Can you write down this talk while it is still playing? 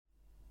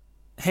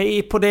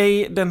Hej på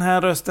dig, den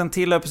här rösten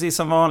tillhör precis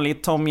som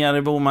vanligt Tom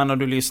Jerry Boman och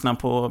du lyssnar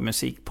på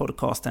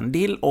musikpodcasten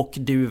Dill och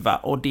Duva.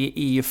 Och det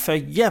är ju för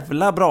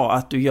jävla bra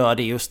att du gör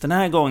det just den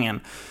här gången.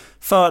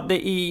 För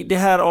i det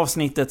här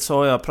avsnittet så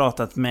har jag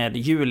pratat med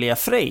Julia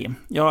Frej.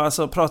 Jag har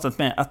alltså pratat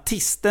med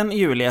artisten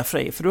Julia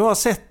Frej. För du har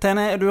sett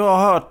henne, du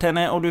har hört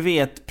henne och du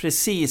vet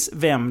precis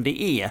vem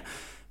det är.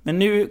 Men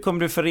nu kommer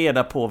du få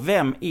reda på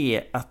vem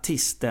är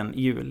artisten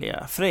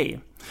Julia Frej.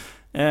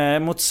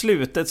 Mot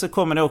slutet så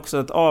kommer det också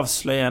ett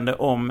avslöjande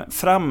om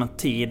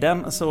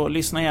framtiden. Så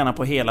lyssna gärna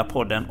på hela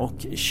podden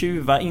och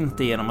tjuva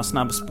inte genom att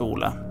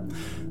snabbspola.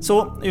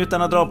 Så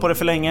utan att dra på det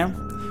för länge,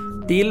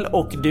 Dill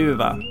och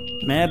Duva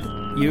med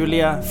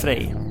Julia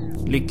Frej.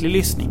 Lycklig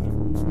lyssning.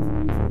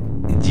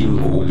 Dill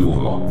och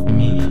Duva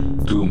med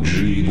Tom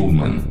Jerry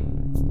Boman.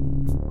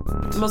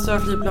 Måste du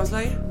ha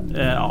flygplansläge?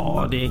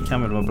 Ja, det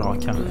kan väl vara bra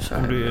kanske.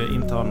 Om du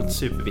inte har något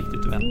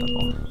superviktigt att vänta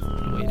på,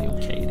 då är det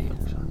okej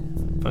det också.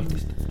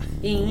 Faktiskt.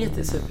 Inget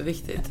är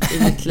superviktigt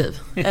i mitt liv.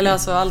 Eller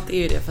alltså allt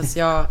är ju det. Fast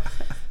jag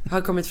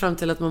har kommit fram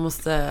till att man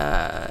måste...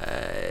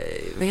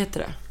 Vad heter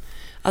det?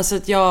 Alltså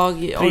att jag...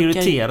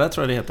 Prioritera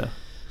tror jag det heter.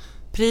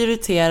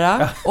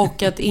 Prioritera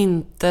och att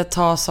inte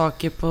ta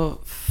saker på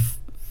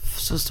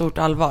så stort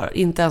allvar.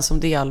 Inte ens om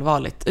det är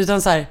allvarligt.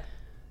 Utan så här,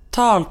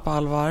 ta allt på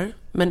allvar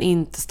men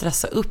inte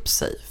stressa upp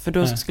sig. För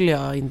då skulle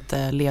jag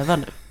inte leva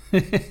nu.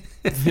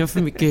 Jag har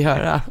för mycket att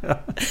göra.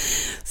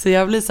 Så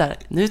jag blir så här,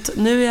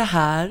 nu är jag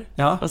här.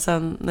 Och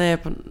sen när jag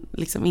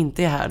liksom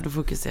inte är här, då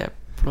fokuserar jag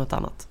på något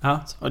annat.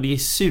 Ja, och det är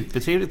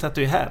supertrevligt att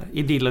du är här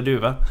i Dill och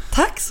Duva.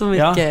 Tack så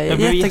mycket, jag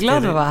är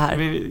jätteglad att vara här.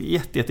 Jag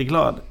är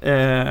jätteglad.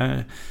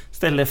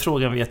 Ställde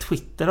frågan via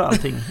Twitter och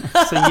allting.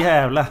 Så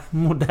jävla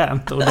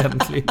modernt och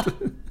ordentligt.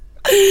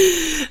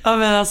 Ja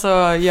men alltså,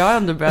 jag har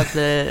ändå börjat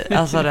bli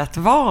rätt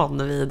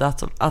van vid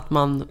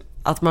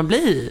att man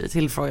blir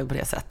tillfrågad på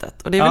det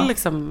sättet. Och det är väl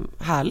liksom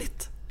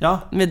härligt. Ja.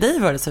 Med dig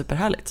var det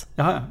superhärligt.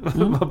 Ja,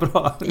 vad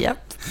bra.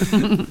 Japp.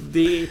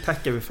 Det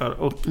tackar vi för.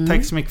 Och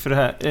tack så mycket för det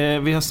här.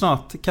 Vi har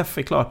snart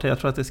kaffe klart. Jag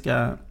tror att det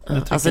ska...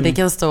 Alltså det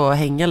kan stå och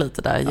hänga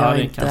lite där. Ja,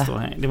 det kan stå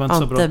och hänga. Det var inte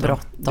så bråttom.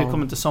 Du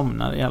kommer inte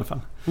somna i alla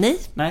fall.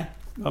 Nej,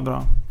 vad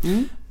bra.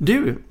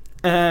 Du,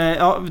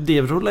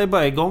 det rullar ju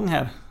bara igång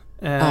här.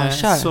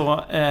 Kör.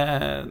 Så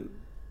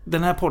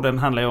den här podden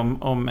handlar ju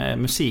om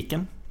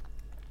musiken.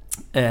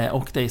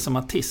 Och dig som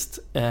artist.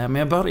 Men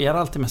jag börjar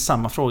alltid med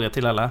samma fråga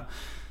till alla.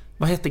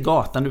 Vad heter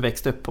gatan du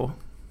växte upp på?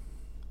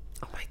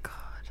 Oh my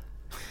god.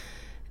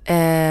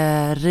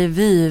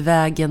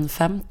 Revyvägen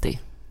 50.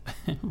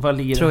 Var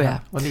ligger tror det här? jag.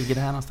 Var ligger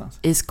det här någonstans?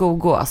 I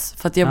Skogås.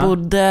 För att jag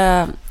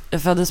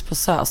föddes på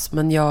Sös,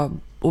 men jag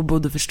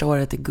bodde första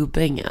året i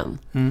Gubbängen.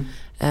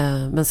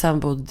 Men sen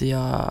bodde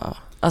jag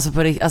alltså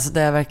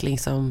det är verkligen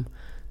som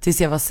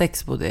tills jag var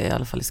 6 bodde jag i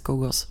alla fall i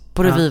Skogås.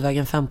 På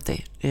Revyvägen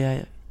 50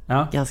 är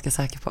jag ganska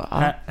säker på.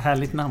 Ja.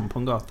 Härligt namn på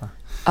en gata.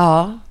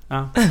 Ja.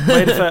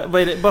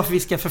 Vad är det, bara för vi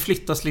ska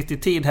förflytta oss lite i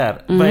tid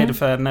här. Vad är det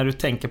för när du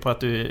tänker på att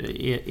du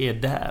är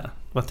där?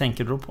 Vad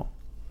tänker du då på?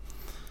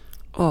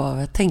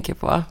 Vad jag tänker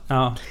på?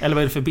 Ja, eller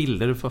vad är det för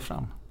bilder du får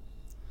fram?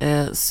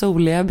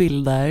 Soliga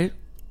bilder.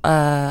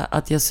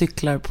 Att jag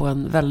cyklar på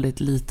en väldigt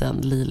liten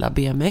lila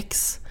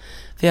BMX.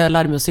 För jag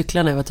lärde mig att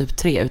cykla när jag var typ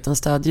 3 utan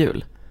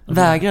stödhjul.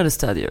 Vägrade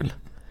stödhjul.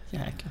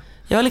 Jäklar.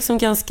 Jag var liksom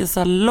ganska så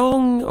här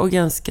lång och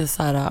ganska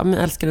så här,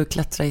 jag älskade att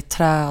klättra i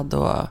träd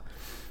och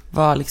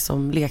var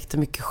liksom, lekte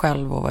mycket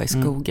själv och var i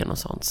skogen och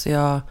sånt.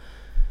 Så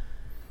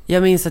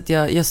jag minns att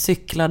jag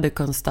cyklade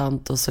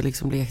konstant och så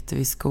liksom lekte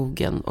vi i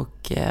skogen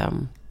och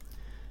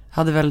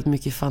hade väldigt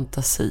mycket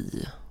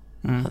fantasi.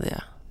 Hade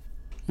jag.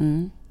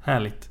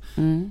 Härligt.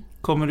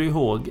 Kommer du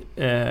ihåg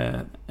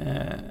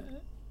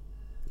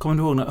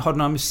har du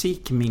några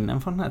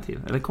musikminnen från den här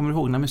tiden? Eller kommer du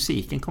ihåg när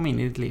musiken kom in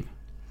i ditt liv?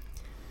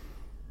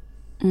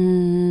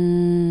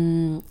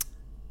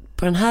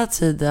 På den här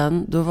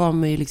tiden då var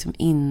man ju liksom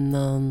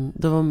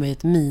då var man ju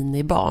ett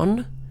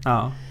minibarn.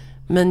 Ja.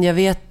 Men jag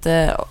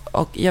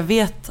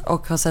vet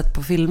och har sett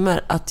på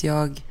filmer att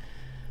jag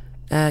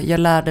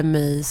lärde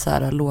mig så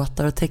här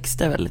låtar och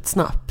texter väldigt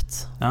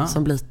snabbt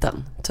som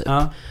liten typ.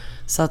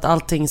 Så att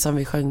allting som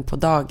vi sjöng på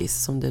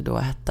dagis som det då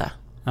hette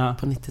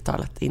på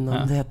 90-talet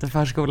innan det hette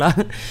förskola.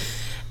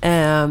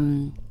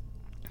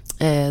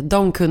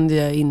 De kunde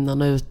jag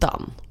innan och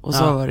utan. Och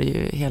så var det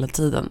ju hela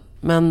tiden.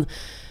 Men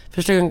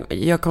första gången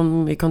jag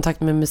kom i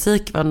kontakt med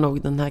musik var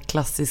nog den här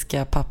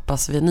klassiska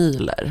pappas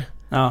vinyler.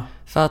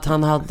 För att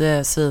han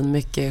hade svin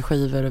mycket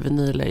skivor och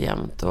vinyler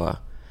jämt. Och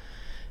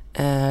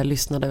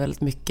lyssnade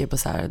väldigt mycket på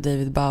så här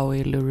David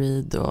Bowie, Lou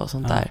Reed och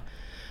sånt där.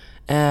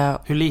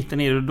 Hur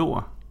liten är du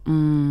då?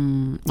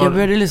 Jag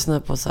började lyssna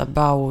på så här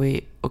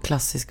Bowie och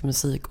klassisk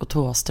musik och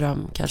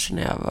Thåström kanske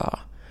när jag var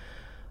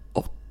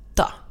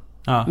 8.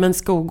 Men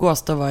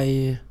Skogås då var jag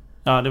ju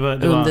det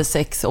var under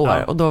 6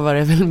 år och då var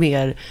det väl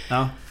mer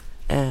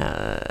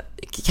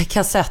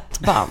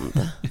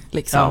kassettband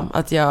liksom.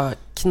 Att jag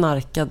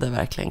knarkade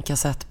verkligen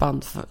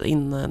kassettband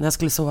när jag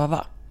skulle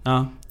sova.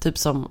 Typ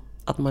som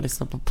att man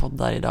lyssnar på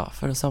poddar idag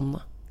för att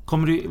somna.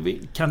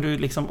 Kan du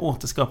liksom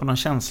återskapa någon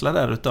känsla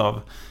där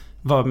utav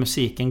vad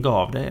musiken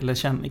gav dig?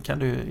 Eller kan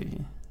du...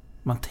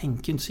 Man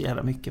tänker ju inte så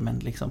jävla mycket, men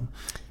liksom...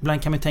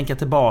 Ibland kan man tänka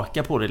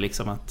tillbaka på det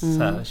liksom, att så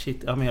här,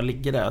 shit, ja men jag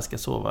ligger där och ska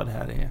sova, det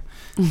här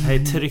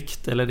är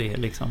tryggt, eller det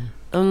liksom...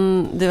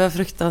 Det var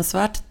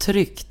fruktansvärt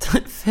tryggt.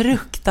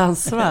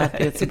 Fruktansvärt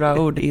är ett så bra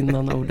ord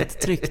innan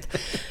ordet tryggt.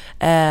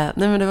 Nej,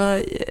 men det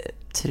var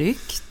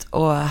tryggt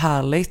och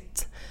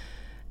härligt.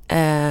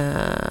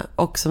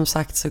 Och som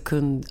sagt så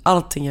kunde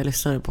allting jag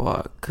lyssnade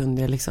på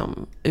kunde jag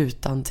liksom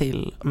utan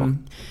till. Och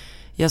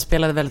jag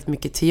spelade väldigt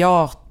mycket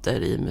teater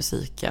i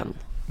musiken.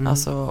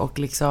 Alltså, och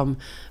liksom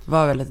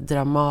var väldigt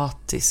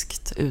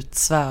dramatiskt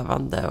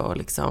utsvävande och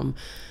liksom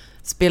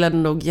spelade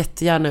nog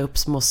jättegärna upp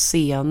små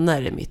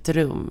scener i mitt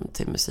rum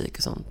till musik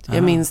och sånt.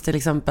 Jag minns till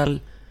exempel,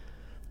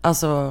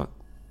 alltså,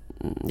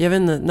 jag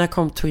vet inte, när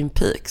kom Twin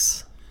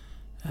Peaks?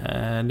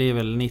 Det är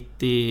väl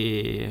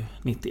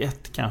 91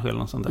 kanske, eller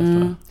något sånt där, tror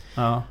jag.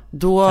 Ja.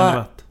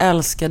 Då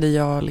älskade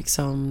jag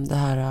liksom den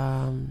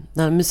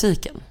här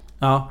musiken.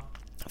 Ja.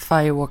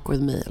 Firewalk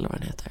with me, eller vad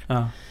den heter.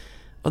 Ja.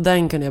 Och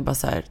den kunde jag bara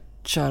så här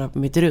köra på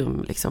mitt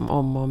rum liksom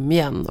om och om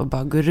igen och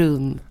bara gå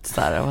runt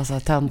så här och vara så här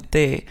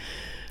töntig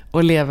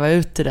och leva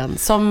ut i den.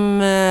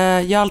 Som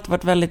jag har alltid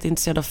varit väldigt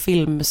intresserad av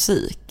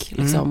filmmusik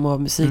liksom,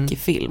 och musik i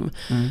film.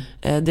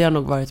 Det har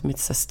nog varit mitt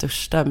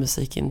största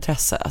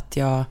musikintresse, att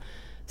jag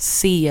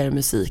ser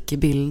musik i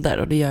bilder,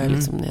 och det gör jag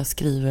liksom när jag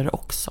skriver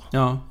också.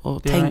 Ja,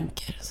 och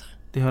tänker så.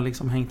 Det har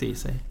liksom hängt i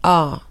sig.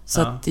 Ja,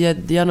 så att jag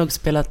har nog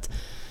spelat,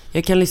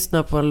 jag kan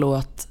lyssna på en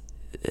låt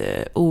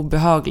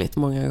obehagligt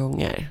många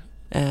gånger.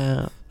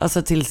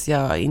 Alltså tills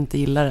jag inte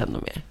gillar den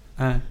mer.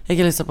 Jag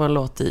kan lyssna på en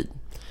låt i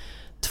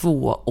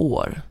 2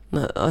 år,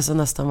 alltså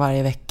nästan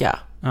varje vecka,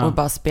 och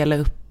bara spela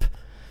upp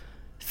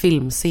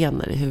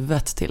filmscener i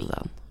huvudet till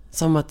den.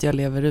 Som att jag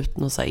lever ut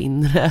någon så här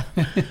inre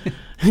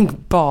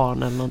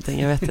barn eller någonting,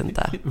 jag vet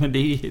inte. Men det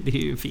är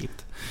ju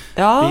fint.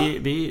 Ja.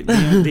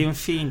 Det är en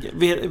fin...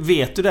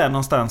 Vet du det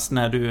någonstans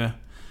när du...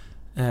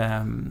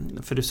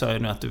 för du sa ju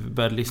nu att du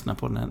började lyssna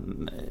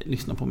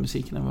på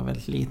musiken när du var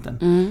väldigt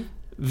liten.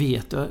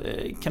 Vet du,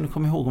 kan du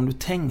komma ihåg om du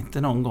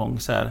tänkte någon gång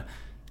så här: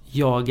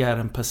 jag är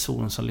en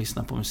person som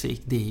lyssnar på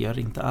musik, det gör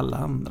inte alla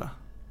andra?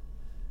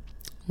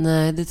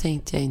 Nej, det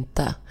tänkte jag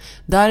inte.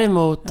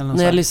 Däremot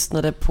när jag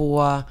lyssnade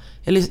på...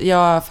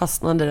 Jag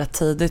fastnade rätt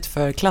tidigt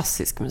för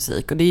klassisk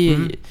musik. Och det är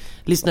ju,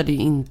 lyssnade ju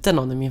inte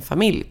någon i min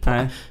familj på.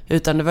 Nej.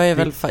 Utan det var ju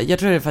väl... Jag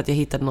tror det är för att jag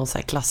hittade någon så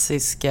här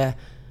klassisk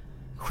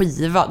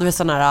skiva. Det var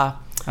sån här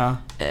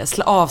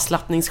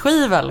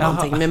avslappningsskiva eller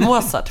någonting med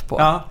Mozart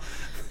på.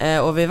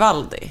 Och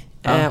Vivaldi.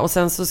 Och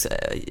sen så...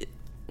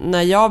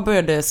 När jag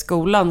började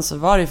skolan så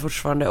var det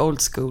fortfarande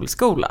old school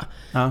skola.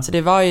 Så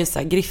det var ju så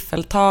här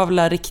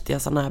griffeltavla, riktiga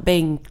såna här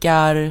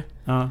bänkar.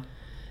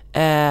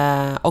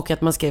 Och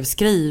att man skrev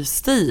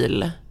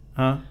skrivstil.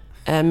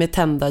 Med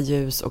tända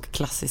ljus och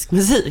klassisk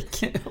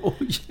musik.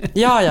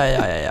 Ja.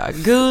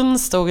 Gun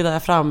stod där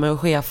framme och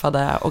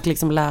chefade och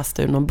liksom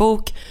läste ur någon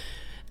bok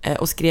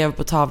och skrev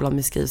på tavlan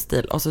med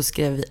skrivstil. Och så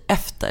skrev vi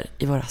efter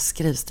i våra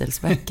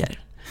skrivstilsböcker.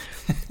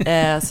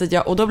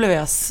 Och då blev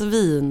jag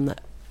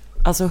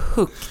alltså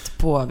hooked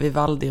på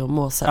Vivaldi och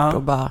Mozart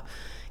och bara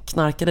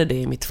knarkade det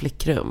i mitt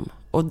flickrum.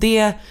 Och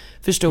det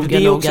förstod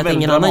jag nog att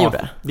ingen annan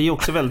gjorde. Det är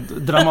också väldigt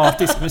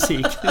dramatisk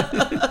musik.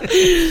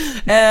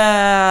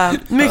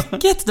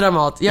 Mycket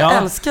dramatisk. Jag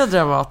älskar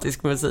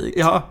dramatisk musik.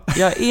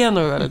 Jag är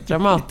nog väldigt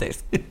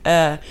dramatisk.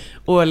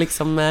 Och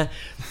liksom men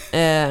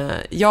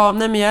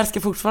jag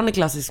älskar fortfarande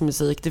klassisk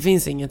musik. Det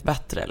finns inget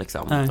bättre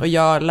liksom. Och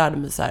jag lärde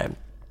mig så här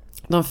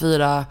de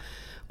 4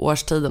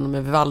 årstiden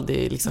med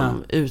Vivaldi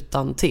liksom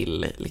utan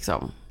till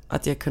liksom,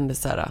 att jag kunde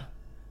så här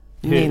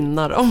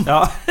nynna dem.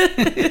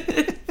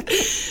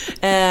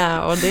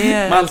 Och det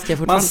älskar jag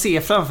fortfarande. Man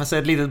ser framför sig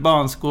ett litet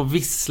barn som går och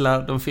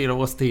visslar de 4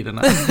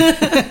 årstiderna.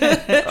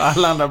 Och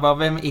alla andra bara,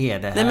 vem är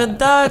det här? Nej, men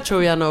där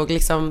tror jag nog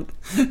liksom,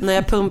 när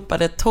jag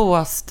pumpade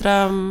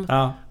Thåström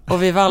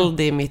och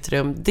Vivaldi i mitt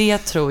rum, det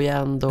tror jag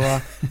ändå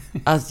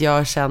att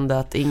jag kände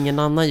att ingen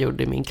annan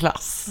gjorde i min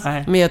klass.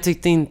 Men jag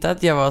tyckte inte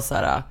att jag var så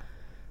här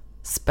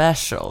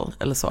special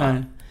eller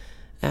så.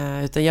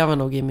 Utan jag var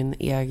nog i min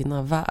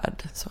egna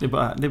värld så.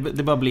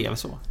 Det bara blev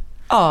så.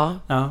 Ja,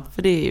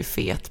 för det är ju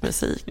fet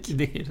musik.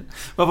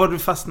 Vad var du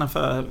fastnade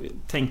för,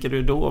 tänker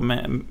du då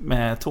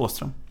med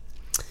Thåström?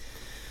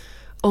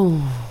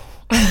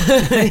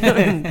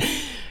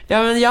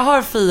 Men jag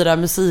har 4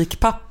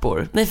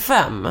 musikpappor. Nej,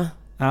 5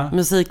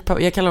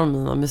 musikpappor. Jag kallar dem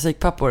mina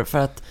musikpappor för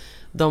att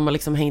de har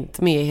liksom hängt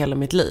med hela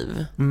mitt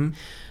liv.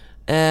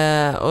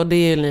 Och det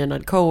är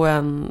Leonard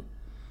Cohen,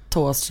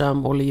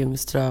 Thåström, Olle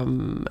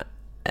Ljungström,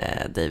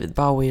 David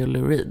Bowie och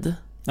Lou Reed.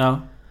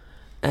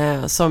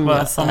 Som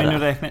jag sa. Om vi nu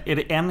räknar, är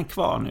det en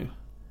kvar nu?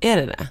 Är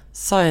det?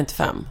 Sa jag inte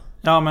 5?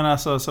 Ja, men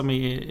alltså som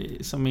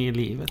i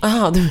livet.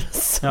 Jaha, du menar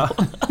så.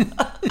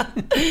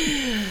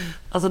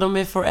 Alltså de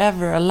är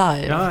forever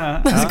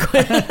alive.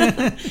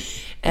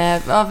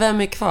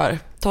 Vem är kvar?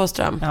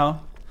 Thåström.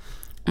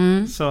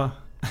 Så.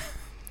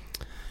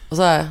 Och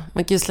så här,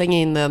 man kan ju slänga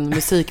in en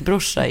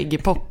musikbrorsa, Iggy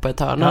Pop, ett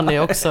hörn. Han är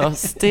också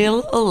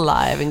still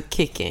alive and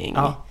kicking.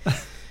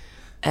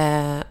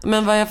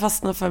 Men vad jag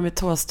fastnar för med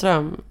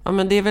Thåström, ja,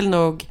 men det är väl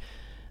nog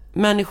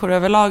människor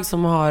överlag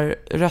som har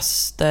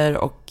röster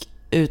och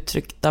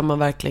uttryck där man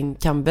verkligen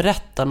kan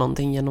berätta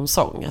någonting genom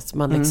sång. Att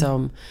man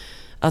liksom,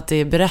 att det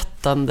är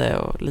berättande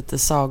och lite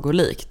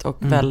sagolikt och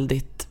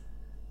väldigt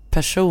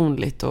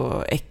personligt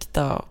och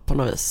äkta på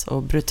något vis,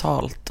 och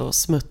brutalt och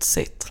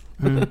smutsigt.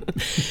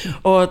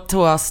 Och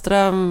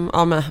Thåström,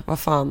 ja men vad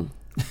fan,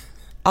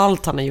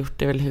 allt han har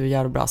gjort är väl hur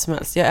jävla bra som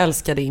helst. Jag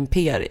älskade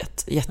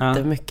Imperiet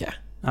jättemycket.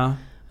 Ja.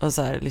 Och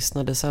så här,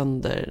 lyssnade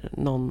sönder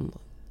någon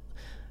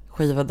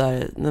skiva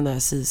där den där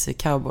CC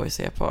Cowboys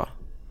är på,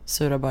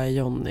 Surabaja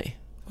Johnny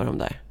och de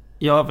där.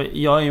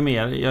 Jag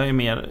är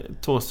mer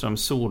Thåström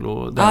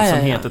solo, den som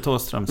heter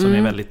Thåström, som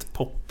är väldigt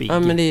poppig. Ja,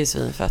 men det är ju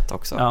svinfett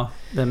också. Ja,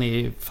 den är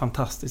ju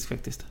fantastisk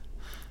faktiskt.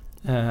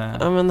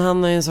 Ja, men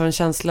han har ju en sån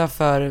känsla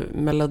för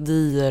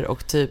melodier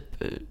och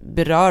typ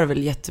berör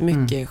väl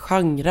jättemycket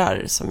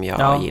genrer som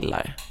jag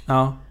gillar.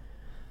 Ja.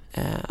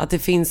 Att det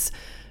finns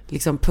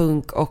liksom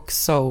punk och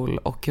soul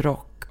och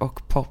rock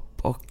och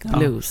pop och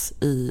blues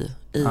i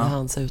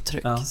hans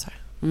uttryck. Ja.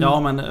 Ja,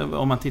 men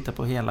om man tittar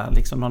på hela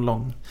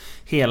liksom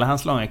hela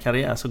hans långa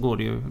karriär, så går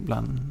det ju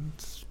bland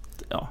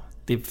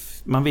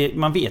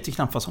man vet ju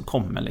knappt vad som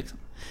kommer liksom.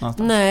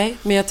 Någonstans. Nej,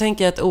 men jag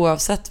tänker att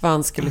oavsett vad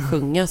han skulle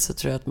sjunga, så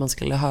tror jag att man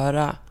skulle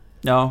höra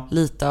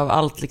lite av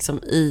allt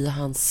liksom i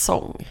hans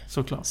sång.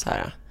 Såklart. Så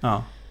här.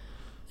 Ja.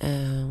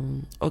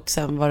 Och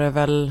sen var det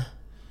väl,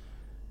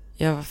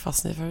 jag var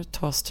fastnad för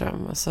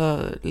Thåström.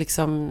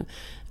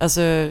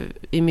 Alltså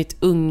i mitt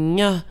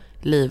unga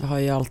liv har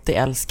jag alltid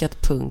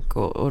älskat punk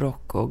och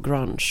rock och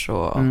grunge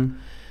och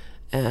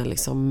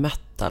liksom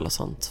metal och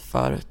sånt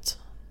förut.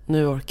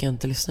 Nu orkar jag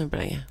inte lyssna på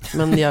länge.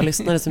 Men jag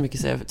lyssnade så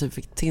mycket så jag typ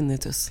fick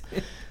tinnitus.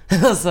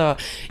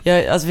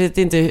 Jag vet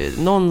inte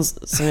någon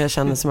som jag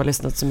känner som har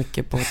lyssnat så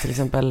mycket på till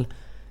exempel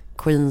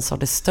Queens of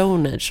the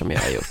Stone Age som jag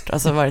har gjort.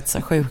 Alltså varit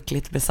så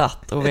sjukligt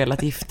besatt och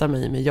velat gifta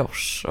mig med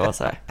Josh och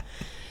så här.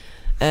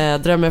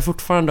 Drömmer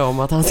fortfarande om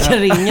att han ska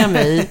ringa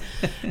mig.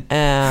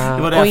 Det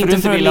var därför du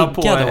inte ville ha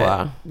på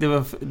då. Det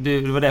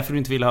var därför du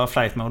inte ville ha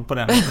flight mode på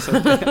den.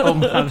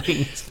 Om han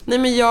ringt. Nej,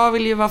 men jag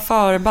vill ju vara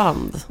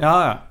förband.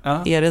 Ja.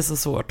 Är det så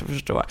svårt att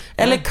förstå?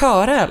 Eller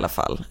köra i alla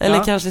fall.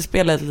 Eller kanske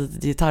spela ett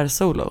litet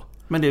gitarrsolo.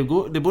 Men det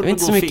borde väl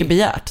inte så mycket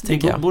begärt,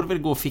 tänker jag. Det borde väl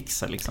gå att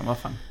fixa liksom, vad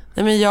fan.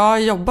 Nej, men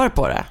jag jobbar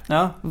på det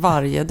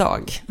varje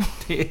dag.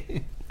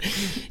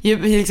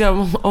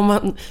 Liksom,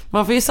 om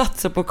man får ju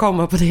satsa på att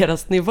komma på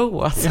deras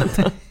nivå alltså.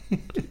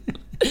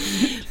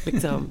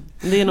 Liksom,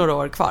 det är några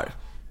år kvar.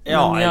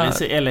 Ja,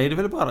 eller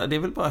är det är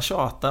väl bara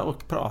tjata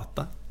och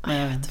prata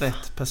med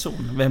rätt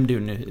person. Vem du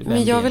nu.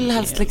 Men jag vill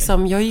helst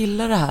liksom, jag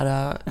gillar det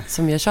här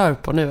som jag kör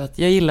på nu, att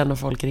jag gillar när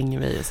folk ringer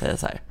mig och säger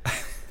så här: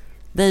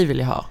 dig vill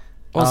jag ha.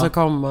 Och så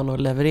kommer man och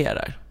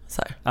levererar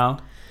så här. Ja.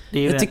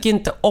 Jag tycker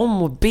inte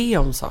om att be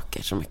om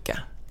saker så mycket.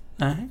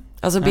 Nej.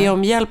 Alltså be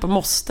om hjälp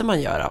måste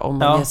man göra om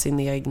man är sin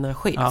egna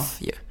chef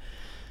ju.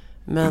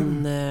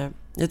 Men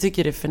jag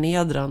tycker det är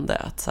förnedrande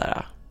att så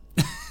här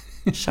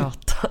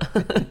tjata.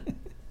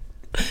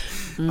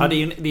 Ja,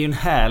 det är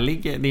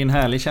en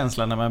härlig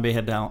känsla när man blir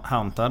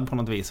headhuntad på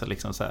något vis,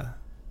 liksom så här.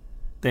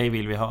 Det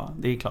vill vi ha,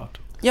 det är klart.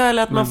 Ja,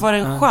 eller att man får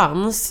en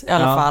chans i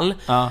alla fall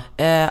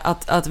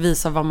att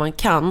visa vad man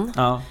kan.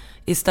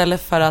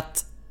 Istället för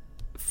att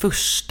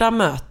första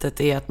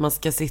mötet är att man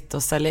ska sitta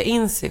och sälja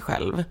in sig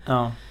själv.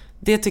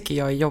 Det tycker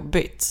jag är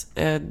jobbigt.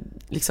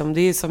 Liksom,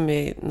 det är som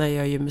när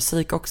jag gör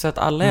musik också, att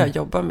alla jag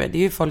jobbar med, det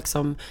är ju folk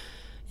som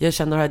jag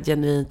känner har ett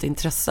genuint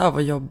intresse av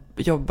att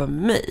jobba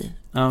med mig.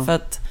 För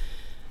att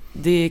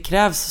det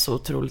krävs så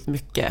otroligt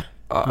mycket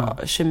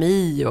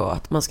kemi och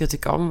att man ska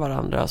tycka om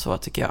varandra och så,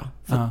 tycker jag.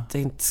 För att det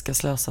inte ska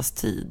slösas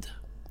tid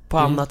på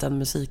annat än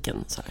musiken.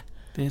 Så här.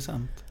 Det är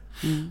sant.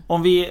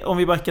 Om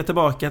vi backar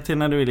tillbaka till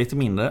när du är lite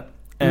mindre.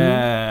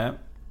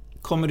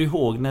 Kommer du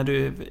ihåg när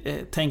du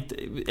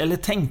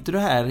tänkte du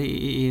här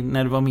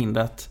när du var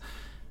mindre att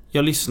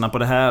jag lyssnar på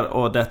det här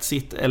och that's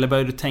it, eller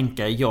började du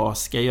tänka jag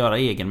ska göra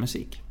egen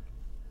musik?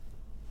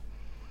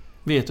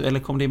 Vet du, eller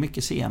kom det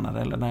mycket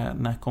senare, eller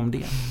när kom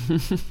det?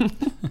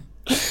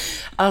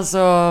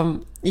 Alltså,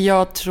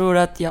 jag tror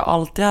att jag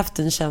alltid haft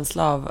en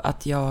känsla av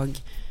att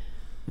jag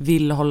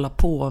vill hålla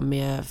på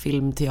med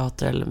film,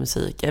 teater eller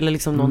musik, eller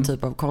liksom någon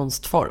typ av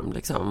konstform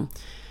liksom.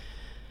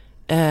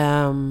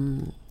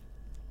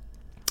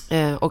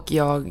 Och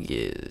jag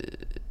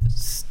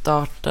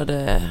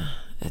startade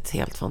ett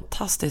helt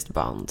fantastiskt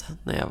band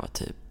när jag var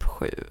typ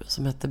 7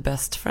 som hette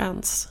Best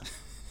Friends.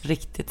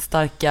 Riktigt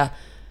starka,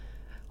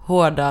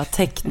 hårda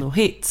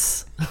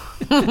techno-hits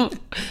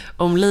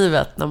om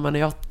livet när man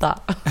är 8.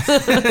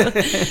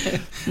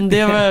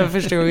 Det var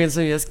första gången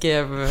som jag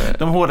skrev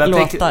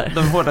låtar.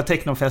 De hårda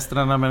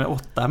technofesterna när man är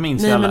 8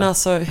 minns jag alla. Men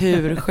alltså,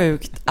 hur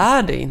sjukt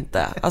är det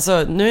inte?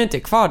 Alltså, nu är inte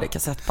kvar det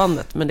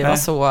kassettbandet, men det var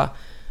så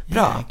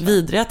bra.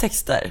 Vidriga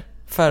texter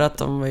för att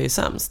de var ju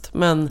sämst,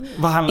 men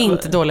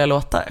inte dåliga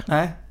låtar.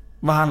 Nej.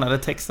 Vad handlade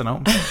texterna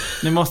om?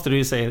 Nu måste du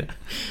ju säga det.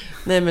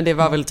 Nej, men det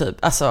var väl typ,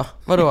 alltså,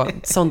 vadå?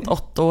 Sånt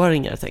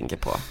 8-åringar tänker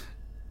på.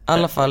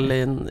 alla fall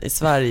i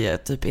Sverige,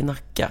 typ i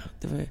Nacka.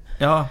 Det var ju...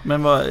 Ja,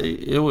 men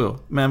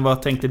men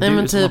vad tänkte Nej, du?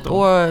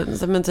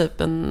 men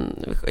typ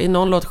i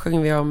någon låt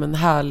sjöng vi om en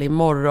härlig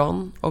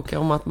morgon och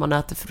om att man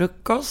äter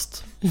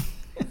frukost.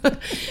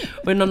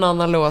 Och i någon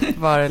annan låt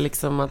var det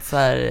liksom att så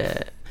här: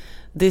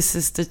 this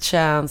is the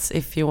chance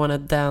if you wanna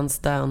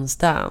dance, dance,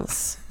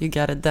 dance. You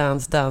gotta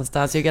dance, dance,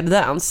 dance, you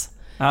gotta dance.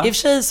 Ja. I och för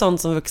sig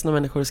sånt som vuxna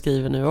människor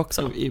skriver nu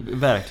också.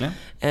 Verkligen.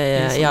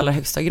 I allra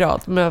högsta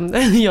grad. Men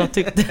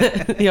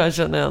jag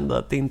känner ändå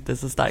att det inte är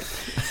så starkt.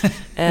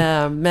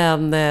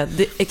 Men det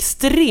är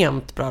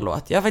extremt bra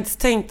låt. Jag har faktiskt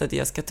tänkt att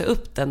jag ska ta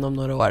upp den om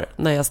några år.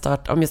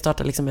 Om jag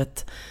startar liksom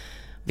ett,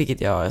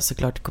 vilket jag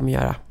såklart kommer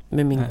göra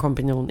med min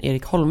kompanjon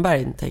Erik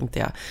Holmberg, tänkte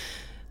jag.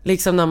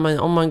 Liksom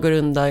om man går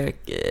under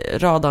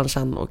radarn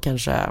sen och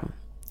kanske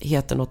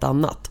heter något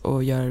annat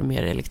och gör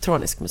mer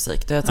elektronisk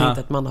musik. Då har jag tänkt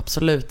att man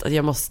absolut, att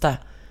jag måste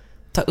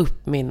ta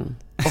upp min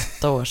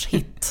 8-års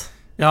hit.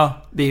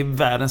 Ja, det är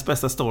världens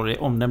bästa story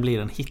om den blir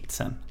en hit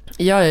sen.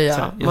 Ja.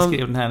 Jag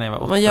skrev den här när jag var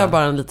 8. Man gör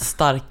bara en lite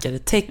starkare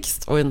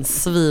text och en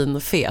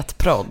svinfet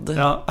prodd.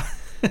 Ja.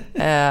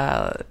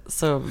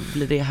 Så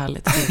blir det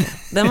härligt.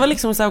 Den var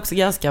liksom så också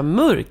ganska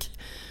mörk.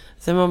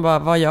 Så man bara,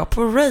 var jag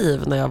på rave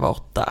när jag var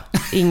 8?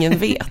 Ingen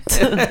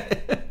vet.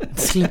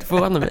 Slut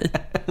förvåna mig.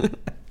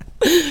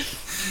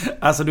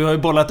 Alltså du har ju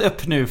bollat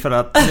upp nu för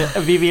att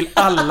vi vill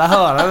alla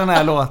höra den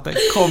här låten.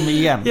 Kom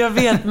igen. Jag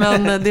vet,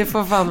 men det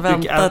får fan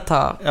vänta ett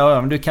tag.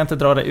 Ja, men du kan inte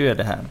dra det ur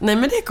det här. Nej,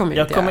 men det kommer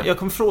inte jag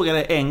kommer fråga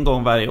dig en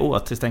gång varje år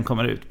tills den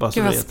kommer ut. Bara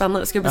Gud, vad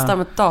spännande. Ska du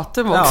bestämma ett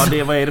datum också?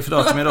 Ja, vad är det för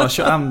datum idag?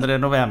 22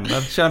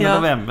 november. 22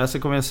 november så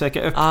kommer jag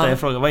söka upp dig och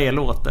fråga, vad är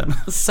låten?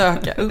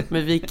 Söka upp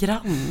med vi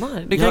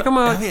grannar. Du kan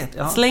komma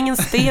och slänga en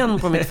sten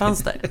på mitt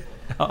fönster.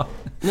 Ja.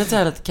 Nu tar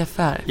jag lite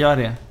kaffe här. Gör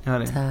det.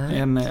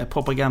 En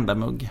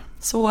propagandamugg.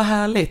 Så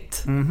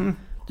härligt.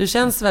 Du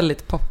känns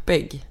väldigt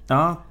poppig.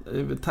 Ja,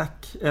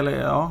 tack. Eller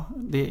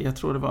jag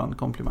tror det var en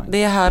komplimang.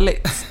 Det är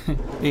härligt.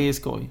 Det är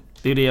skoj.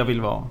 Det är det jag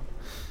vill vara.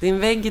 Din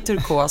vägg är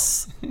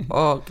turkos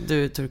och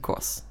du är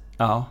turkos.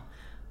 Ja.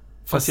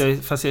 Fast jag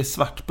är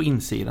svart på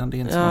insidan. Det är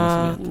inte så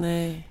många som vet.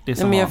 Nej,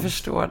 men jag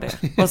förstår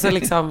det. Och så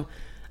liksom,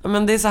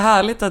 men det är så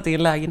härligt att det är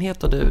en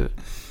lägenhet och du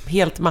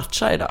helt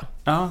matchar idag.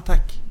 Ja,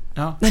 tack.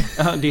 Ja,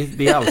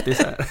 det är alltid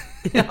så här.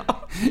 Ja.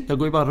 Jag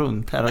går ju bara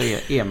runt här och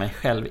är mig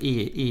själv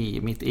i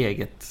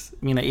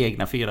mina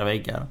egna 4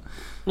 väggar.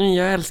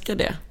 Jag älskar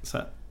det. Så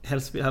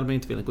helst hade man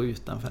inte velat gå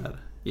utanför.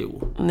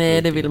 Jo.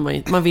 Nej, det vill man ju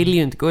inte. Man vill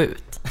ju inte gå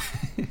ut.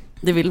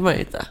 Det vill man ju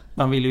inte.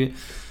 Man vill ju...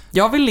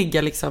 Jag vill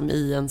ligga liksom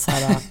i en så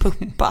här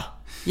puppa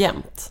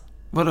jämt.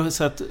 Vadå,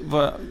 så att...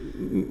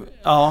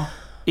 Ja,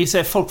 i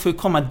sig, folk får ju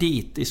komma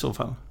dit i så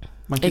fall.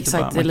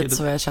 Exakt, det är lite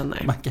så jag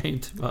känner. Man kan ju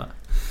inte bara...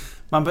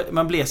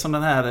 Man blev som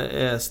den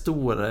här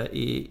stora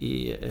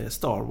i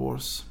Star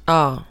Wars.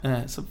 Ja.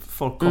 Så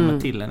folk kommer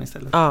till en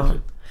istället. Ja.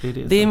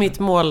 Det är mitt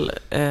mål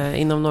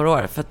inom några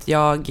år. För att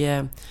jag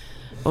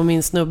och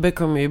min snubbe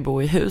kommer ju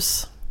bo i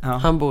hus. Ja.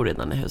 Han bor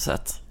redan i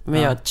huset.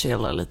 Men jag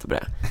chillar lite på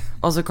det.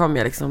 Och så kommer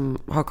jag liksom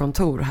ha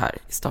kontor här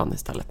i stan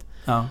istället.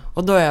 Ja.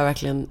 Och då är jag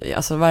verkligen...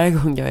 Alltså varje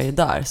gång jag är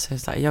där så är det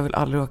så här, jag vill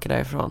aldrig åka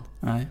därifrån.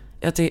 Nej.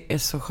 Jag tycker det är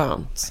så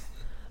skönt.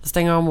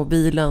 Stänga av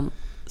mobilen,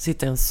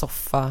 sitta i en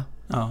soffa.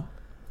 Ja.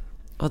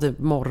 Och typ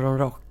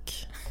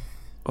morgonrock.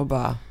 Och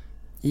bara,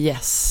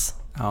 yes.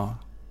 Ja.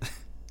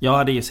 Jag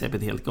hade ju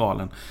säkert helt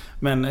galen.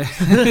 Men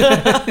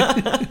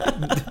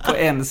på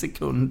en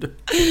sekund.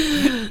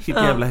 Hitt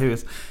jävla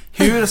hus.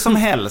 Hur som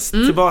helst,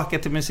 tillbaka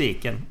till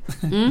musiken.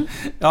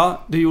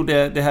 Ja, du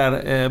gjorde det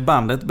här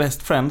bandet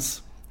Best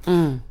Friends.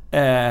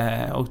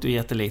 Och du är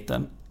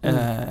jätteliten.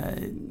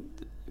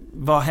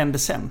 Vad hände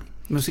sen?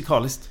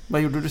 Musikaliskt,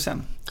 vad gjorde du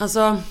sen?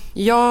 Alltså,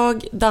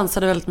 jag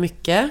dansade väldigt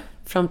mycket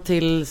fram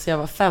tills jag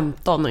var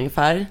 15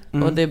 ungefär.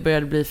 Och det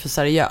började bli för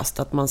seriöst.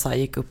 Att man så här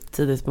gick upp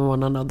tidigt på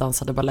morgonen och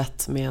dansade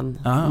ballett med en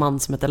man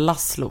som heter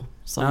Laszlo.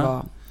 Som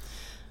var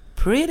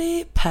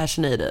pretty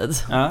passionated.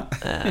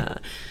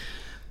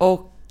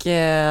 Och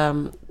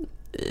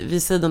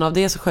vid sidan av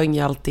det så sjöng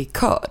jag alltid i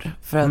kör.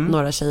 För att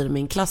några tjejer i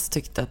min klass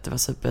tyckte att det var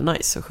super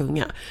nice att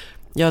sjunga.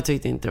 Jag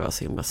tyckte inte det var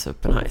så himla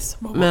super nice.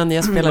 Men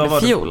jag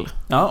spelade fiol.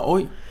 Ja,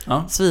 oj.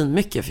 Ja. Svin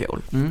mycket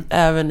fiol.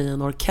 Även i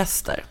en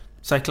orkester.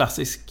 Så här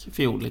klassisk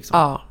fiol liksom.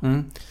 Ja.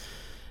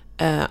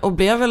 Och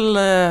blev väl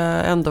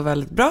ändå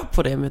väldigt bra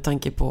på det med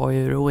tanke på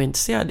hur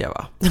ointresserad jag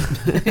var.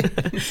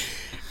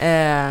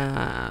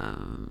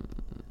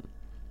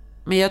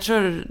 Men jag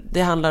tror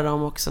det handlar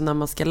om också när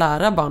man ska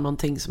lära barn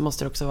någonting så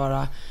måste det också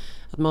vara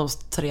att man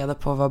måste ta reda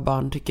på vad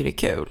barn tycker är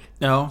kul.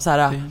 Ja. Så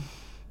här,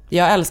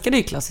 jag älskade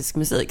ju klassisk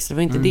musik så det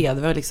var inte det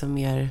var liksom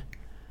mer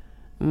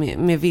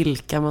med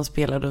vilka man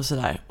spelade och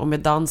sådär. Och med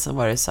dansen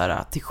var det så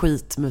här till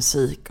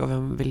skitmusik och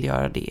vem vill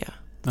göra det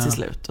till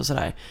slut och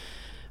sådär.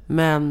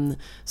 Men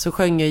så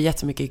sjöng jag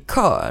jättemycket i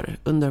kör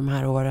under de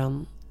här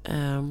åren.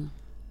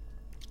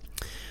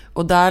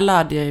 Och där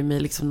lärde jag mig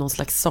liksom någon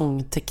slags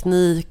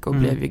sångteknik och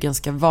blev ju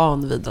ganska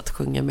van vid att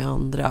sjunga med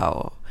andra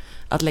och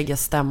att lägga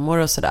stämmor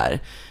och sådär.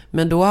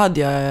 Men då hade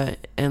jag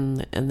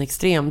en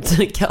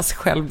extremt kass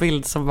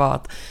självbild som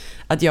var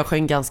att jag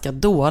sjöng ganska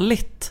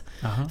dåligt.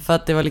 För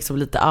att det var liksom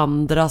lite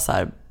andra så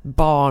här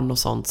barn och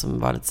sånt som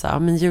var lite så här,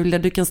 men Julia,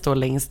 du kan stå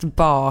längst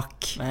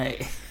bak.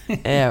 Nej.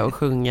 Och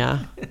sjunga.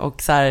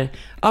 Och så här,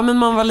 ja men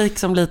man var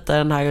liksom lite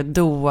den här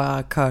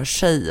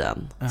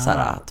Doa-körtjejen. Så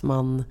här att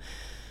man,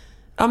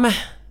 ja men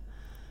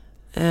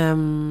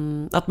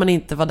att man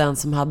inte var den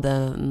som hade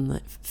en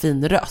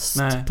fin röst.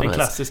 Nej, den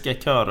klassiska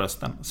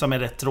körrösten som är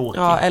rätt tråkig.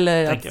 Ja,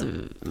 eller att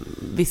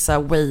vissa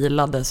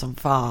wailade som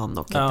fan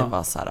och att det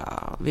var så här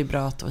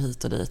vibrato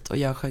hit och dit. Och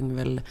jag sjöng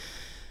väl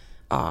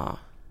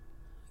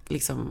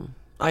liksom,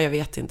 jag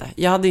vet inte.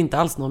 Jag hade inte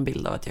alls någon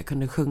bild av att jag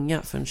kunde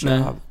sjunga förrän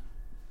jag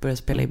började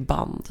spela i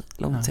band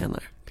långt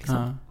senare.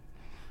 Liksom.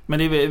 Men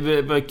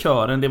det var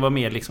kören, det var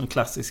mer liksom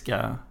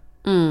klassiska.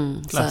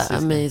 Såhär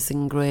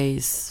Amazing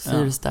Grace,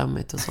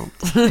 fyrstämmigt och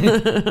sånt.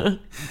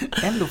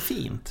 Ändå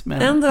fint.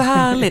 Men... Ändå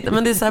härligt.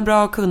 Men det är så här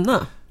bra att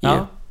kunna.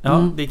 Ja,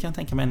 det kan jag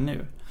tänka mig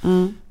nu.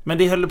 Men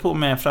det höll du på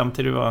med fram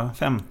till du var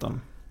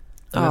 15.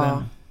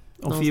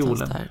 Och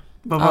fiolen. Där.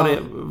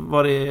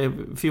 Var det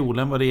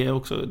fiolen? Var det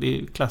också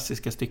det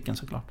klassiska stycken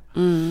såklart?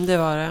 Det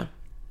var det.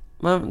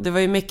 Det var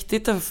ju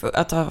mäktigt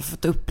att ha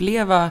fått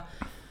uppleva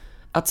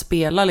att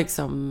spela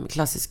liksom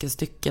klassiska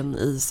stycken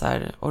i så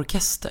här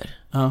orkester.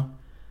 Ja.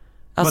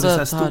 Alltså var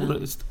det så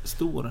här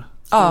stor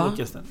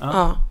orkester?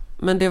 Ja,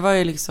 men det var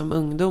ju liksom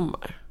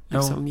ungdomar.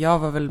 Liksom. Jag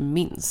var väl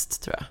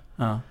minst, tror jag.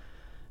 Ja.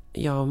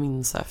 Jag och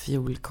min så här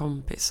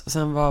fiolkompis. Och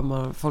sen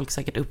var folk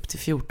säkert upp till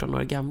 14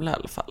 år gamla i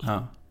alla fall.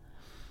 Ja.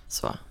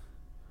 Så.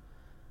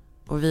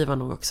 Och vi var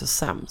nog också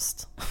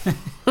sämst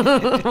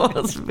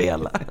att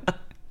spela.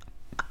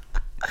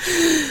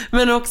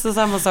 Men också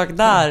samma sak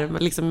där.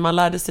 Liksom, man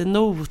lärde sig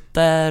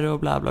noter och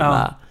bla bla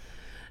bla.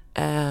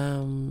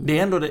 Det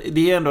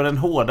är ändå den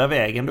hårda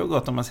vägen du har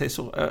gått, om man säger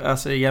så.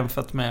 Alltså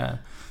jämfört med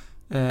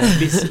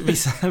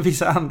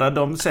vissa andra,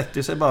 de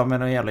sätter sig bara med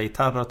någon jävla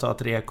gitarr och tar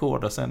 3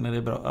 ackord och sen är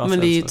det bra. Men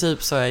det är ju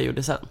typ så jag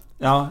gjorde sen.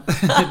 Ja,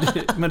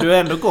 men du har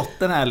ändå gått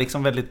den här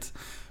liksom väldigt,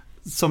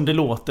 som det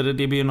låter,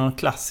 det blir ju någon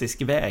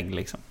klassisk väg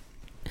liksom.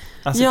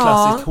 Alltså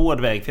klassisk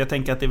hård väg, för jag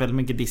tänker att det är väldigt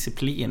mycket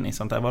disciplin i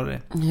sånt där, var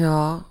det?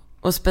 Ja,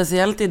 och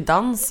speciellt i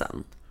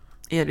dansen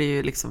är det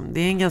ju liksom,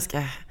 det är en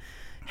ganska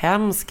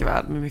hemsk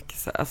värld med mycket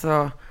så,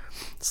 alltså,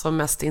 som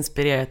mest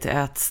inspirerar till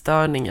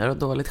ätstörningar och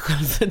dåligt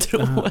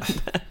självförtroende.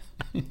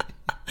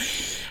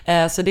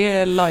 Så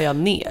det la jag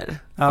ner.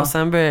 Och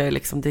sen började jag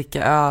liksom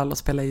dricka öl och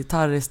spela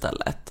gitarr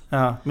istället.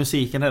 Ja,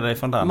 musiken är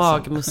därifrån dansen.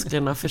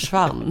 Magmusklerna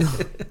försvann.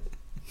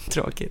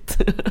 Tråkigt.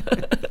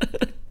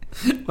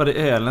 Var det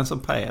ölen som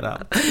pajade?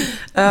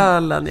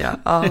 Ölen,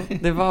 ja.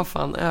 Det var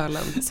fan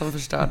ölen som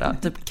förstörde.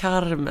 Typ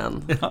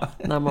Carmen,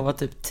 när man var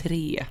typ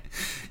 3.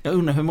 Jag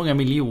undrar hur många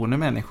miljoner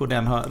människor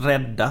den har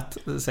räddat,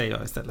 säger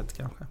jag istället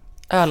kanske.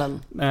 Ölen?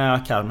 Ja,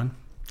 Carmen.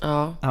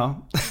 Ja.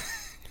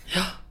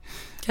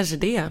 Kanske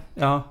det.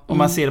 Ja, och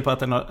man ser på att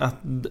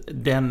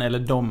den eller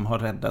de har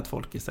räddat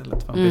folk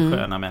istället för att bli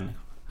sköna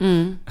människor.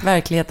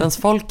 Verklighetens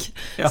folk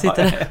sitter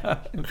där. Ja,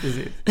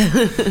 precis.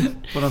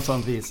 På något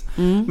sånt vis.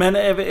 Men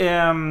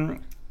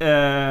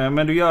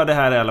du gör det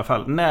här i alla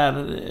fall.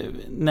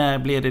 När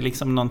blir det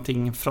liksom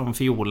någonting från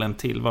fiolen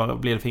till vad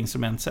blir det för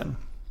instrument sen?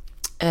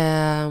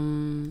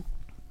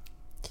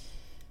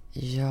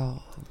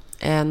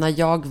 När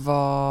jag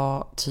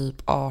var typ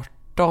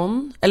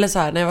 18, eller så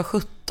här, när jag var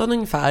 17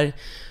 ungefär,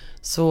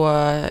 så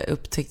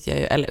upptäckte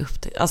jag ju,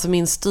 alltså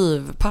min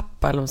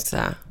styvpappa, eller vad man ska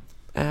säga,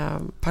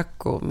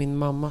 Paco, min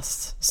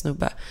mammas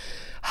snubbe,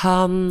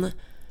 han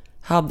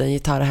hade en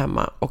gitarr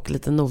hemma och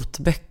lite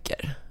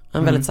notböcker.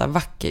 En väldigt så här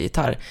vacker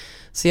gitarr.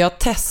 Så jag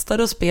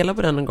testade att spela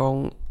på den en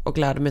gång och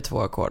lärde mig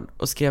 2 ackord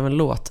och skrev en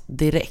låt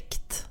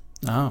direkt.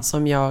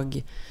 Som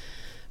jag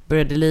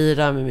började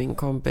lira med min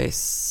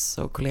kompis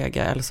och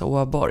kollega Elsa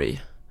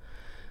Åborg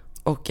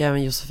och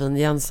även Josefin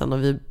Jensen, och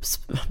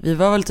vi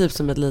var väl typ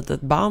som ett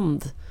litet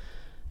band.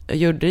 Jag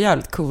gjorde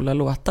jävligt coola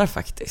låtar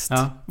faktiskt.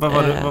 Ja, vad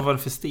var det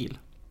för stil?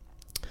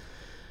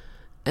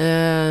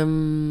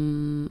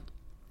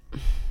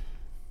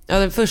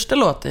 Den första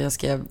låten jag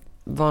skrev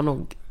var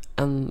nog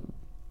en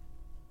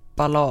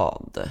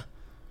ballad.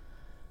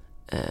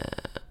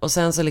 Och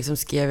sen så liksom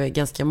skrev jag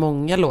ganska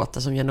många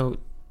låtar som jag nog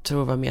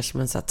tror var mer som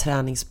en så här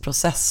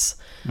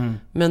träningsprocess.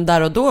 Men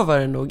där och då var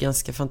det nog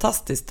ganska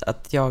fantastiskt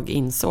att jag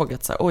insåg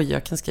att så här, oj,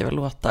 jag kan skriva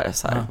låtar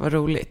så här, vad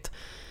roligt.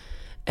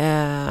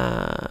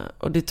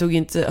 Och det tog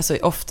inte, alltså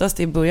oftast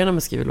i början när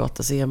man skriver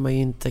låtar så är man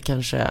ju inte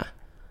kanske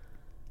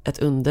ett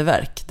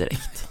underverk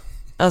direkt.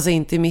 Alltså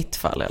inte i mitt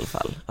fall i alla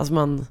fall. Alltså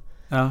man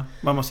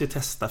måste ju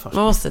testa först.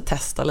 Man måste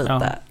testa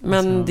lite.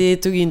 Men det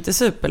tog inte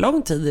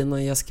superlång tid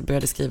innan jag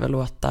började skriva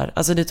låtar.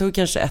 Alltså det tog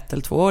kanske 1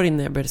 eller 2 år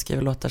innan jag började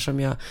skriva låtar som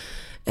jag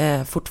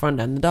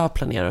fortfarande än idag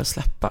planerar att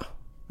släppa.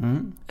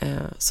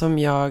 Som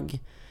jag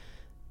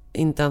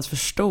inte ens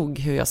förstod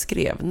hur jag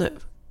skrev nu.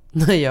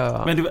 När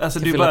jag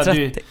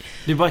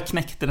du bara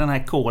knäckte den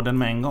här koden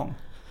med en gång.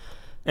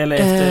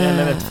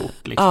 Eller rätt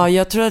fort liksom. Ja,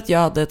 jag tror att jag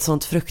hade ett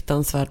sånt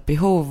fruktansvärt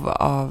behov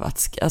av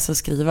att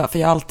skriva. För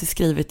jag har alltid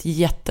skrivit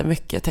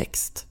jättemycket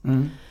text.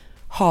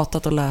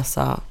 Hatat att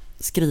läsa.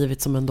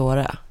 skrivit som en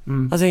dåre.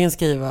 Alltså jag kan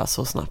skriva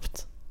så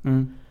snabbt.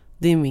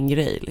 Det är min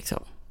grej liksom.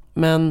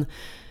 Men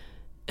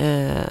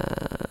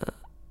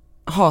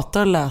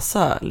hatar att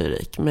läsa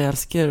lyrik, men jag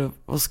älskar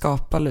att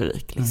skapa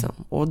lyrik liksom.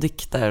 Och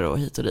dikter och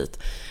hit och dit.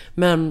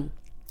 Men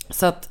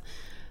så att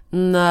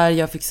när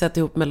jag fick sätta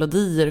ihop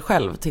melodier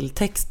själv till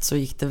text så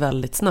gick det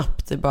väldigt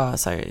snabbt. Det är bara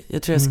så här,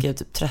 jag tror jag skrev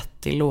typ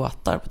 30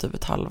 låtar på typ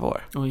ett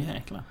halvår.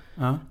 Jäklar.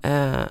 Ja.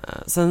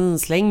 Sen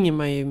slänger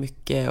man ju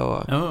mycket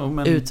och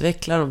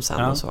utvecklar dem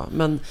sen och så.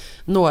 Men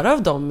några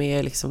av dem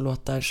är liksom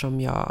låtar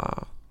som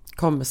jag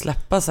kommer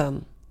släppa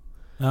sen.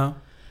 Ja.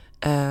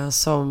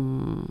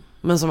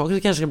 Men som också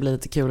kanske blir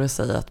lite kul att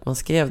säga att man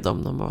skrev dem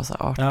när man var så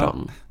 18. Ja,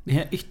 det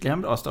är ytterligare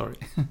en bra story.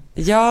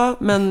 Ja,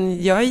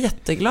 men jag är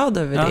jätteglad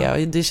över det.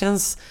 Och det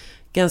känns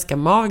ganska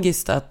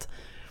magiskt att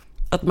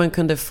man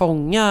kunde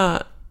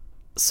fånga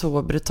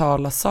så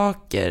brutala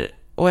saker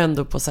och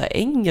ändå på så här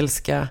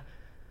engelska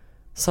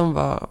som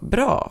var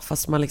bra,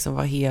 fast man liksom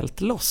var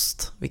helt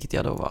lost, vilket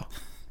jag då var.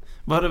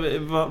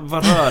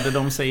 Vad rörde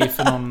de sig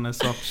för någon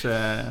sorts...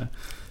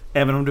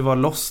 Även om du var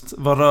lost,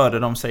 vad rörde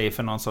de sig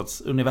för någon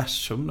sorts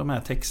universum, de här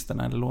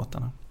texterna eller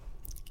låtarna?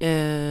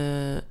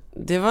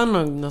 Det var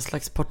nog någon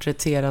slags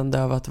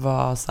porträtterande av att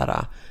vara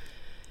såhär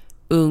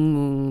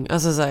ung,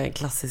 alltså såhär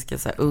klassiska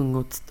såhär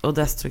ung och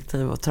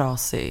destruktiv och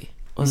trasig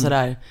och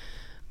sådär.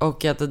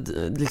 Och att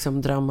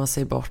liksom drömma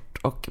sig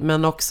bort.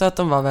 Men också att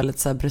de var väldigt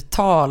såhär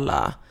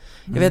brutala.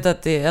 Jag vet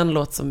att det är en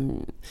låt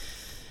som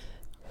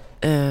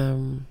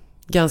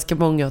ganska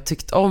många har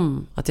tyckt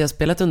om att jag har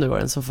spelat under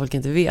åren, som folk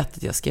inte vet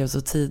att jag skrev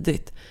så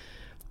tidigt,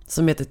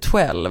 som heter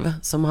 12,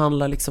 som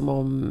handlar liksom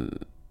om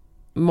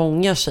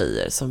många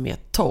tjejer som är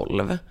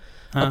 12.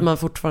 Att man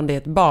fortfarande är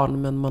ett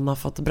barn, men man har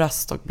fått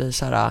bröst och blir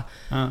så här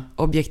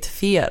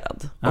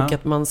objektifierad. Och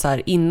att man så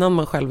här, innan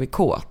man själv är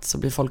kåt så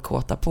blir folk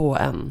kåta på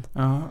en.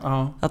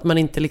 Att man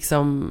inte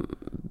liksom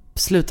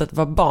slutat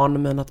vara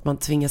barn, men att man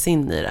tvingas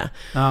in i det.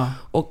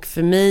 Och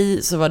för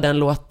mig så var den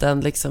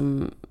låten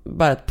liksom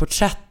bara ett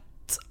porträtt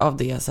av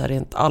det så här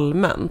rent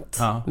allmänt.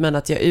 Men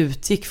att jag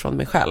utgick från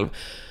mig själv.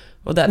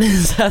 Och den är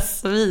så här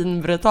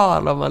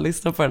svinbrutal om man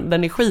lyssnar på den.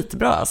 Den är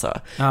skitbra alltså.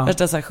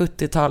 Värsta så här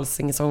 70-tals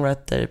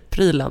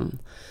singer-songwriter-prylen.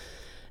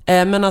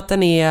 Men att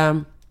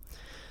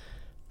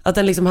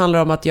den liksom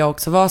handlar om att jag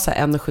också var så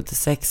här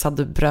 1,76,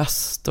 hade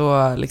bröst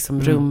och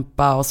liksom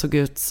rumpa och såg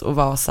ut och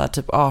var så här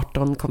typ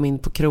 18, kom in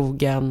på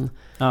krogen.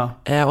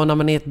 Och när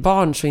man är ett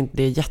barn så är inte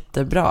det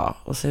jättebra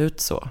att se ut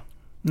så.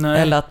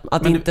 Nej. Eller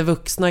att inte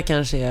vuxna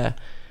kanske är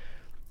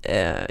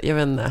jag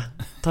vet inte,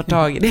 tar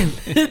tag i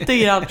det lite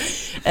grann.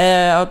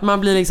 Att man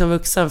blir liksom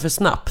vuxen för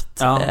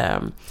snabbt.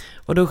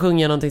 Och då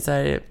sjunger jag någonting så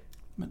här: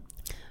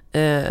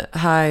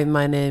 Hi,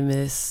 my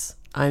name is,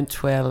 I'm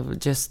 12,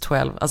 just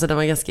 12. Alltså det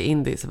var ganska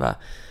indie, så bara: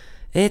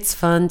 It's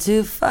fun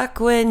to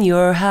fuck when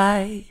you're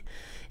high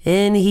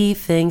and he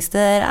thinks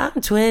that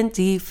I'm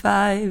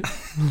 25.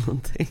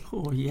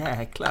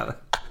 Jäklar.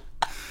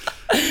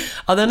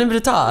 Ja, den är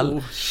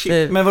brutal.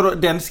 Men vadå,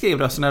 den skrev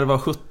du alltså när du var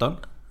 17?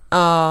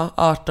 Ja,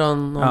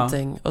 18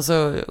 någonting. Och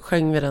så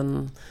sjöng vi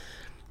den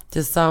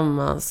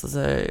tillsammans. Och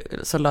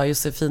så la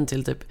Josefin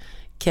till typ: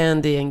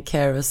 Candy and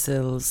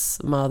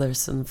carousels,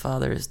 mothers and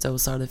fathers,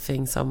 those are the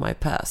things of my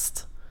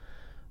past.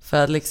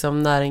 För att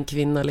liksom när en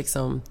kvinna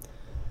liksom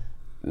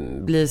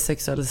blir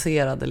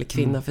sexualiserad eller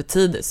kvinna för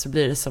tidigt, så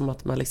blir det som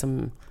att man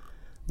liksom,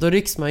 då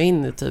rycks man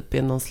in i typ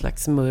i någon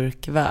slags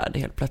mörk värld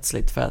helt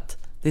plötsligt, för att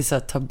det är så här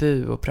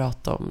tabu att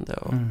prata om det.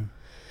 Och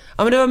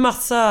ja, men det var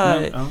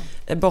massa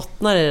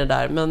bottnar i det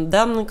där. Men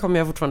den kommer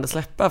jag fortfarande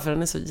släppa, för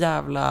den är så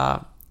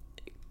jävla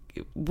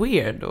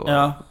weird och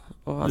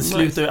det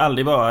slutar ju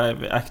aldrig vara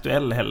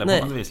aktuell heller.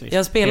 Nej, på något vis, liksom.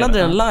 Jag spelade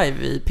den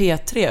live i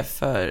P3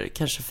 för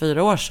kanske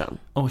 4 år sedan.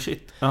 Oh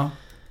shit,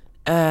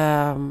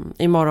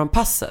 i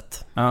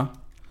morgonpasset.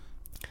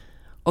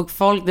 Och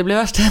folk, det blev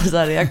värsta så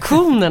här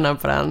reaktionerna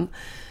på den.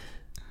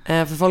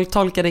 För folk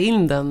tolkade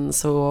in den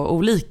så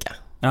olika.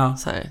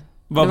 Så här.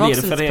 Vad blev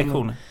det för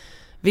reaktioner?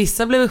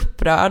 Vissa blev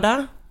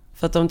upprörda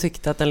för att de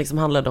tyckte att den liksom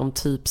handlade om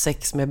typ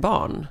sex med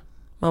barn.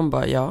 Man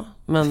bara,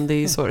 men det är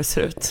ju så det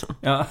ser ut.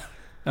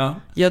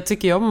 Jag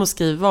tycker om att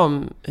skriva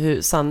om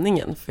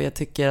sanningen, för jag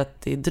tycker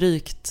att det är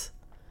drygt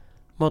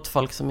mot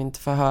folk som inte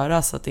får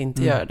höra, så att det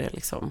inte gör det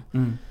liksom.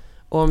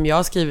 Och om jag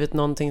har skrivit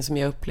någonting som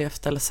jag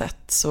upplevt eller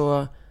sett,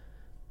 så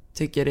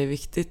tycker jag det är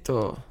viktigt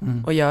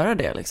att göra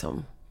det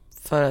liksom.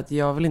 För att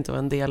jag vill inte vara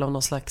en del av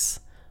någon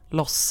slags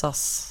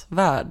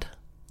låtsasvärld.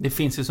 Det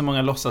finns ju så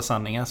många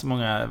låtsasanningar, så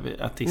många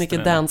artister.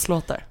 Mycket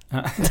danslåtar.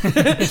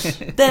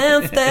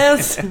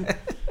 Dance,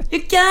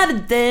 you gotta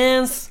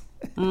dance.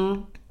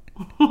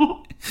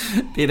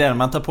 Det är det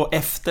man tar på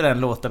efter den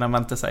låten, när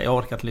man inte säger jag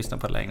orkar inte lyssna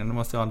på det längre. Nu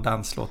måste jag ha en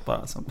danslåt bara.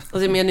 Alltså,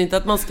 jag menar inte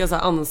att man ska så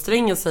här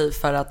anstränga sig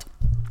för att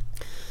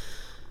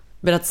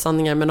berätta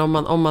sanningar, men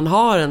om man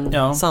har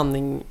en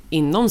sanning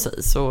inom sig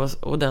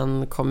och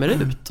den kommer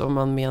ut och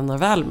man menar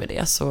väl med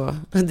det, så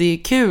det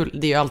är kul.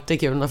 Det är ju alltid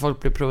kul när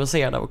folk blir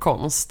provocerade av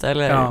konst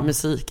eller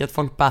musik, att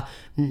folk bara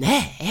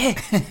nej,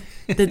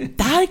 det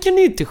där kan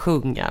du inte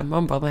sjunga.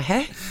 Man bara,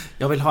 nähä.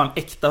 Jag vill ha en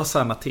äkta och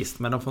sann artist,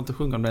 men de får inte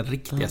sjunga om den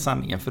riktiga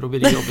sanningen, för då blir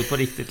det jobbigt på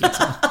riktigt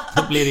liksom.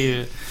 Då blir det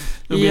ju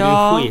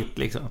skit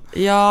liksom.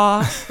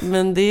 Ja,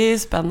 men det är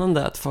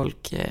spännande att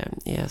folk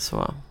är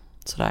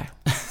sådär.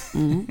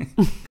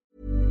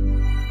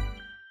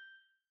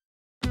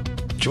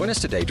 Join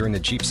us today during the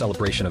Jeep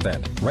Celebration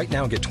event. Right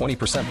now, get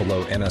 20%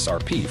 below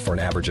MSRP for an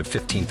average of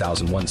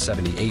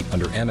 $15,178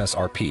 under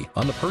MSRP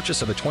on the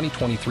purchase of a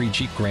 2023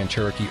 Jeep Grand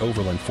Cherokee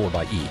Overland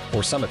 4xE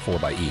or Summit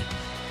 4xE.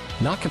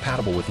 Not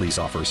compatible with lease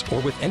offers or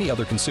with any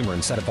other consumer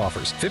incentive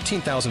offers.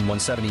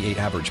 $15,178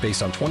 average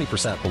based on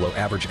 20% below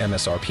average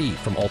MSRP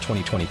from all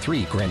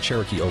 2023 Grand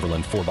Cherokee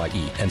Overland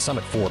 4xE and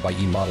Summit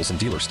 4xE models in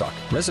dealer stock.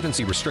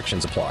 Residency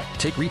restrictions apply.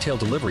 Take retail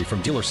delivery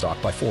from dealer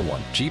stock by 4/1.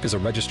 Jeep is a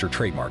registered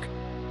trademark.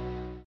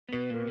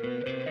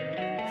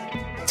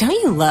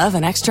 Don't you love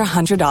an extra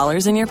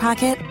 $100 in your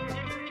pocket?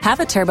 Have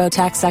a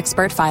TurboTax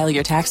expert file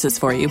your taxes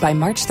for you by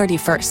March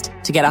 31st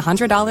to get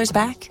 $100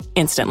 back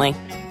instantly.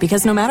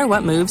 Because no matter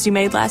what moves you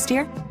made last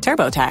year,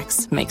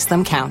 TurboTax makes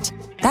them count.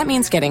 That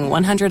means getting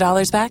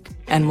 $100 back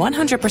and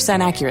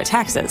 100% accurate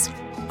taxes,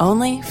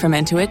 only from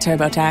Intuit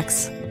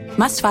TurboTax.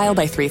 Must file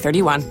by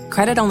 3/31.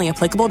 Credit only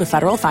applicable to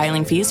federal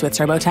filing fees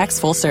with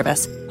TurboTax full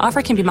service.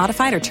 Offer can be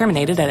modified or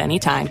terminated at any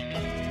time.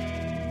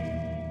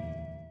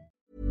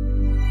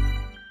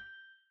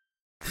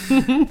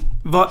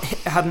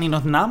 Hade ni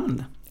något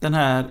namn? Den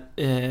här,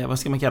 vad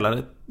ska man kalla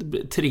det?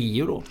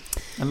 Trio då?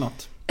 Eller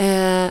något?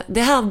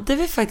 Det hade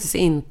vi faktiskt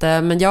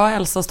inte. Men jag och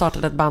Elsa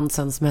startade ett band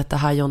sen som hette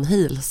High on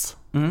Heels.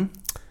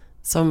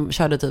 Som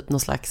körde typ någon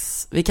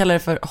slags, vi kallar det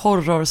för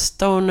horror,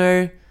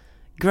 stoner,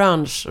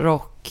 grunge,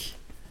 rock.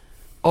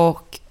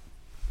 Och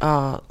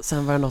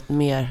sen var det något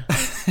mer.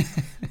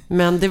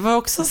 Men det var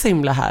också så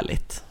himla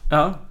härligt.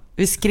 Ja.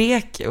 Vi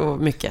skrek och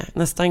mycket,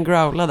 nästan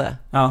growlade.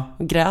 Ja.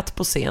 Och grät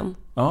på scen.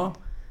 Ja.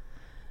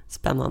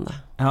 Spännande.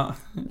 Ja.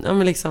 Ja,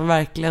 men liksom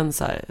verkligen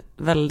så här,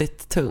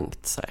 väldigt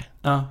tungt så här.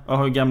 Ja, och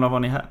hur gamla var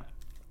ni här?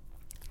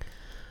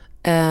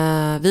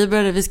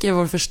 Vi skrev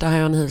vår första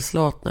High on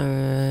Heels-låt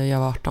när jag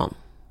var 18.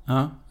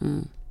 Ja.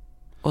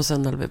 Och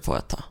sen höll vi på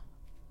ett tag.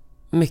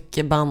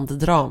 Mycket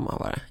banddrama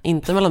var det.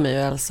 Inte mellan mig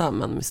och Elsa,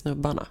 men med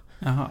snubbarna.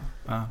 Jaha,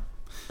 ja.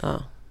 Ja.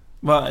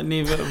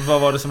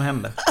 Vad var det som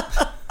hände?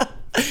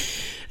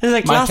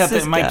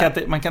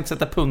 Man kan inte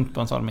sätta punkt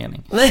på en sån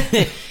mening.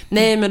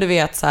 Nej, men du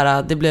vet så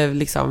här, det blev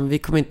liksom, vi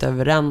kom inte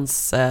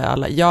överens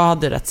alla. Jag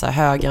hade rätt så här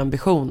höga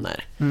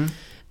ambitioner.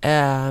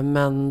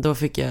 Men då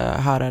fick jag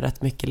höra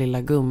rätt mycket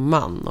Lilla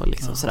Gumman och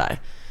liksom sådär.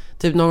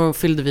 Typ någon gång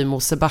fyllde vi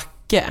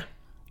Mosebacke.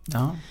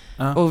 Ja.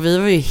 Och vi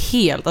var ju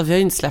helt, alltså vi har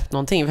ju inte släppt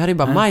någonting. Vi hade ju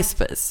bara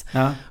MySpace.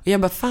 Och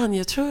jag bara, fan,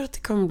 jag tror att det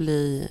kommer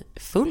bli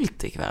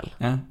fullt ikväll.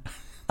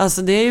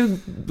 Alltså det är ju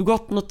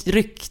gått något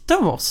rykte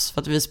om oss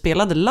för att vi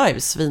spelade live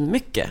svin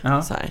mycket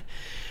så här.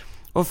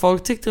 Och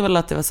folk tyckte väl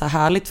att det var så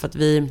härligt för att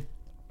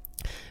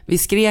vi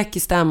skrek i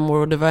stämmor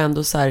och det var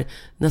ändå så här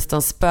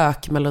nästan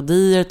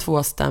spökmelodier,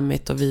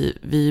 tvåstämmigt, och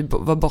vi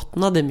var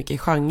bottnade mycket i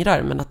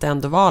genrer, men att det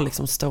ändå var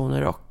liksom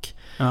stoner rock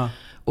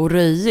och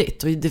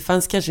röjigt. Och det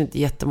fanns kanske inte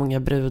jättemånga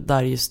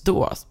brudar just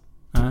då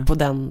på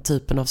den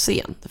typen av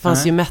scen. Det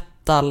fanns ju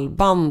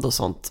metalband och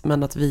sånt,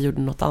 men att vi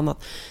gjorde något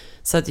annat.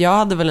 Så att jag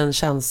hade väl en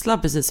känsla,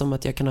 precis som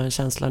att jag kan ha en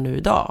känsla nu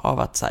idag, av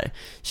att så här,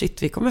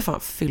 shit, vi kommer fan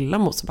fylla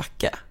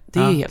Mosebacke. Det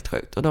är ju helt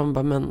sjukt. Och de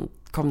bara, men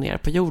kom ner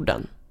på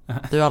jorden.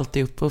 Du är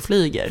alltid uppe och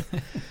flyger.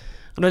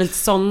 Och det är lite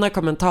sådana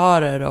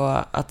kommentarer,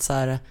 och att så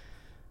här,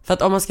 för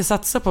att om man ska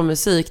satsa på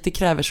musik, det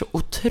kräver så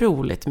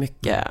otroligt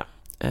mycket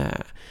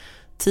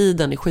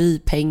tid,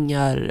 energi,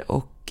 pengar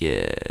och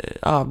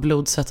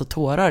blod, svett och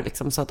tårar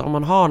liksom. Så att om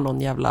man har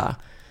någon jävla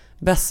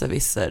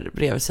besserwisser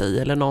bredvid sig,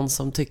 eller någon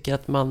som tycker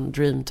att man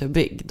dream too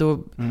big, då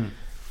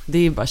det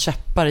är ju bara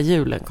käppar i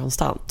hjulen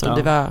konstant. Och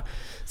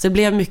så det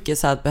blev mycket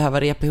så här att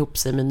behöva repa ihop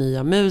sig med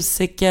nya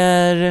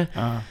musiker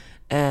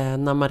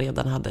när man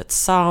redan hade ett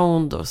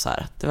sound och så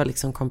här. Det var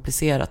liksom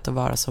komplicerat att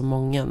vara så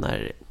många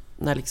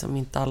när liksom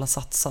inte alla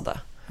satsade.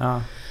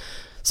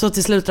 Så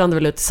till slut rann det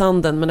väl ut i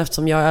sanden, men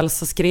eftersom jag och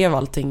Elsa skrev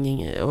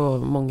allting och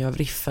många av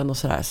riffen och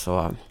sådär,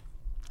 så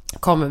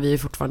kommer vi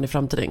fortfarande i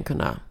framtiden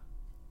kunna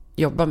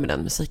jobba med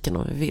den musiken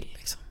om vi vill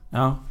liksom.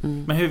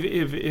 Men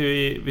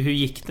hur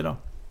gick det då?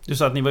 Du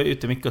sa att ni var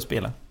ute mycket och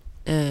spela.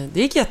 Det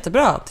gick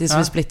jättebra tills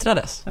vi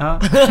splittrades.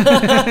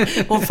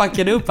 Och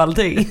fuckade upp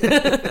allting.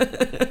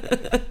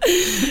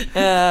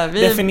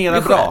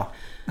 Definiera bra.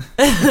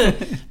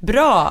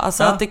 Bra,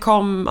 alltså att det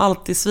kom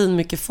alltid svin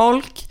mycket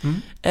folk.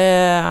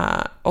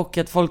 Och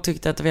att folk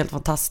tyckte att det var helt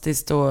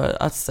fantastiskt,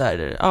 och att så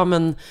här,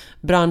 men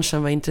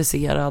branschen var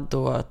intresserad,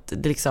 och att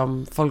det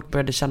liksom, folk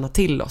började känna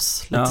till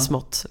oss lite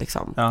smått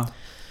liksom.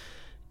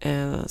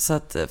 Så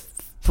att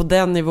på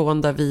den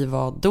nivån där vi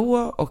var då,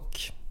 och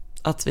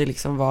att vi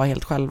liksom var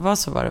helt själva,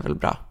 så var det väl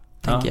bra,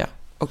 tänker jag.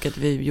 Och att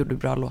vi gjorde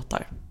bra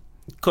låtar.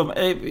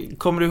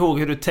 Kommer du ihåg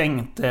hur du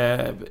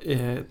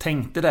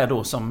tänkte där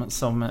då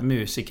som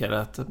musiker,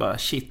 att bara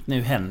shit,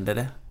 nu händer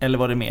det? Eller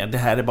var det mer, det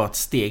här är bara ett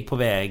steg på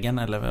vägen?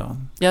 Eller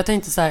vad? Jag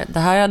tänkte så här, det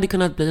här hade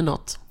kunnat bli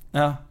något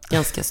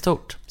ganska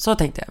stort. Så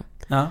tänkte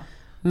jag.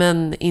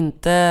 Men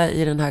inte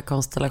i den här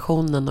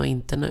konstellationen och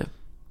inte nu.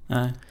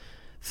 Nej.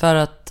 För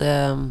att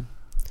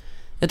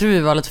jag tror vi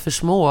var lite för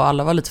små och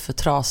alla var lite för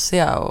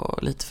trasiga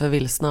och lite för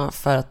vilsna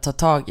för att ta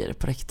tag i det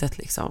på riktigt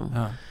liksom.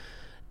 Ja.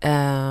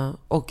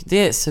 Och det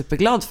är jag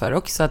superglad för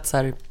också, att så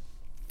här,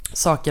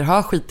 saker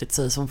har skitit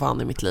sig som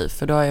fan i mitt liv,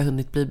 för då har jag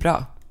hunnit bli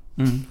bra.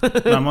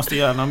 Man måste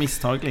göra några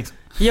misstag liksom.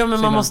 Ja,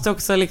 men man måste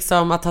också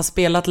liksom att ha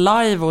spelat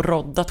live och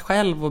roddat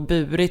själv och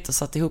burit och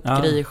satt ihop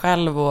grejer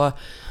själv och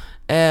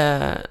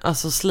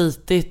alltså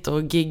slitit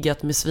och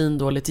giggat med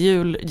svindåligt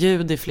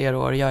ljud i flera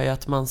år gör ju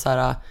att man så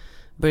här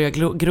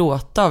börjar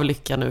gråta av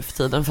lycka nu för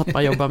tiden för att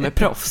man jobbar med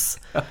proffs.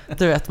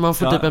 Du vet, man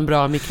får typ en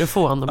bra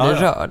mikrofon och blir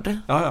rörd.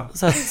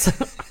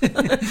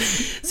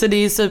 Så det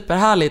är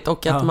superhärligt,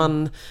 och att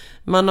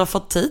man har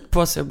fått tid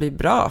på sig att bli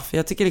bra. För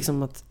jag tycker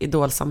liksom att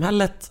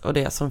idolsamhället och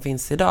det som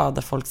finns idag,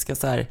 där folk ska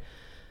så här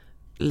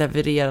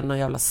leverera någon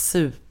jävla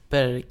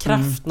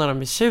superkraft när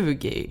de är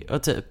 20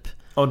 och typ.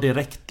 Och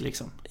direkt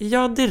liksom.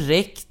 Ja,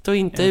 direkt, och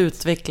inte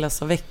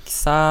utvecklas och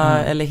växa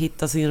eller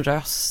hitta sin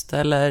röst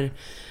eller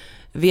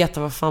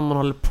veta vad fan man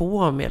håller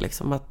på med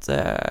liksom. Att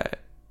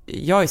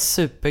jag är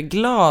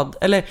superglad,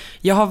 eller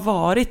jag har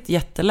varit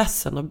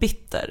jätteledsen och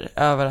bitter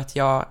över att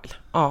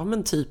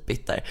typ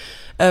bitter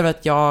över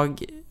att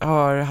jag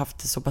har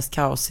haft det så pass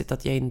kaosigt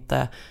att jag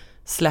inte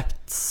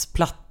släppt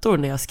plattor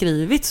när jag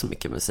skrivit så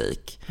mycket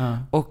musik.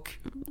 Och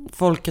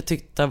folk har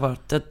tyckt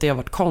att det har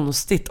varit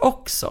konstigt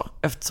också,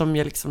 eftersom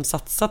jag liksom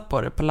satsat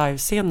på det på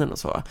livescenen och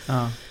så.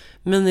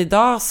 Men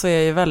idag så är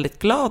jag ju väldigt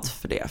glad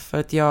för det, för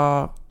att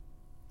jag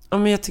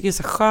tycker det är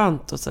så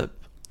skönt och typ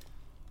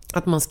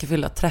att man ska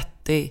fylla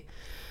 30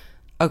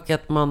 och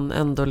att man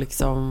ändå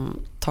liksom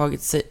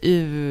tagit sig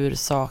ur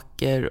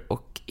saker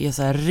och är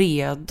så här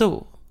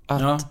redo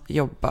att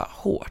jobba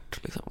hårt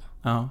liksom.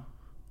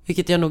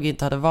 Vilket jag nog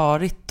inte hade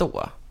varit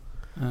då.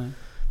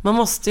 Man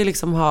måste ju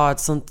liksom ha ett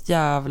sånt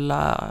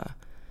jävla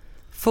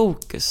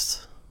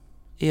fokus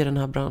i den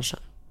här branschen.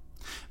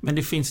 Men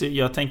det finns ju,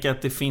 jag tänker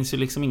att det finns ju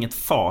liksom inget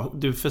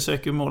du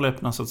försöker ju måla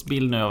upp någon sorts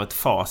bild nu av ett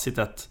facit,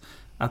 att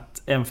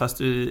även fast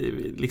du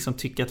liksom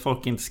tycker att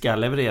folk inte ska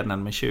leverera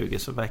den med 20,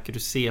 så verkar du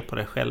se på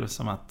dig själv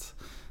som att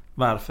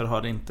varför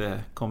har det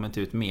inte kommit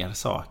ut mer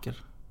saker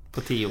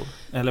på 10 år?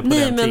 Eller på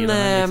den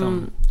tiden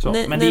liksom,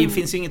 men det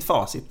finns ju inget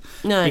facit.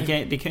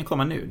 Det kan ju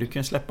komma nu. Du kan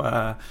ju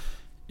släppa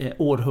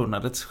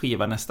århundradets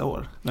skiva nästa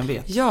år. Vem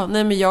vet? Ja,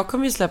 men jag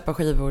kommer ju släppa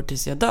skivor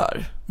tills jag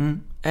dör.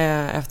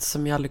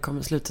 Eftersom jag aldrig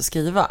kommer sluta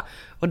skriva.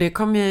 Och det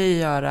kommer jag ju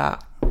göra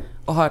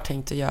och har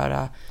tänkt att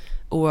göra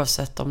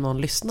oavsett om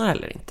någon lyssnar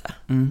eller inte.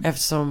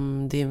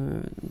 Eftersom det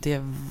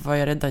är vad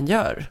jag redan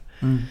gör.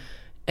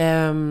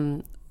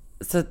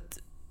 Så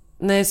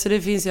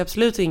det finns ju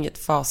absolut inget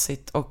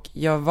facit, och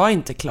jag var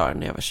inte klar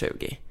när jag var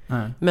 20.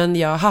 Men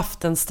jag har haft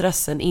den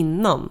stressen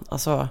innan.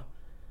 Alltså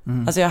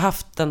jag har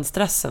haft den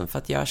stressen för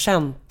att jag har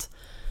känt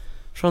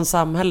från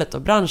samhället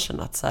och branschen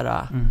att så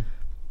här,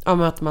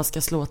 att man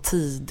ska slå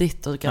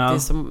tidigt och att det är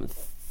som,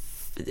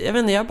 jag vet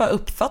inte, jag har bara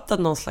uppfattat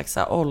någon slags så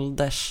här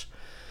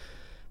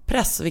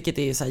ålderspress, vilket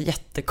är ju så här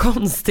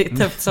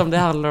jättekonstigt eftersom det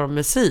handlar om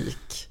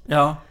musik.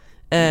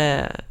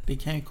 Det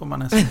kan ju komma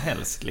nästan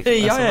helst liksom.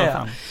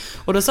 Ja.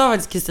 Och då sa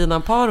faktiskt Kristina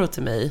Amparo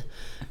till mig,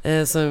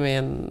 som är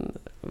en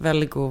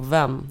väldigt god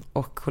vän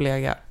och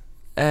kollega,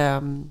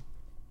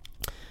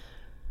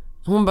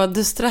 hon bara,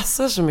 du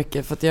stressar så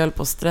mycket, för att jag höll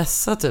på att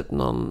stressa typ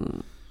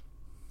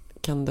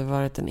kan det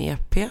varit en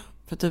EP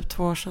för typ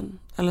 2 år sedan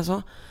eller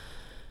så,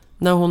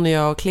 när hon och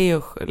jag och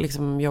Cleo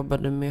liksom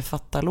jobbade med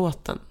Fatta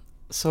låten.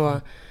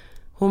 Så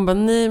hon bara,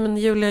 nej men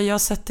Julia, jag har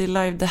sett dig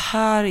live, det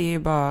här är ju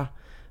bara,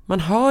 man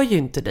hör ju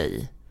inte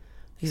dig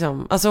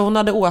liksom. Alltså hon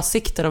hade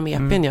åsikter om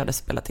EPn jag hade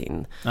spelat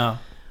in.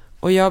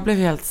 Och jag blev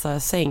helt så här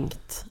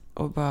sänkt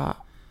och bara,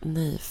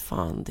 nej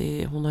fan,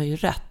 hon har ju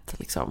rätt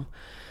liksom.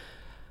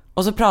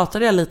 Och så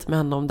pratade jag lite med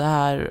henne om det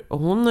här, och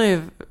hon har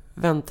ju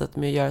väntat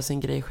med att göra sin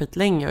grej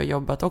skitlänge och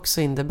jobbat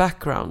också in the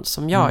background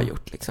som jag har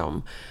gjort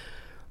liksom.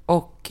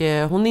 Och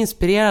hon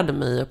inspirerade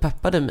mig och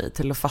peppade mig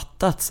till att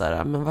fatta att så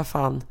här, men vad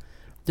fan,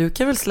 du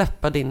kan väl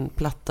släppa din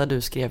platta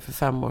du skrev för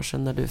 5 år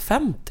sedan när du är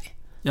 50.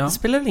 Det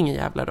spelar väl ingen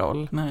jävla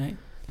roll. Nej.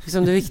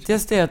 Liksom, det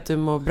viktigaste är att du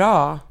mår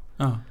bra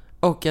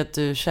och att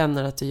du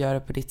känner att du gör det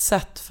på ditt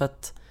sätt. För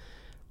att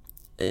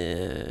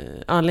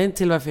anledningen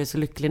till varför jag är så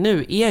lycklig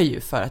nu är ju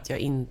för att jag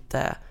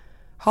inte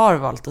har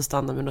valt att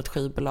stanna med något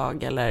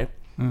skivbolag eller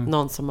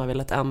någon som har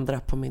velat ändra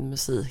på min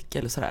musik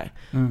eller sådär.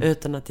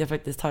 Utan att jag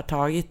faktiskt har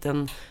tagit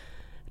en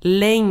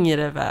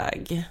längre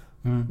väg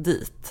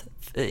dit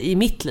i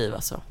mitt liv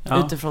alltså,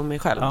 utifrån mig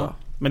själv då.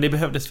 Men det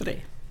behövdes för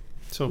dig?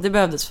 Så. Det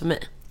behövdes för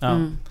mig.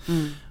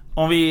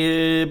 Om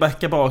vi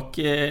backar bak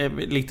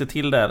lite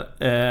till där,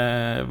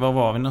 var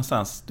var vi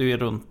någonstans? Du är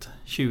runt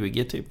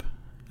 20 typ,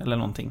 eller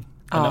någonting,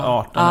 eller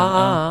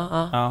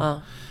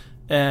 18.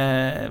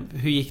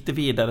 Hur gick det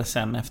vidare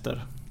sen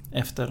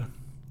efter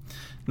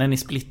när ni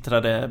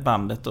splittrade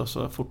bandet, och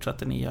så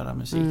fortsatte ni göra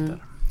musik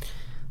där?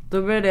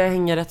 Då började jag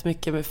hänga rätt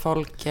mycket med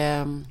folk,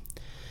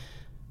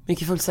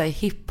 mycket folk säger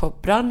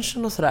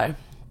hiphop-branschen och sådär.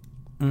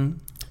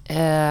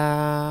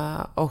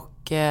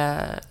 Och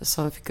och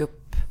som fick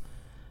upp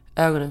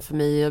ögonen för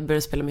mig. Jag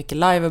började spela mycket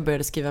live och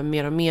började skriva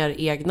mer och mer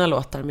egna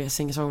låtar med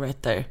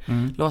singer-songwriter.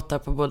 Låtar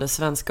på både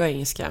svenska och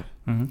engelska.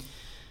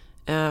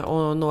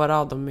 Och några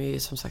av dem är ju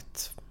som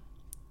sagt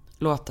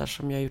låtar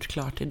som jag har gjort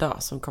klart idag,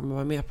 som kommer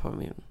vara med på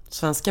min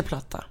svenska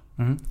platta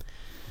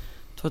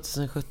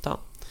 2017.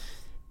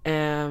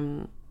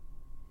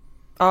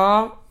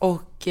 Ja,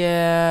 och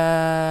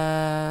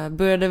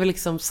började väl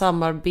liksom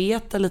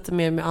samarbeta lite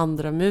mer med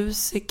andra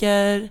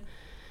musiker.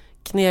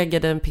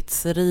 Knegade en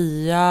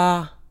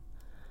pizzeria.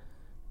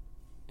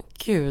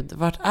 Gud,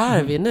 vart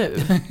är vi nu?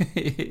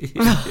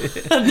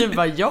 Du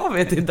bara, jag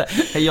vet inte.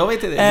 Jag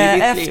vet inte, det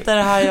är ditt efter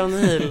High on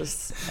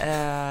Hills.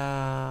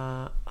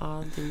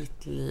 Ja, det är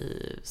mitt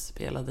liv.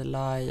 Spelade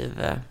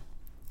live.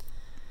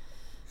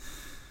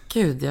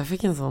 Gud, jag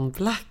fick en sån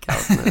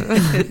blackout nu.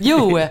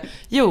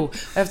 Jo,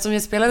 eftersom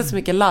jag spelade så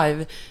mycket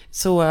live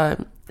så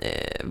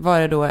var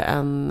det då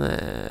en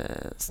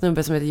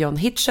snubbe som heter John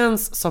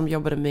Hitchens som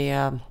jobbade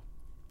med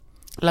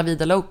La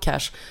Vida Low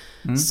Cash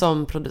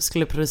som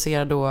skulle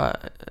producera då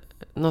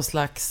någon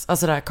slags,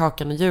 alltså det här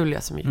Kakan och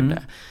Julia som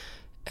gjorde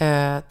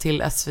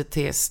till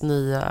SVT:s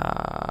nya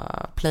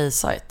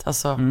Play-site,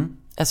 alltså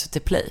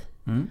SVT Play.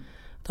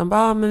 De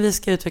bara, men vi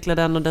ska utveckla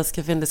den och det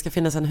ska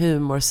finnas en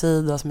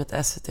humorsida som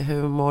heter SVT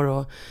Humor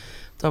och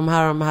de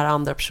här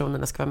andra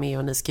personerna ska vara med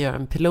och ni ska göra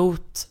en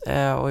pilot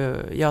och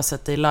jag har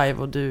sett dig live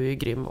och du är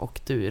grym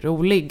och du är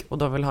rolig och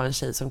de vill ha en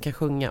tjej som kan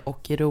sjunga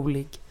och är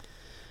rolig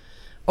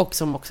och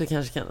som också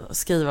kanske kan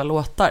skriva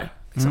låtar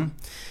liksom.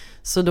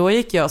 Så då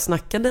gick jag och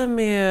snackade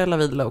med La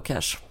Vida Low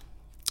Cash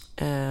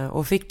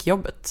och fick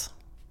jobbet,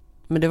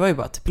 men det var ju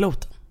bara till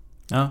piloten.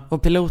 Ja.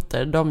 Och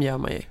piloter, de gör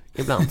man ju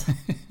ibland.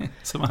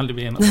 Som aldrig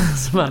blir något.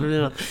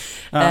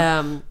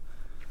 Ja.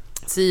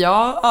 Så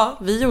ja,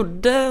 vi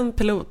gjorde en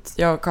pilot,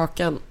 jag och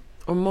Kakan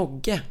och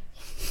Mogge.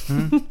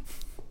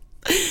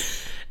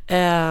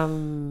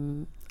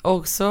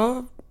 Och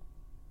så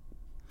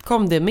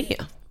kom det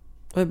med.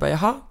 Och jag bara,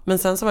 jaha. Men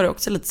sen så var det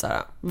också lite så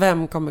här,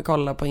 vem kommer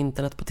kolla på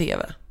internet på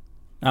tv?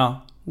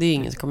 Ja. Det är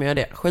ingen som kommer göra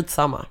det,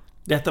 skitsamma.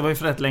 Detta var ju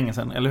för rätt länge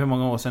sedan, eller hur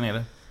många år sedan är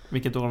det?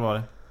 Vilket år var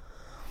det?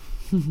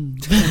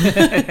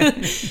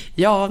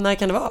 Ja, när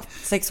kan det vara?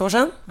 6 år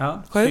sedan?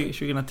 Ja, 7?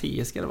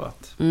 2010 ska det vara,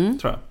 tror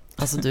jag.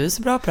 Alltså du är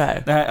så bra på det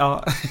här.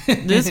 Ja.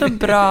 Du är så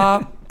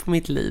bra på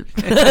mitt liv.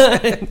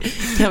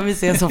 Kan vi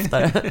ses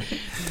oftare?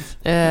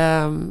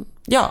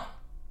 Ja.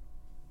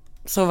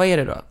 Så vad är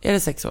det då? Är det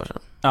 6 år sedan?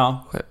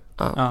 Ja. 7?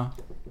 Ja. Ja.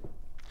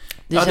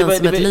 Det känns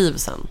som ett liv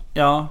sen.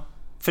 Ja.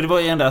 För det var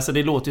ju ändå, alltså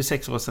det låter ju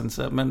 6 år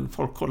sedan, men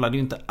folk kollade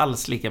ju inte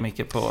alls lika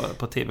mycket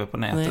på tv på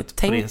nätet. Nej,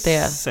 tänk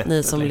det sättet,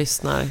 ni som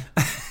lyssnar.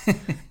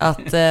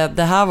 Att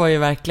det här var ju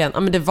verkligen, ja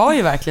men det var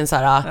ju verkligen så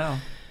här,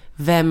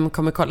 vem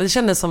kommer kolla? Det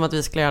kändes som att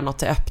vi skulle göra något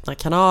till öppna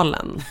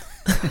kanalen.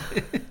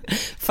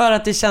 För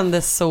att det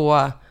kändes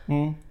så,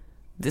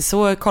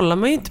 så kollar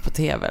man ju inte på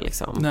tv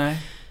liksom. Nej.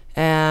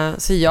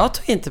 Så jag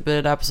tog inte på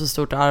det där på så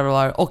stort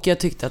allvar. Och jag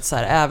tyckte att så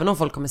här, även om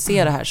folk kommer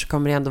se det här så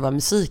kommer det ändå vara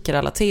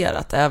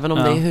musikrelaterat. Även om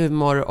det är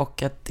humor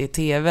och att det är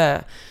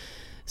tv,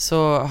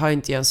 så har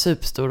inte jag en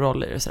superstor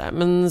roll i det så där.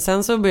 Men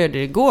sen så började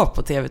det gå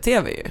på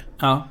tv ju.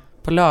 Ja.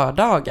 På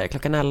lördagar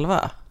klockan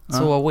 11.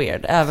 Så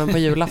weird, även på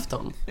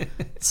julafton.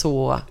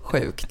 Så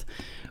sjukt.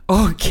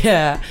 Och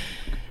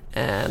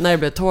när det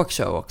blev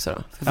talkshow också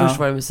då. För först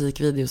var det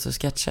musikvideos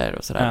och sketcher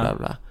och sådär bla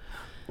bla.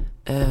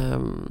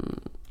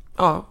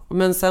 Ja,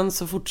 men sen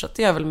så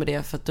fortsatte jag väl med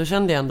det. För att då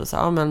kände jag ändå så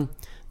här, men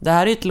det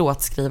här är ett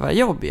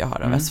låtskrivarjobb jag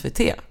har av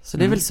SVT. Så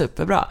det är väl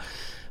superbra.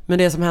 Men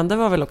det som hände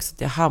var väl också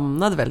att jag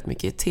hamnade väldigt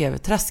mycket i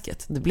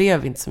tv-träsket. Det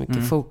blev inte så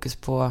mycket fokus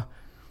på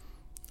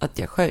att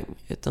jag sjöng,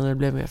 utan det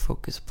blev mer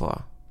fokus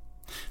på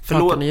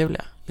Kakan och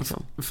Julia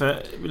liksom.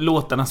 För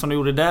låtarna som du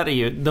gjorde där är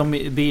ju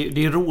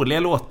det är roliga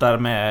låtar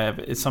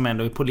med, som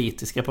ändå är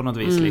politiska på något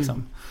vis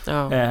liksom.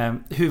 Ja.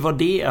 Hur var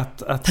det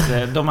att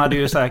de hade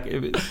ju så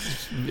här,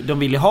 de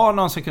ville ha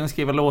någon som kunde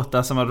skriva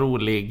låtar som var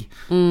rolig.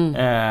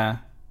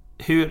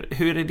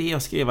 Hur är det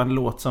att skriva en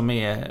låt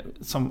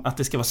som att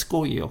det ska vara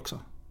skoj också?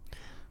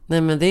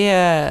 Nej, men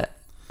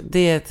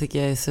det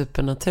tycker jag är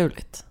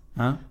supernaturligt.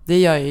 Det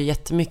gör jag ju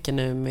jättemycket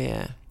nu med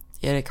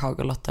Erik Hag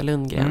och Lotta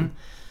Lundgren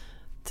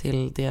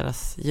till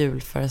deras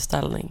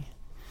julföreställning.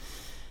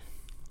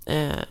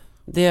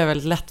 Det är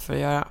väldigt lätt för att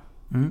göra.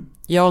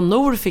 Jag och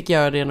Nor fick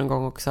göra det någon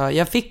gång också.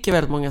 Jag fick ju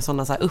väldigt många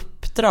sådana så här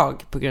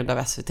uppdrag på grund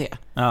av SVT.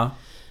 Ja.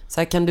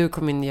 Så här, kan du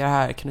komma in och göra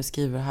här? Kan du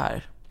skriva det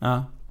här?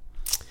 Ja.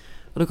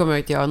 Och då kommer jag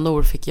att jag och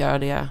Nor fick göra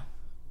det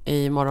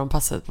i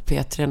morgonpasset på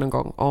P3 någon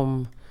gång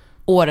om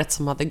året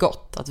som hade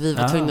gått. Att vi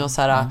var tvungna att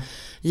så här,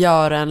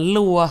 göra en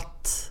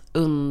låt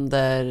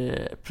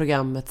under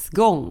programmets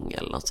gång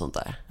eller något sånt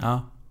där.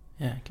 Ja,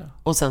 jäklar.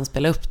 Och sen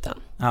spela upp den.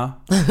 Ja.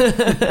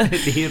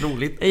 Det är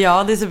roligt.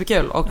 Ja, det är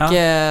superkul. Och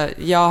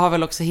jag har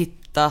väl också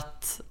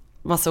hittat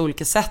massa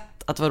olika sätt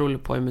att vara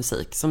rolig på i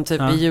musik. Som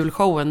typ i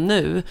julshowen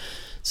nu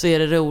så är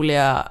det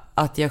roliga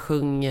att jag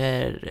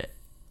sjunger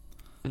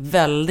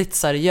väldigt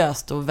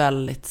seriöst och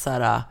väldigt så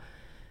här,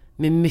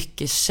 med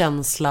mycket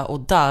känsla och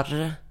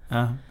darr.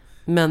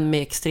 Men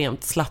med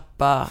extremt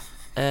slappa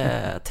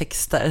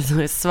texter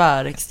som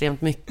svär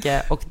extremt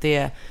mycket och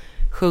det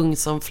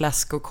sjungs om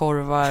fläsk och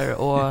korvar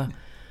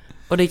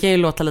och det kan ju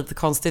låta lite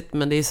konstigt,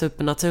 men det är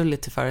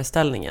supernaturligt till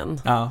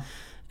föreställningen. Ja.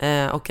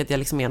 Och att jag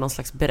liksom är någon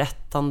slags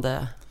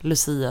berättande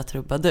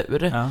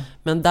Lucia-trubadur. Ja.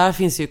 Men där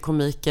finns ju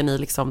komiken i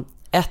liksom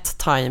 1,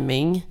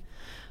 timing,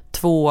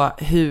 2,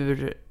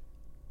 hur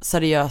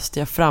seriöst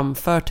jag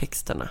framför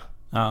texterna.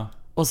 Ja.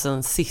 Och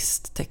sen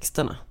sist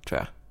texterna, tror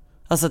jag.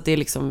 Alltså att det är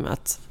liksom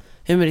att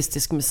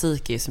humoristisk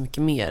musik är så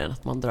mycket mer än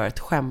att man drar ett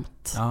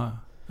skämt. Ja,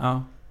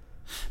 ja.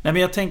 Nej,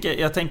 men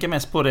jag tänker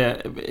mest på det,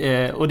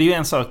 och det är ju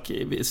en sak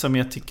som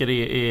jag tycker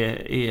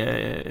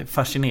är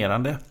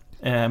fascinerande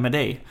med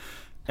dig,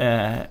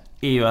 är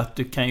ju att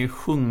du kan ju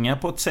sjunga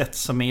på ett sätt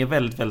som är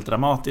väldigt, väldigt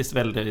dramatiskt,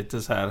 väldigt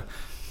lite så här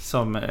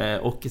som,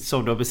 och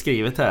som du har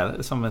beskrivit här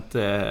som ett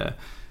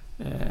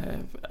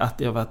att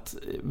det har varit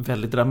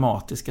väldigt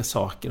dramatiska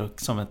saker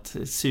och som ett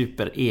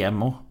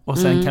super-emo. Och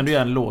sen kan du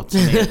göra en låt som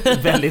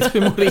är väldigt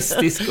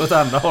humoristisk åt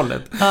andra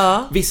hållet.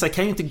 Ja. Vissa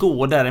kan ju inte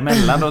gå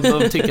däremellan och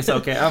de tycker så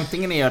okej,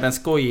 antingen är jag den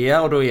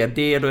skojiga och då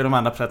är de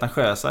andra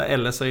pretentiösa,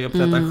 eller så är jag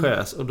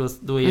pretentiös och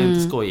då är jag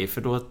inte skojig,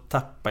 för då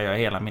tappar jag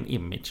hela min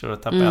image och då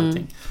tappar jag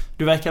allting.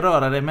 Du verkar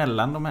röra dig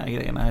mellan de här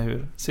grejerna,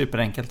 hur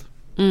superenkelt.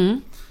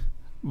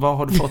 Var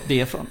har du fått det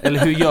ifrån? Eller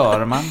hur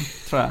gör man,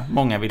 tror jag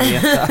många vill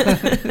veta.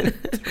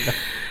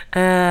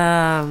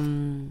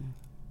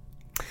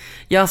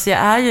 Ja, så jag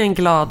är ju en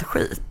glad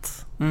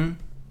skit.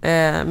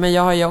 Men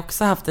jag har ju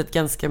också haft ett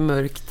ganska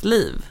mörkt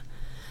liv.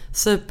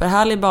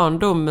 Superhärlig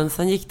barndom, men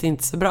sen gick det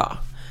inte så bra.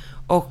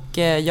 Och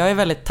jag är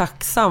väldigt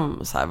tacksam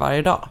så här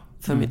varje dag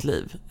för mitt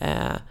liv.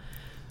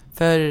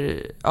 För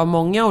av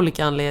många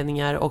olika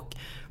anledningar. Och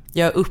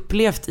jag har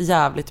upplevt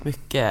jävligt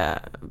mycket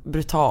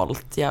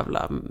brutalt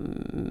jävla,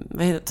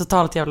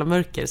 totalt jävla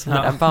mörker, som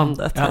det där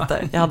bandet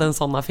heter. Jag hade en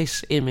sån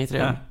affisch i mitt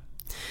rum.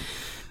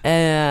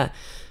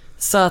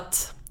 Så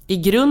att i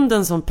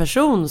grunden som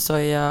person så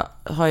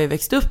har jag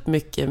växt upp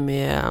mycket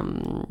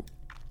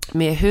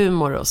med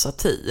humor och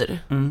satir.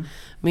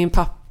 Min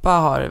pappa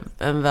har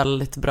en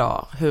väldigt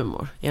bra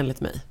humor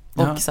enligt mig.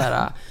 Och så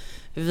här,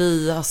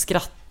 vi har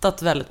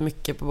skrattat väldigt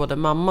mycket på både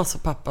mammas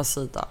och pappas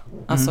sida.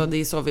 Alltså det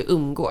är så vi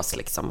umgås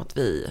liksom, att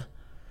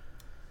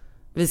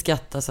vi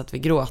skrattar så att vi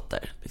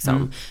gråter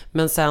liksom.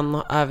 Men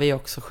sen är vi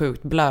också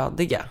sjukt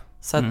blödiga.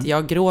 Så att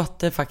jag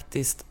gråter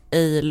faktiskt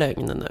i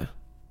lögn nu.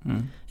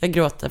 Jag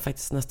gråter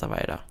faktiskt nästan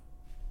varje dag.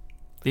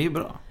 Det är ju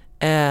bra.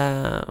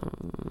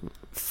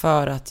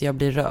 För att jag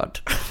blir rörd.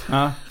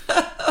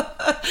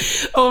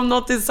 Om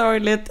något är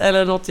sorgligt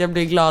eller något jag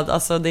blir glad.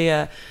 Alltså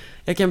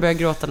jag kan börja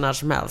gråta när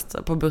som helst.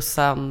 På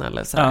bussen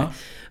eller så här.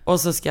 Och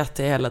så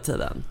skrattar jag hela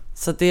tiden.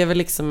 Så det är väl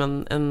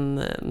liksom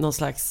någon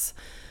slags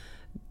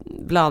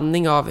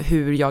blandning av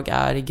hur jag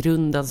är i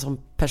grunden som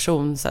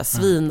person. Så här,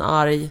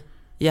 svinarg,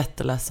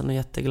 jätteledsen och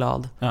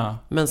jätteglad.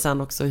 Men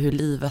sen också hur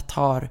livet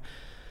har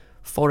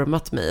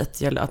format mig,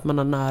 att man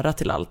har nära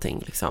till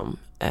allting liksom.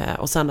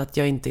 Och sen att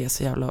jag inte är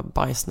så jävla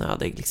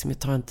bajsnödig liksom. Jag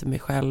tar inte mig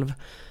själv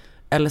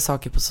eller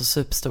saker på så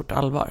superstort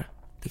allvar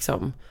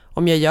liksom.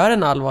 Om jag gör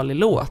en allvarlig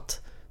låt,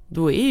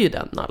 då är ju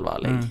den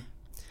allvarlig.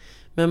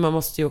 Men man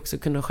måste ju också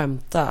kunna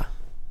skämta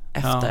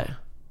efter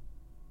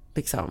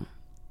liksom.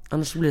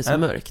 Annars blir det så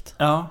mörkt.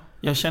 Ja,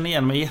 jag känner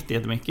igen mig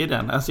jättemycket i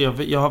den. Alltså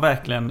jag har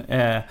verkligen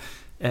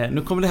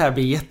nu kommer det här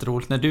bli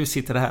jätteroligt när du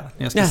sitter här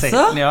när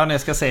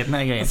jag ska säga den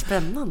här grejen.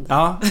 Spännande.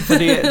 Ja, för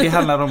det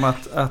handlar om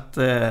att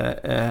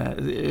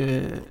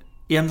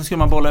egentligen skulle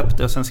man bolla upp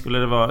det och sen skulle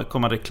det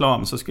komma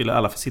reklam, så skulle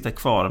alla få sitta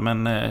kvar,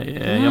 men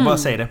jag bara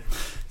säger det.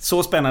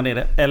 Så spännande är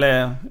det.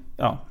 Eller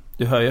ja,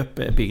 du hör ju upp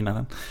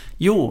byggnaden.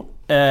 Jo,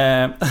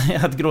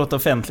 att gråta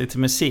offentligt till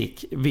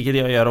musik, vilket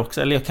jag gör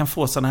också. Eller jag kan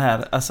få såna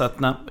här, alltså att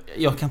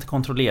jag kan inte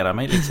kontrollera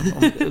mig liksom,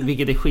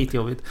 vilket är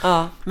skitjobbigt.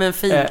 Ja, men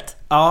fint.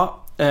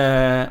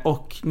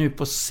 Och nu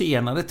på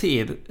senare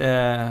tid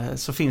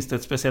så finns det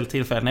ett speciellt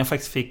tillfälle när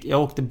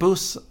jag åkte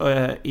buss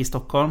i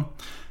Stockholm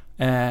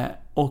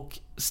och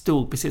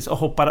stod precis och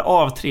hoppade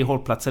av 3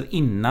 hållplatser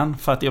innan,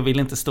 för att jag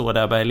ville inte stå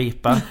där och börja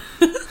lipa.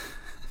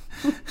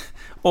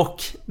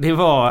 Och det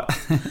var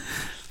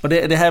och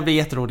det här blir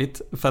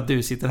jätteroligt för att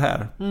du sitter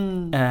här.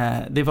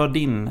 Det var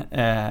din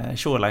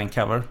Shoreline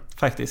cover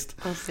faktiskt.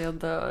 Alltså jag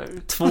dör.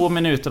 2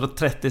 minuter och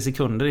 30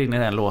 sekunder in i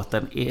den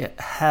låten är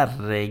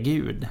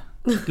herregud.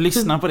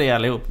 Lyssna på det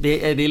allihop.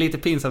 Det är lite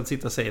pinsamt att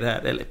sitta och säga det här.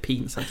 Eller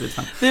pinsamt.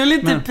 Det är väl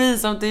inte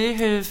pinsamt, det är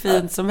hur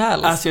fint som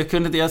helst. Alltså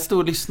jag stod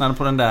och lyssnade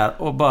på den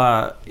där och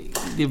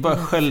det bara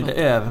sköljde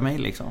över mig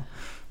liksom.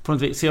 På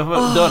något vis. Så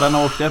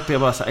dörrarna åkte upp och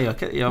jag bara så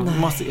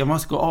jag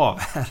måste gå av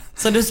här.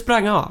 Så du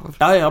sprang av?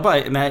 Ja, jag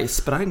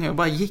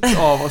bara gick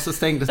av och så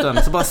stängdes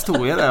dörren. Så bara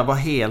stod jag där, bara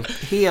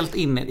helt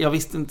inne. Jag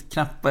visste inte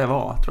knappt vad jag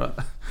var, tror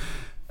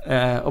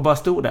jag. Och bara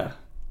stod där.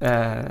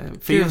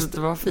 För just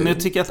nu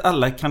tycker jag att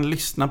alla kan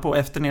lyssna på,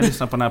 efter ni har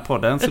lyssnat på den här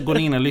podden, så går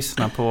ni in och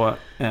lyssnar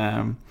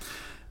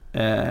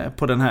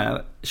på den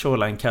här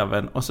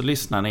Shoreline-covern, och så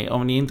lyssnar ni,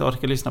 om ni inte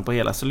orkar lyssna på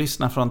hela, så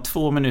lyssna från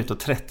 2 minuter och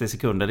 30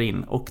 sekunder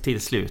in och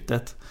till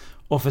slutet,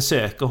 och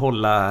försök att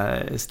hålla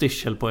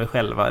styrsel på er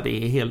själva.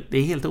 Det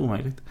är helt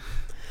omöjligt.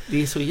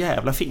 Det är så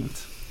jävla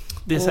fint.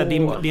 Det är så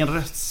här, din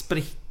röst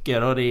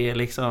spricker och det är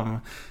liksom...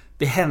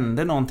 Det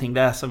händer någonting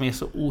där som är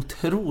så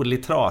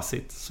otroligt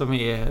trasigt. Som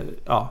är...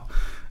 Ja.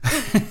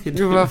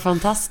 Det var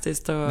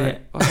fantastiskt att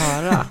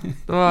höra.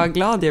 Vad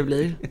glad jag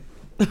blir.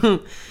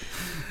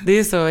 Det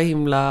är så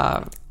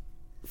himla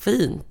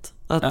fint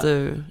att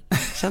du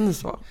känner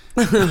så.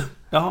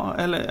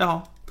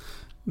 Ja.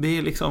 Det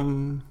är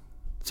liksom...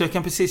 Så jag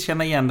kan precis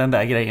känna igen den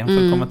där grejen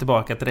för att komma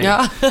tillbaka till dig.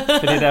 Ja.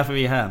 För det är därför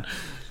vi är här.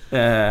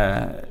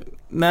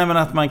 Nej, men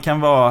att man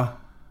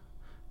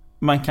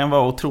kan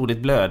vara otroligt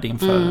blöd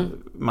inför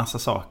massa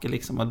saker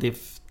liksom, och det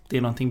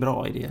är någonting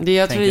bra i det.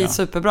 Jag tror det är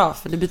superbra,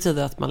 för det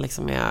betyder att man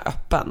liksom är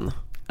öppen.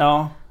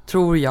 Ja.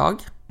 Tror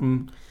jag.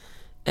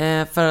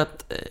 För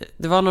att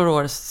det var några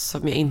år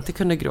som jag inte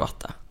kunde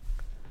gråta.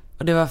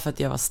 Och det var för att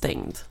jag var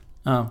stängd.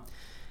 Ja.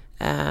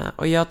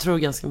 Och jag tror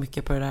ganska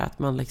mycket på det där att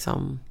man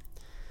liksom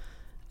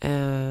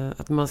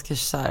att man ska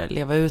så här,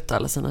 leva ut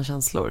alla sina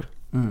känslor.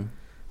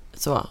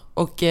 Så.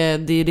 Och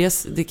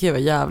det kan ju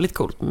vara jävligt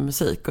coolt med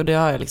musik. Och det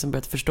har jag liksom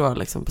börjat förstå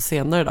liksom på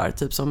senare där.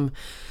 Typ som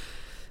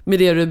med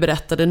det du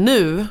berättade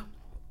nu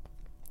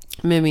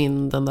med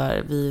den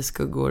där Vi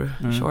skuggor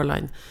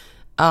Shoreline.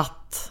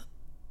 Att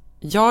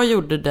jag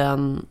gjorde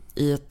den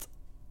i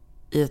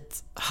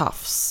ett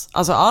havs.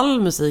 Alltså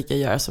all musik jag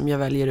gör som jag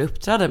väljer att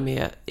uppträda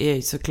med är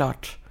ju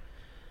såklart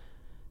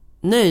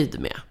nöjd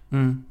med.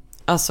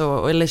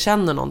 Alltså, eller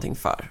känner någonting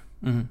för.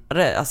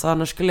 Alltså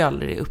annars skulle jag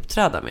aldrig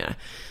uppträda med det.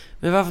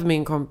 Men varför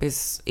min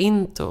kompis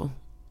Into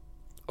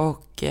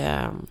och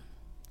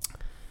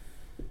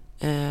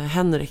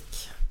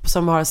Henrik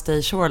som har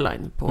Stay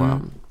Shoreline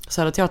på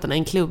Södra Teatern,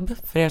 en klubb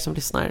för er som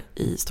lyssnar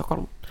i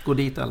Stockholm. Gå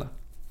dit alla.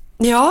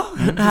 Ja,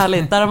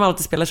 härligt. Där de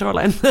alltid spelar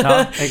Shoreline.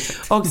 Ja,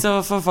 exakt. Och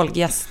så får folk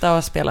gästa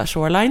och spela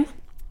Shoreline.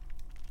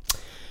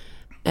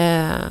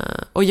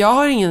 Och jag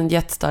har ingen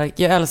jättestark...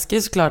 Jag älskar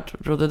ju såklart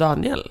Broder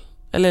Daniel.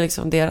 Eller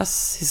liksom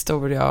deras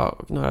historia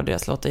och några av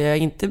deras låtar. Jag är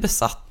inte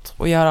besatt.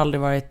 Och jag har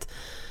aldrig varit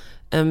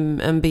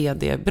en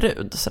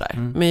BD-brud sådär.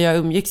 Men jag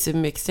umgicks ju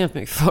med extremt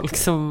mycket folk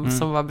som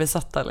var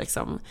besatta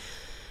liksom.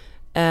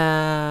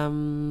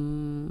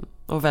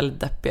 Och väldigt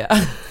deppiga.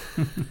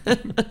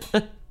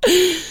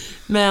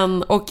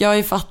 Och jag har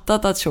ju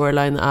fattat att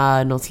Shoreline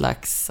är någon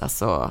slags,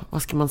 alltså,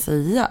 vad ska man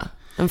säga?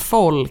 En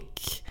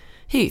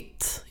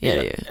folkhit är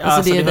det ju.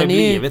 Alltså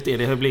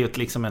det har blivit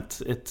liksom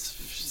ett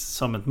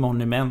som ett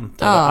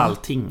monument över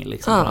allting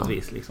liksom, på något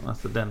vis liksom.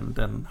 Alltså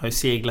den har ju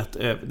seglat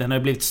över, den har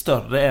blivit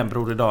större än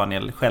Broder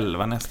Daniel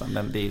själva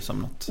nästan. Det är ju som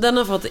något... Den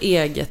har fått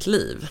eget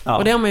liv.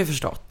 Och det har man ju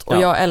förstått.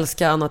 Och jag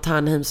älskar Anna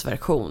Ternheims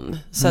version.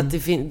 Så att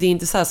det är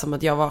inte så här som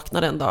att jag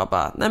vaknade en dag och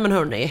bara, nej men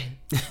hörni,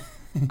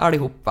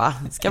 allihopa,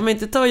 ska man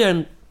inte ta och göra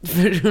en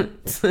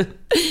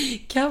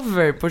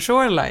cover på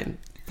Shoreline?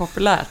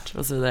 Populärt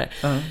och så vidare.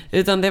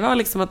 Utan det var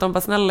liksom att de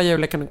bara, snälla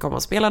Julia, kan du komma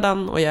och spela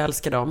den? Och jag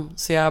älskar dem.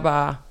 Så jag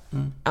bara,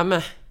 ja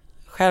men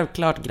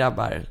självklart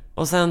grabbar.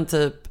 Och sen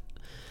typ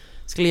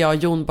skulle jag och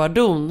Jon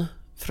Bardon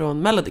från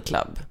Melody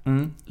Club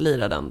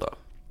lira den då.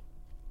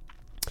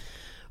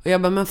 Och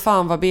jag bara, men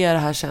fan vad ber det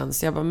här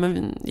känns. Jag bara,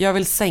 men jag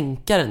vill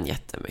sänka den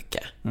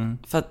jättemycket.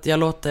 För att jag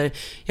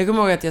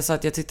kommer ihåg att jag sa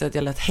att jag tyckte att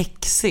jag lät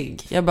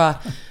häxig. Jag bara,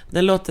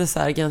 den låter så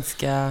här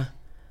ganska...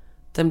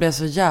 Den blev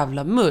så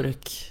jävla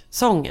mörk,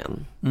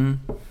 sången.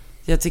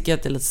 Jag tycker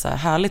att det är lite så här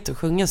härligt att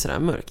sjunga så där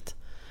mörkt.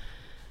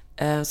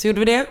 Så gjorde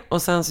vi det.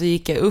 Och sen så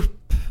gick jag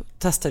upp,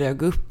 testade jag att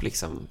gå upp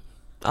liksom,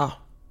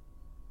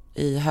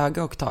 i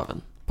höga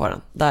oktaven på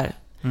den. Där,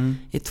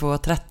 i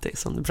 2.30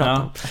 som du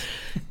pratade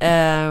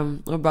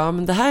om. Och bara,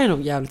 men det här är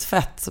nog jävligt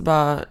fett. Så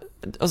bara,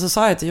 och så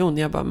sa jag till Jon,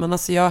 jag bara, men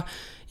alltså jag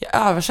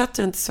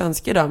översätter den till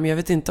svenska idag, men jag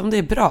vet inte om det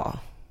är bra.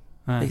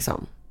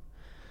 Liksom.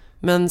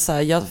 Men så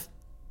här, jag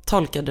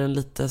tolkade den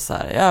lite så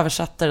här, jag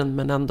översatte den,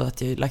 men ändå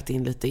att jag lagt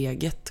in lite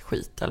eget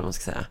skit, eller vad man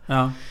ska säga.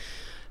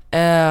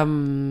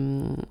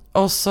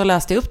 Och så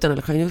läste jag upp den,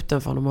 eller sjöng upp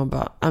den för honom och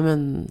bara, ja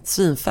men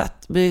svinfett,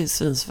 det blir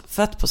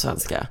svinfett på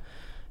svenska,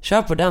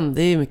 kör på den,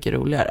 det är mycket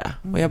roligare.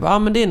 Och jag bara, ja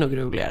men det är nog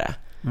roligare.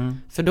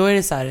 För då är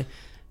det så här,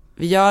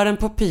 vi gör den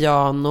på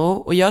piano,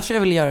 och jag tror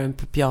jag vill göra den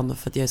på piano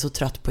för att jag är så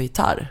trött på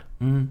gitarr.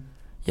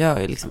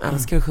 Jag liksom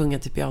älskar att sjunga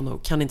till piano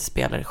och kan inte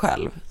spela det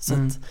själv. Så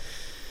att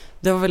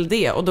det var väl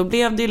det. Och då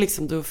blev det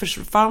liksom, då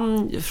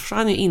försvann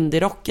ju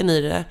indie-rocken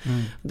i det.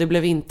 Det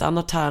blev inte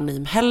Anna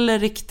Ternheim heller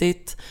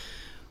riktigt.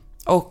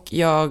 Och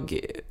jag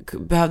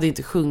behövde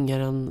inte sjunga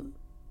den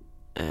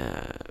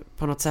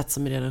på något sätt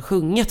som jag redan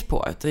sjungit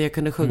på. Utan jag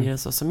kunde sjunga den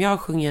så som jag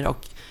sjunger.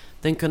 Och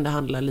den kunde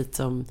handla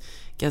lite om,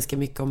 ganska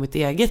mycket om mitt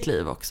eget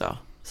liv också.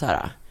 Så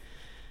här.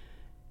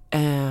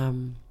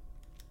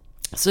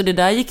 Så det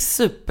där gick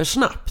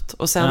supersnabbt.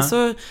 Och sen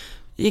så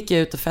gick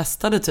jag ut och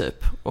festade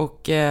typ.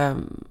 Och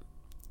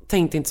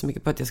tänkte inte så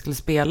mycket på att jag skulle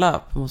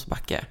spela på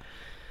Mosebacke.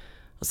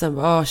 Och sen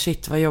bara,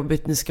 shit vad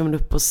jobbigt, nu ska man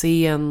upp på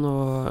scen.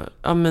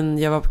 Och men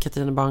jag var på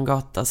Katarina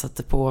Barngata,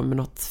 satte på med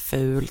något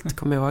fult,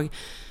 kommer jag ihåg.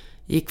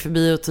 Gick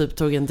förbi och typ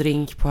tog en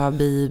drink på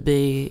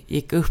Habibi,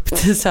 gick upp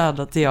till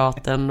Södra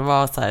Teatern och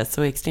var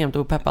så extremt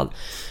opeppad.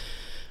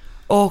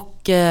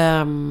 Och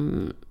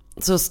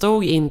så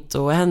stod Into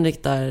och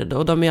Henrik där,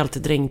 och de är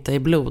alltid dränkta i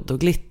blod och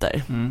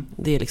glitter.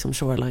 Det är liksom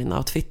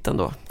shoreline-outfitten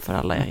då, för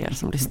alla er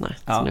som lyssnar,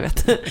 som ni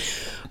vet.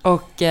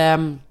 Och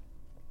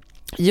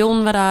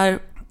Jon var där.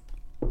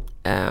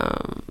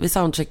 Vi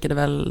soundcheckade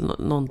väl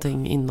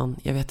någonting innan,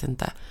 jag vet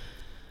inte.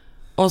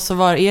 Och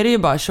så är det ju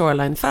bara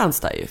Shoreline-fans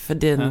där ju, för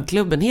den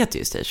klubben heter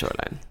ju Stay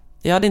Shoreline.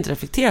 Jag hade inte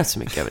reflekterat så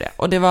mycket över det.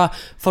 Och det var,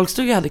 folk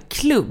stod och hade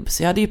klubb,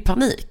 så jag hade ju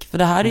panik. För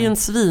det här är ju en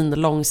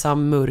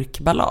svinlångsam, mörk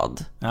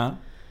ballad.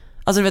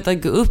 Alltså du vet,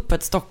 att gå upp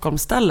ett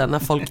Stockholmsställe när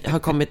folk har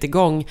kommit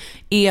igång,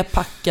 är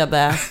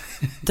packade,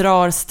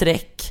 drar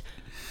streck,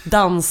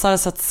 dansar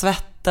så att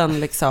svetten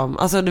liksom,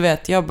 alltså du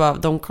vet, jag bara,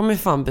 de kommer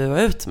fan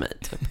bua ut mig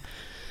typ.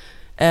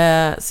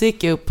 Så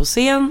gick jag upp på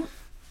scen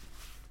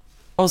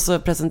och så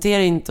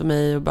presenterade inte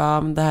mig och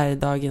bara, det här är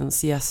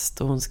dagens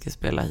gäst och hon ska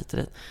spela hit och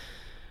dit.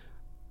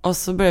 Och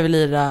så börjar vi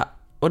lira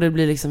och det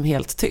blir liksom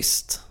helt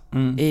tyst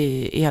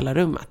i hela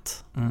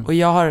rummet. Och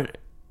jag har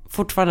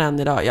fortfarande än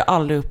idag, jag har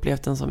aldrig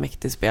upplevt en så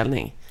mäktig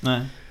spelning.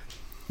 Nej.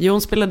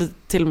 Jon spelade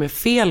till och med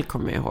fel,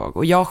 kommer jag ihåg.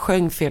 Och jag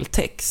sjöng fel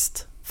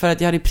text, för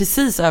att jag hade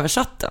precis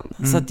översatt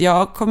den. Så att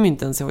jag kom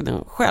inte ens ihåg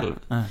den själv.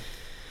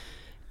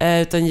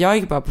 Utan jag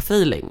gick bara på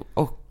feeling.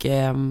 Och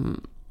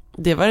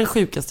det var den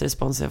sjukaste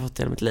responsen jag fått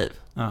i hela mitt liv.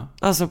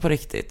 Alltså på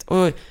riktigt.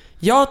 Och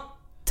jag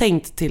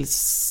tänkte till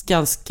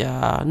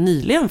ganska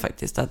nyligen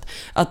faktiskt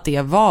att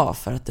det var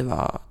för att det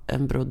var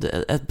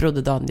ett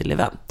Broder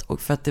Daniel-event.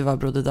 Och för att det var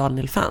Broder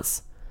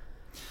Daniel-fans.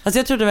 Alltså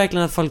jag trodde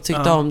verkligen att folk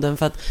tyckte om den,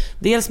 för att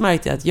dels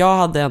märkte jag att jag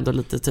hade ändå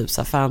lite typ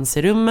så fans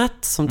i rummet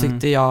som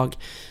tyckte jag,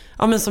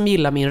 men som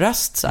gillar min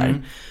röst så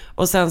här.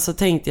 Och sen så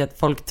tänkte jag att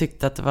folk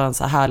tyckte att det var en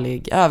så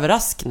härlig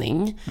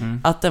överraskning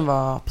att den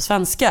var på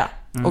svenska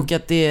och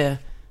att det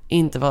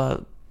inte var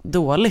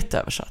dåligt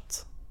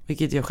översatt,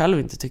 vilket jag själv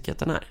inte tycker att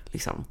den är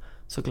liksom,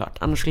 såklart,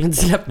 annars skulle jag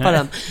inte släppa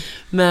den.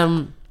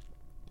 Men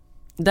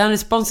den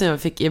responsen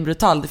jag fick är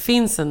brutal. Det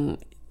finns en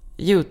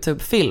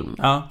YouTube-film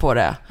på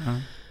det.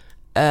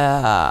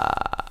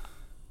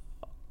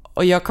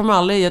 Och jag tror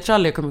aldrig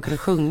jag kommer kunna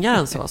sjunga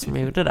den så som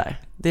jag gjorde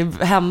där.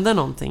 Det hände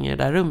någonting i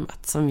det där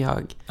rummet som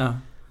jag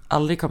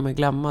aldrig kommer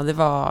glömma. Det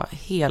var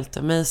helt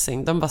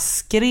amazing. De bara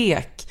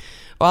skrek.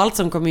 Och allt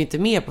som kommer inte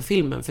med på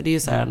filmen, för det är ju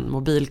så här en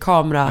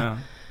mobilkamera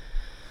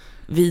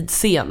vid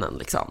scenen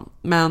liksom.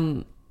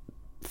 Men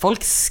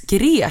folk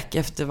skrek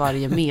efter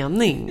varje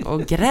mening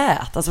och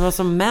grät. Alltså det var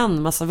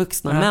som massa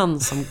vuxna män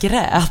som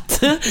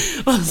grät.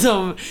 Och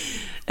som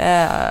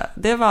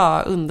det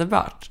var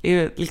underbart.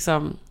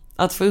 Liksom,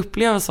 att få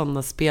uppleva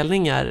sådana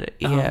spelningar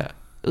är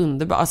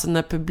underbart. Alltså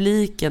när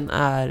publiken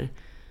är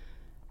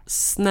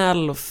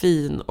snäll och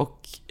fin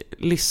och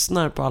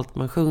lyssnar på allt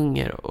man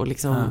sjunger och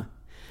liksom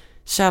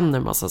känner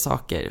massa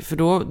saker.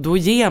 För då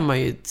ger man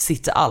ju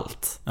sitt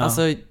allt.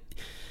 Alltså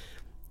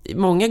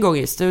många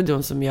gånger i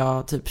studion som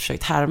jag typ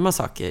försökt härma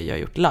saker jag har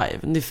gjort live.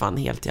 Det är fan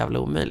helt jävla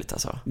omöjligt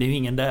alltså. Det är ju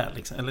ingen där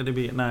liksom. Eller det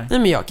blir, nej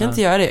men jag kan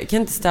inte göra det. Jag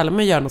kan inte ställa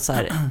mig och göra något så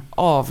här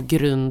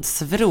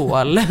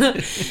avgrundsvrål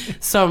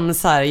som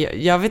så här,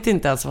 jag vet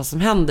inte ens vad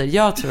som händer.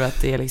 Jag tror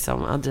att det är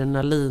liksom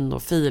adrenalin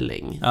och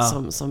feeling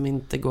som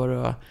inte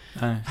går att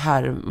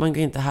man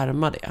kan inte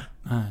härma det.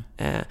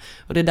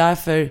 Och det är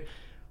därför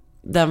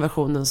den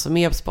versionen som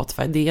är på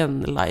Spotify, det är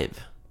en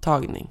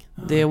live-tagning.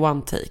 Det är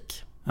one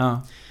take.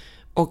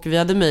 Och vi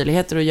hade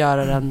möjligheter att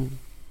göra den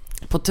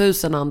på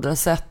 1000 andra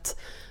sätt,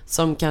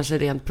 som kanske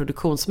rent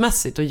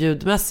produktionsmässigt och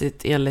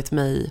ljudmässigt enligt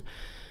mig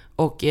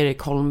och Erik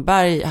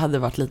Holmberg hade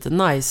varit lite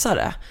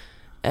najsare.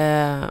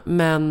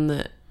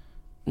 Men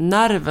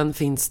nerven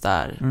finns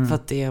där för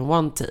att det är en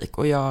one take,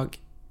 och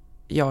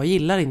jag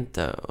gillar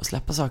inte att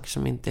släppa saker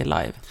som inte är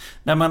live.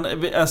 Nej, men,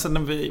 alltså,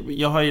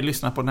 jag har ju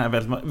lyssnat på den här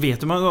väldigt. Vet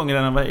du hur många gånger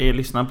den är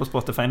lyssnad på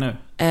Spotify nu?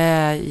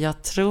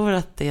 Jag tror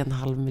att det är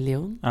 500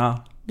 000.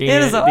 Ja, det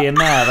är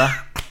nära.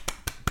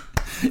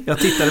 Jag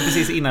tittade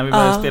precis innan vi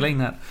började spela in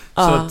här.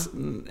 Så att,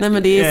 nej,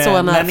 men det är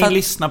så när ni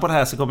lyssnar på det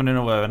här så kommer det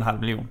nog vara över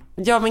 500 000.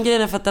 Ja, men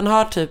grejen är för att den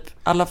har typ i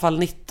alla fall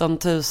 19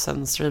 000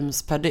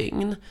 streams per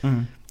dygn.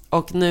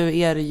 Och nu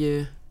är det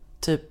ju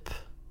typ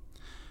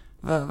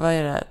vad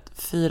är det?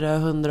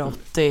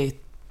 480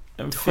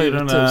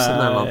 7000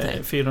 eller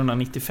någonting.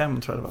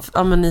 495 tror jag det var.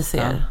 Ja, men ni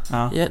ser.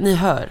 Ni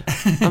hör.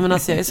 Ja, men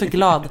alltså jag är så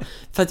glad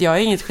för att jag är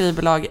inget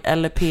skivbolag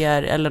eller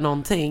PR eller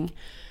någonting,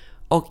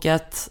 och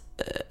att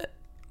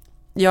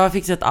jag har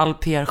fixat all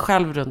PR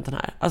själv runt den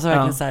här. Alltså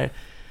verkligen så här,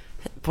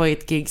 på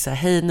ett gig så här,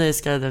 hej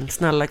nöjeskräddaren,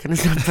 snälla kan du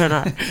släppa den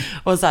här?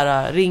 Och så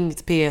här,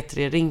 ringt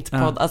P3, ringt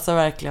podd. Alltså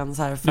verkligen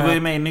så här. Du var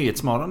ju med i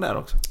Nyhetsmorgon där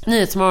också.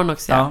 Nyhetsmorgon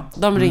också, ja.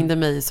 De ringde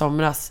mig i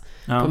somras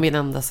på min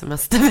enda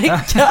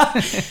semestervecka.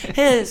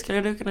 Hej,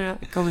 skulle du kunna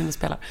komma in och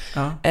spela?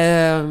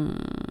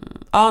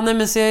 Nej,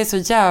 men så jag är så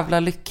jävla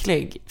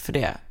lycklig för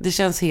det. Det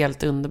känns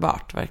helt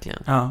underbart,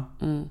 verkligen.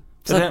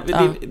 Så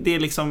det är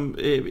liksom,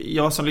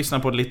 jag som lyssnar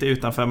på det lite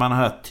utanför, man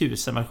har hört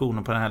 1000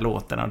 versioner på den här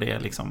låten, och det är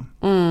liksom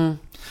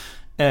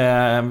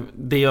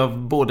det jag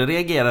både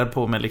reagerade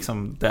på med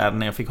liksom där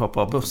när jag fick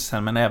hoppa av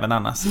bussen, men även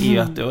annars är ju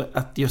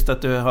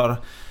att du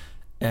har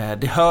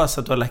det hörs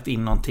att du har lagt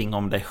in någonting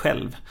om dig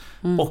själv,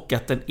 och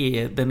att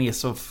den är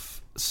så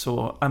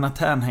så Anna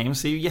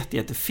Ternheims är ju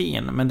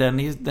jättefin, men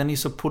den är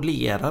så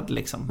polerad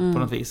liksom på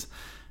något vis.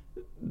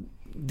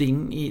 Det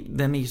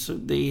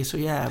är så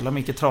jävla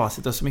mycket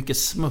trasigt och så mycket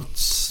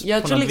smuts.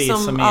 Jag tror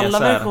liksom alla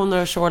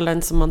versioner av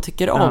Shoreline som man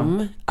tycker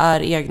om är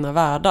egna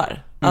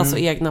världar. Alltså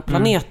egna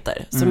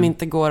planeter som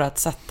inte går att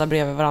sätta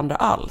bredvid varandra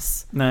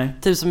alls. Nej.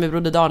 Typ som i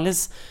Broder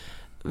Daniels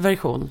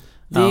version.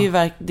 Det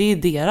är ju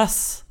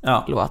deras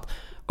låt.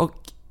 Och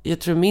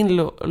jag tror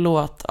min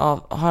låt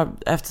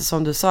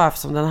eftersom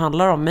den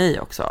handlar om mig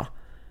också.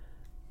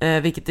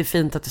 Vilket är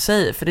fint att du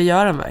säger, för det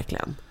gör den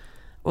verkligen.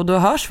 Och då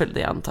hörs väl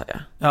det, antar jag.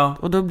 Ja.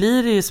 Och då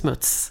blir det ju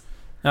smuts.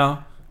 Ja.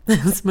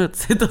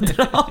 Smutsigt och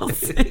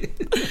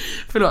trasigt.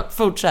 Förlåt,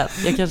 fortsätt.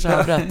 Jag kanske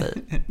avbröt dig.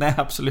 Nej,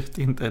 absolut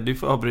inte. Du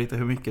får avbryta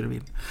hur mycket du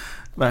vill.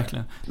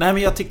 Verkligen. Nej,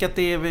 men jag tycker att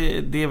det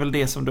är väl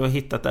det som du har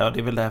hittat där. Och det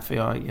är väl därför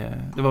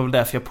det var väl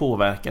därför jag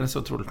påverkade så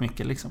otroligt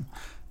mycket liksom.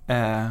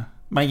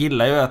 Man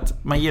gillar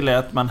ju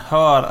att man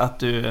hör att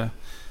du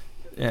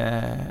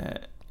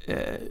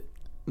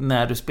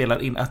när du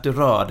spelar in, att du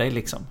rör dig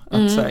liksom.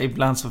 Att så här,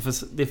 ibland så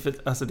det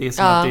är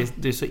som att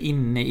du är så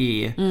inne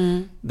i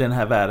den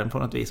här världen på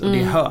något vis. Och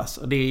det hörs.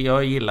 Och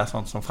jag gillar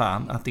sånt som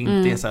fan. Att det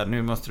inte är så här,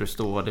 nu måste du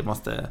stå och det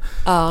måste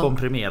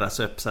komprimeras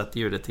upp så att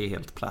ljudet är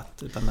helt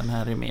platt. Utan den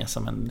här är mer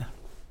som en...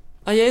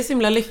 Ja, jag är så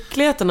himla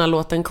lycklig att den här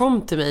låten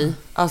kom till mig.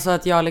 Alltså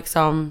att jag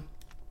liksom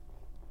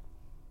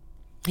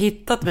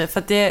hittat mig. För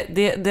att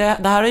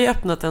det här har ju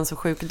öppnat en så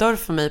sjuk dörr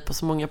för mig på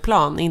så många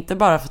plan. Inte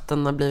bara för att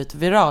den har blivit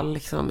viral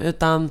liksom,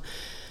 utan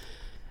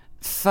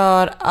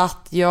för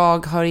att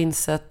jag har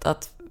insett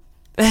att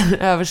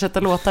översätta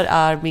låtar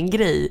är min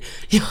grej.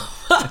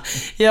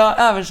 Jag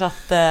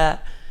översatte,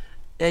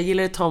 jag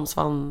gillar ju Tom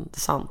Svan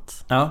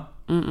Sant. Ja.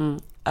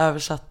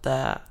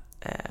 Översatte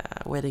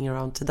Waiting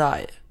Around to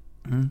Die.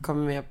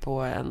 Kommer med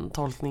på en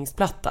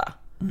tolkningsplatta.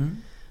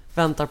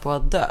 Väntar på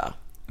att dö.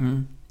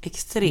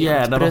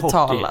 Extremt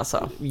brutal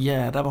alltså.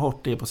 Jävlar vad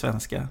hårt det är på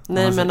svenska.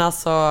 Nej, men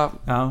alltså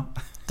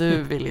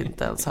du vill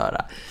inte ens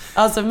höra.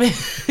 Alltså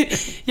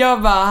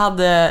jag bara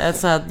hade ett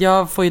sånt här,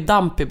 jag får ju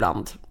damp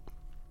ibland.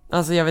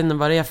 Alltså jag vet inte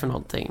vad det är för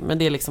någonting, men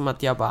det är liksom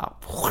att jag bara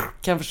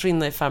kan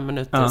försvinna i 5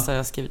 minuter så har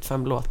jag skrivit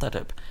 5 låtar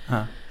typ.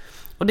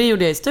 Och det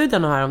gjorde jag i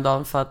studion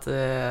häromdagen för att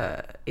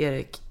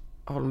Erik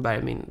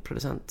Holmberg, min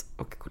producent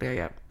och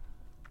kollega,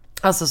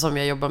 alltså som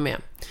jag jobbar med,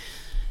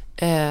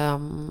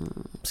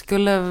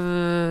 skulle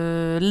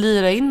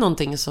lira in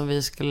någonting som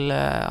vi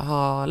skulle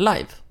ha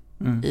live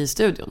i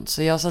studion.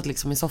 Så jag satt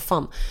liksom i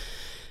soffan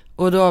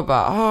och då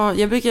bara,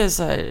 jag brukar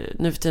så här,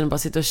 nu för tiden bara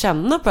sitta och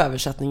känna på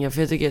översättningen, för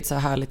jag tycker det är ett så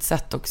här härligt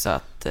sätt också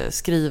att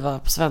skriva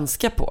på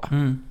svenska på.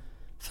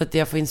 För att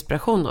jag får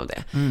inspiration av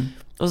det.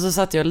 Och så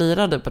satt jag och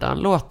lirade på den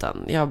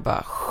låten. Jag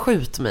bara,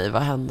 skjut mig,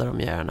 vad händer om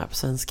jag gör den här på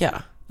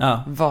svenska?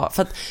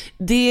 För att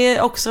det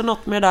är också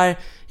något med det där.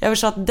 Jag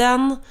översatt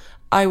den,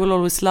 I Will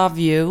Always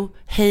Love You,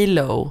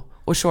 Halo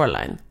och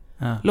Shoreline.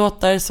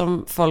 Låtar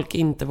som folk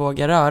inte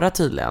vågar röra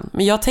tydligen.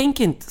 Men jag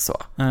tänker inte så.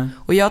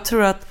 Och jag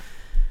tror att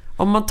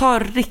om man tar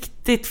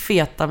riktigt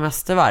feta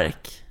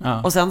mästerverk,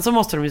 och sen så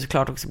måste de ju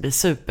såklart också bli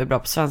superbra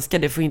på svenska.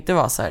 Det får inte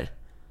vara så här,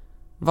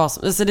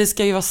 alltså det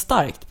ska ju vara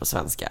starkt på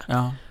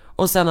svenska.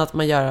 Och sen att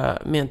man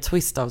gör med en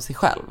twist av sig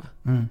själv.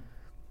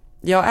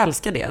 Jag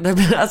älskar det.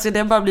 Alltså det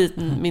har bara blivit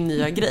min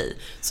nya grej.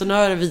 Så nu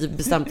har vi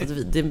bestämt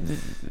att det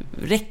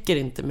räcker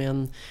inte med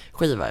en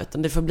skiva,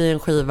 utan det får bli en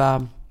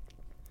skiva.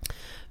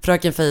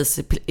 Fröken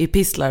Face i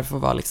pisslar får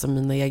vara liksom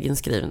mina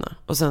egenskrivna.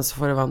 Och sen så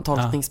får det vara en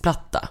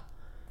tolkningsplatta.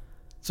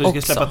 Så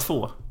du ska släppa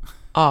 2?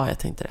 Ja, jag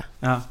tänkte det.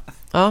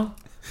 Ja.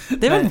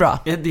 Det är väl bra.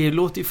 Det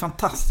låter ju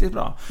fantastiskt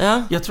bra.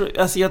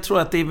 Jag tror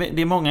att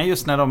det är många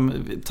just när de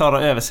tar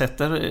och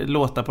översätter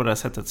låtar på det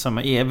sättet som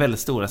är väldigt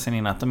stora sen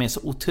innan, att de är så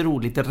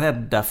otroligt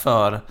rädda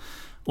för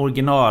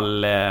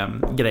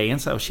originalgrejen.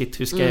 Så shit,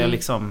 hur ska jag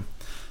liksom...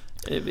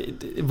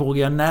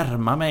 Vågar jag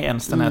närma mig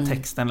ens den här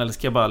texten, eller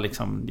ska jag bara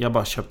liksom, jag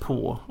bara kör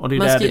på? Och det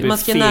är man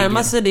ska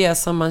närma sig det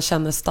som man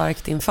känner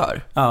starkt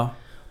inför.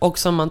 Och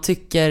som man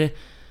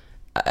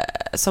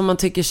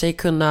tycker sig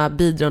kunna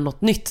bidra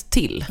något nytt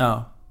till.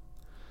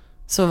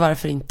 Så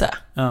varför inte?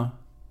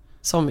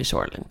 Som i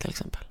Shoreline till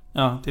exempel.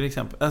 Ja, till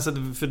exempel. Alltså,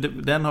 för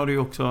den har du ju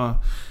också...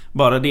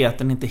 Bara det att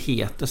den inte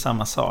heter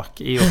samma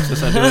sak är ju också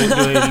så här, du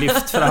har ju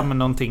lyft fram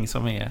någonting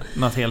som är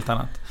något helt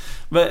annat.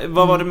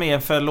 Vad var det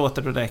med för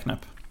låtar du räknade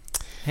upp?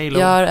 Halo.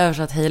 Jag har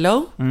översatt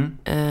Halo,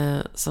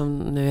 som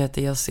nu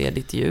heter Jag ser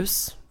ditt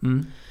ljus.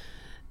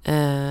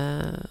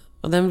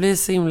 Och den blir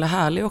så himla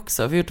härlig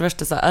också. Vi har gjort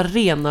värsta så här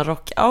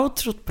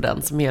arena-rock-outrot på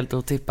den som är helt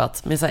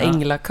otippat. Med så här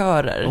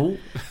änglakörer.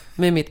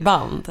 Med mitt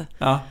band.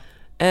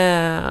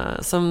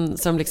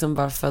 Som liksom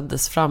bara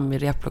föddes fram i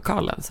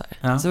replokalen så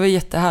här. Så det var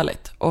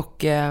jättehärligt.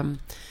 Och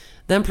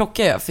den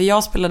plockade jag, för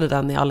jag spelade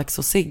den i Alex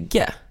och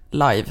Sigge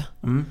live.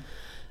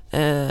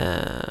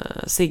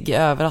 Sigge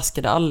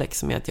överraskade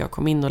Alex med att jag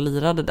kom in och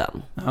lirade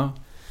den.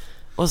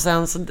 Och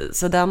sen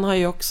så den har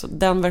ju också,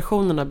 den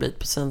versionen har blivit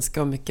på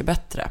svenska och mycket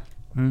bättre.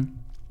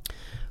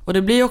 Och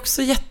det blir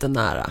också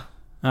jättenära.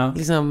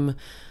 Liksom,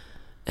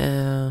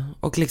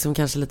 och liksom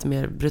kanske lite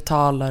mer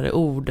brutalare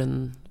ord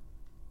än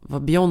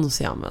vad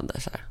Beyoncé använder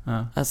så här.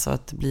 Ja. Alltså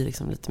att det blir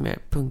liksom lite mer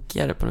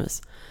punkigare på något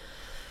vis.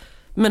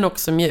 Men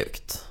också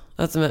mjukt.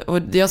 Och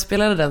jag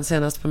spelade den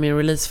senast på min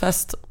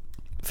releasefest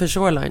för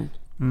Shoreline.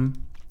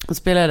 Och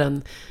spelade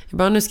den. Jag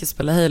bara, nu ska jag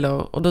spela Halo.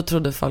 Och då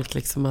trodde folk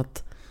liksom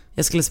att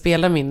jag skulle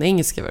spela min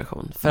engelska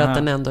version. För att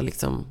den ändå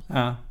liksom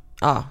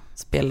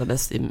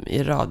spelades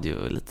i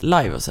radio lite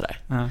live och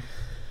sådär.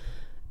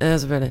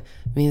 Så började det,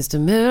 minns du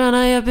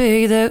murarna jag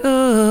byggde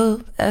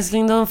upp,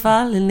 älskling de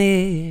faller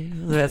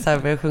ner. Så vet, så här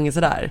började jag sjunga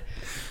sådär.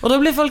 Och då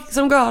blir folk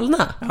som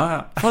galna.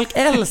 Folk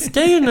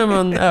älskar ju när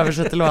man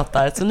översätter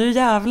låtar. Så nu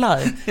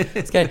jävlar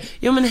ska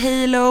jo men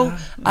Halo,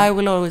 I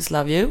Will Always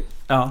Love You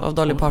av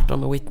Dolly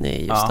Parton och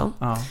Whitney Houston.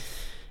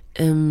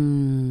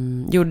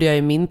 Gjorde jag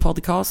i min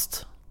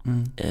podcast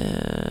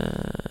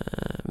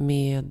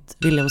med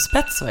William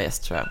Spets var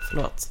gäst, tror jag.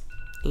 Förlåt,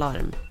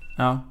 larm.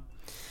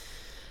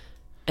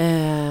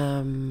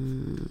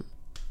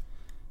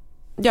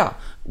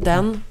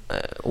 Den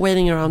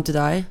Waiting Around to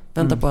Die,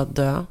 vänta på att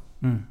dö.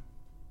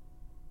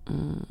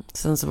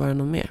 Sen så var det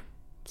något mer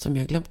som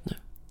jag glömt nu.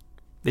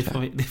 Det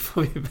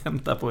får vi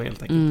vänta på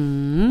helt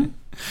enkelt.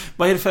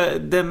 Vad är det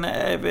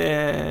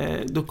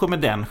för då kommer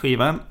den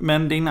skivan,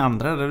 men din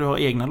andra där du har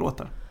egna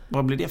låtar.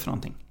 Vad blir det för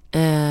någonting?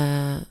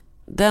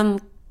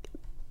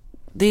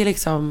 Det är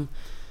liksom,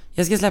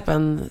 jag ska släppa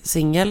en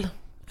singel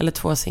eller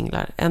 2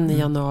 singlar, en i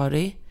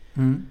januari.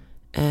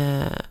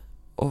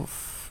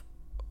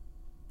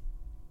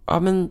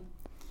 Men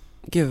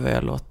gud vad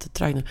jag låter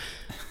tragg nu.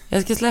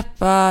 Jag ska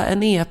släppa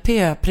en EP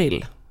i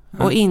april.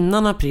 Och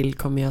innan april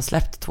kommer jag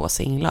släppt 2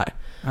 singlar.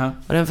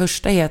 Och den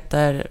första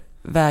heter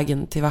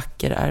Vägen till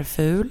vacker är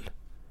ful.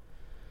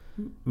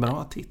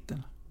 Bra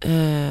titel.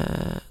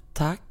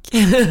 Tack.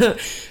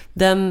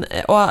 Den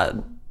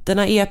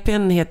här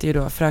EP:n heter ju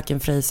då Fröken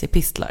Frejs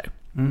epistlar.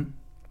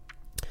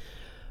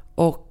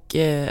 Och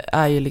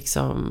är ju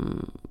liksom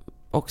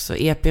också,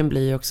 EP:n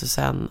blir ju också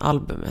sen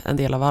albumet, en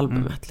del av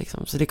albumet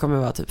liksom. Så det kommer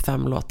vara typ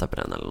 5 låtar på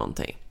den eller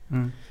någonting.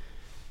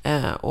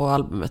 Och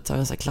albumet har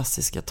en sån här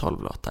klassiska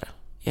 12 låtar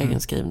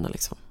egenskrivna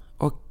liksom.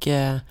 Och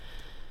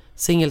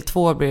singel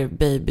 2 blir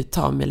Baby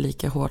ta mig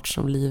lika hårt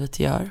som livet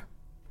gör.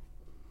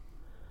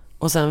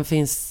 Och sen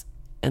finns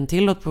en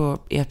till låt på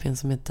EP:n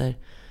som heter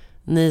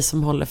Ni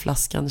som håller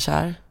flaskan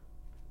kär,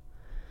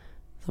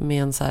 som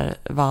är en så här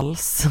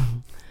vals.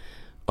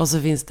 Och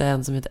så finns det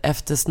en som heter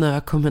Efter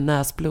snö kommer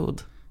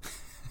näsblod.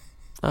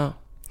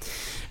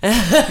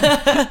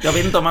 Jag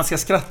vet inte om man ska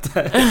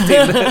skratta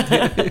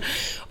till.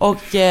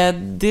 Och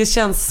det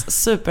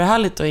känns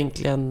superhärligt att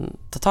egentligen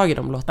ta tag i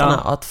de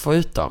låtarna och att få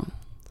ut dem.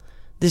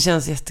 Det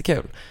känns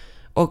jättekul.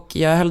 Och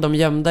jag höll dem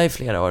gömda i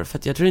flera år för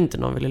att jag tror inte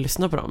någon ville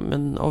lyssna på dem.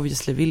 Men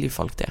obviously vill ju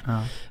folk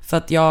det. För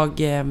att jag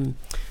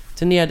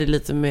turnerade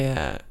lite med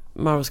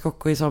Mauro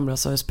Scocco i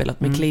somras och har spelat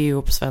med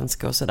Cleo på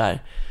svenska och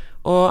sådär.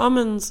 Och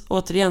men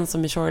återigen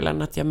som i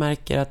Shoreline, att jag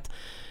märker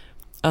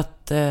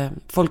att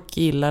folk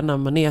gillar när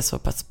man är så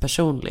pass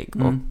personlig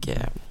och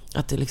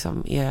att det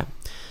liksom är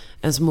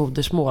ens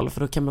modersmål,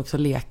 för då kan man också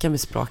leka med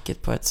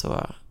språket på ett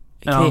så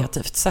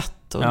kreativt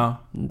sätt och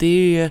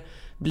blir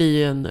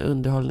ju en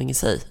underhållning i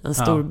sig, en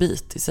stor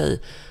bit i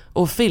sig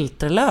och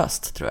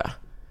filterlöst, tror jag.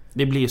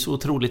 Det blir ju så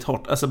otroligt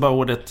hårt, alltså bara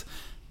ordet,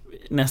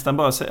 nästan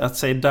bara att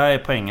säga där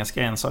på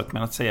engelska är en sak,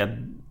 men att säga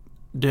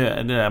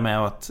dö, det där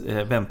med att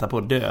vänta på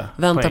att dö.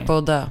 Vänta på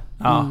att dö.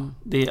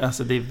 Det är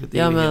alltså det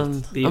är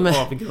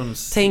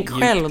avgrunds. Tänk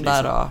själv liksom.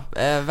 Där då,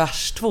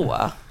 vers 2.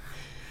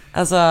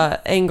 Alltså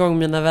en gång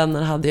mina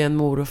vänner hade en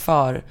mor och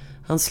far.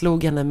 Han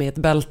slog henne med ett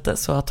bälte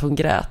så att hon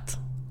grät.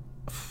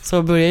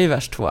 Så börjar ju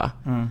vers 2.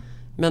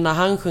 Men när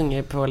han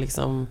sjunger på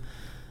liksom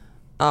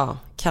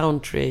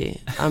country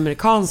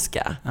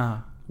amerikanska,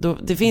 då,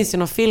 det finns ju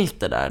något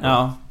filter där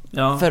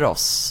då, för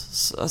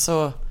oss.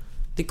 Alltså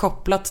det är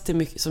kopplat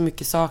till så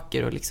mycket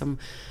saker och liksom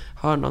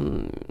har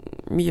någon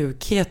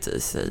mjukhet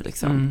i sig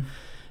liksom.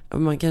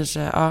 Och man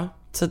kanske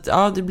så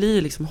att, det blir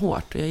ju liksom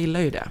hårt och jag gillar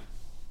ju det.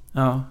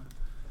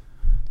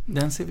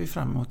 Den ser vi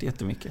fram emot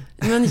jättemycket.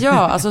 Men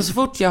alltså så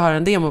fort jag har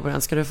en demo på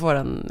den ska du få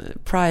den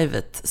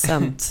private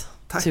sent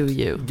to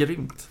you.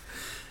 Grymt.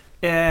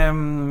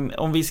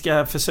 Om vi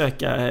ska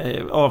försöka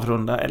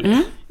avrunda,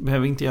 eller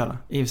behöver vi inte göra.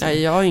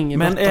 Nej, jag har ingen.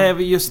 Men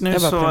just nu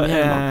så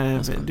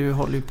du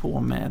håller ju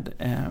på med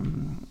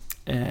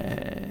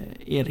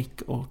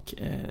Erik och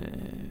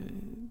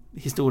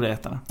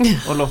historieätarna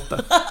och Lotta.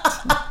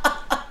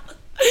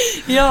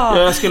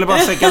 Jag skulle bara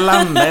försöka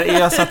landa.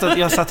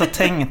 Jag satt och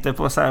tänkte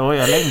på så här, och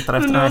jag längtar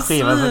efter den här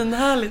skivan. Men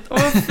härligt. Åh,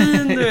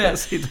 fin du är.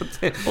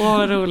 Åh,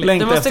 roligt.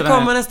 Det måste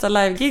komma nästa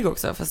live-gig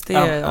också, fast det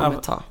är om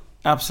ett tag.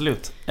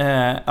 Absolut.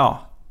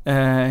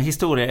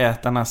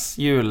 Historieätarnas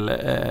jul,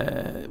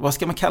 vad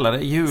ska man kalla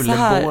det?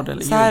 Julbord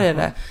eller så här är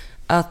det.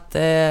 Att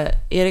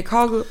Erik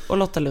Hag och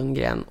Lotta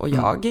Lundgren och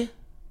jag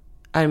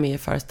är med i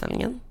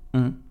föreställningen.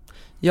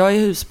 Jag är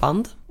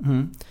husband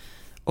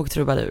och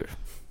trubadur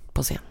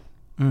på scen.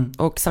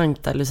 Och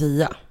Sankta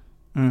Lucia.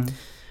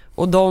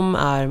 Och de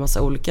är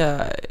massa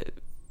olika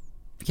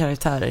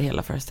karaktärer i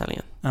hela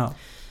föreställningen.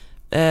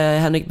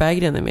 Henrik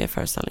Berggren är med i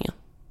föreställningen.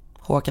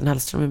 Håkan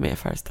Hellström är med i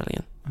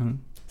föreställningen.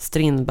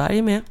 Strindberg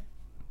är med.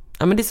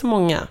 Ja, men det är så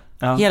många.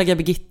 Ja. Heliga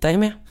Birgitta är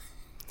med.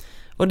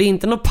 Och det är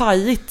inte något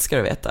pajigt, ska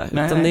du veta.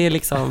 Nej. Utan det är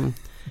liksom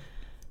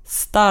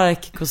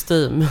stark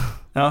kostym.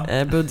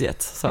 Ja.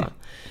 Budget. Så.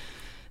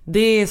 Det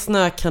är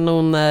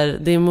snökanoner.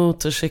 Det är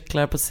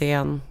motorcyklar på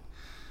scen.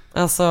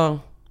 Alltså,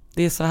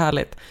 det är så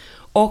härligt.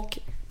 Och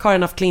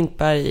Karin af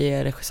Klintberg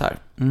är regissör.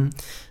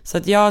 Så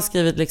att jag har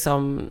skrivit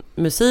liksom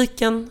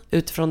musiken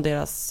utifrån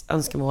deras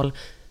önskemål.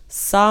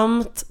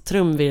 Samt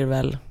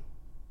trumvirvel.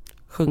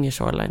 Sjunger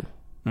Shoreline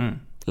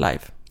live.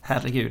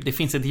 Herregud, det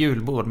finns ett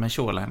julbord med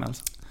Shoreline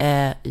alltså.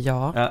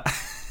 Ja.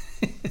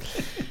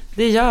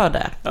 Det gör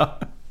det. Ja.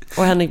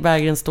 Och Henrik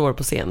Berggren står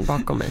på scen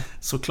bakom mig.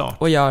 Såklart.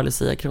 Och jag är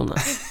Lucia Krona.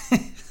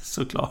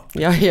 Såklart.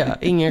 Ja,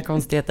 inga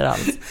konstigheter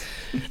alls.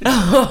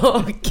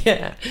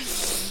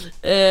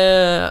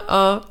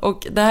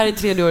 Och det här är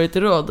 3:e året i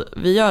råd.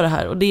 Vi gör det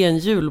här. Och det är en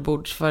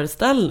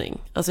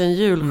julbordsföreställning. Alltså en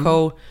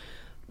julshow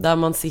där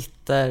man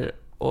sitter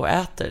och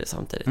äter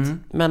samtidigt.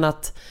 Men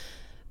att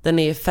den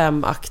är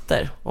 5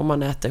 akter och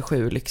man äter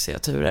 7 lyxiga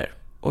turer.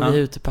 Och vi är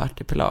ute på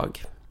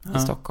Artipelag i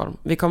Stockholm.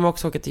 Vi kommer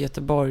också åka till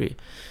Göteborg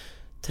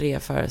 3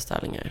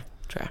 föreställningar,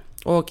 tror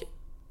jag. Och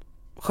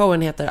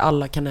showen heter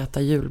Alla kan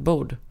äta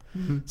julbord.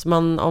 Så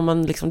om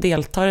man liksom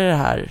deltar i det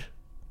här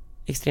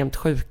extremt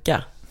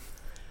sjuka,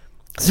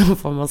 så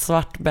får man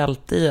svart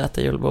bälte i att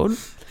äta julbord.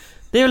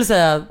 Det vill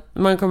säga,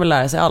 man kommer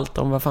lära sig allt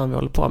om vad fan vi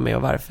håller på med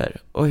och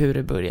varför och hur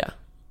det börjar.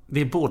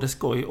 Det är både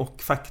skoj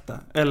och fakta.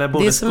 Eller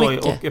både skoj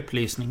mycket. Och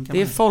upplysning.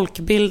 Det är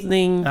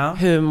folkbildning,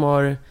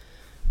 humor,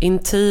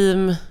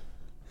 intim,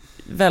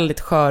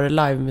 väldigt skör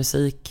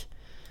livemusik.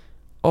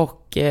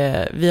 Och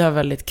vi har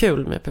väldigt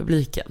kul med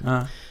publiken.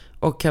 Ja.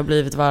 Och har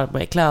blivit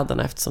varma i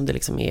kläderna eftersom det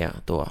liksom är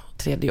då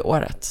 3:e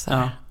året. Så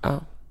här. Ja.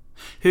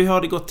 Hur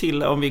har det gått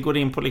till, om vi går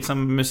in på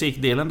liksom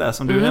musikdelen där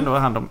som du ändå har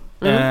hand om?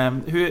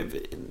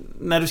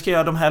 När du ska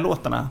göra de här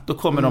låtarna, då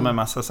kommer de med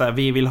massa så här: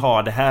 vi vill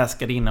ha det här,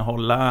 ska det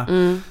innehålla?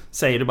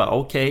 Säger du bara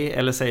okej,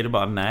 eller säger du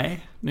bara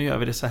nej, nu gör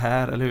vi det så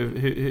här? Eller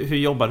hur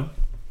jobbar du?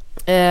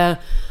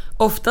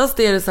 Oftast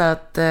är det så här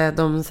att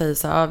de säger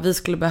så här: vi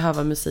skulle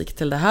behöva musik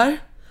till det här.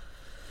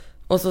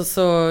 Och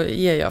så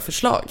ger jag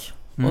förslag.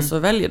 Och så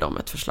väljer de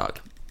ett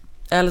förslag.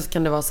 Eller så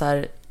kan det vara så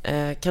här: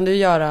 kan du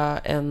göra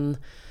en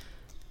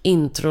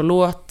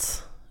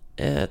introlåt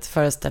till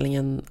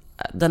föreställningen,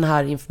 den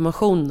här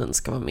informationen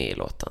ska vara med i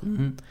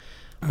låten.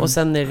 Och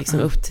sen är det liksom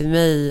upp till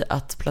mig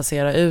att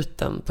placera ut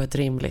den på ett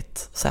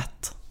rimligt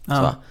sätt.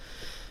 Så.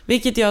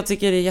 Vilket jag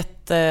tycker är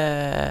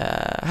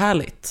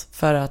jättehärligt,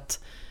 för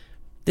att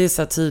det är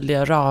så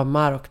tydliga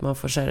ramar och man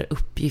får så här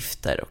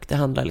uppgifter, och det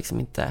handlar liksom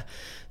inte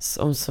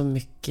om så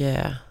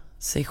mycket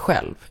sig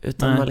själv,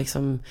 utan man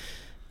liksom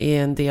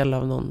är en del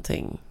av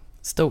någonting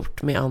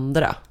stort med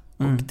andra.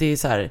 Och det är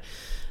så här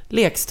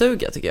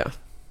lekstuga, tycker jag.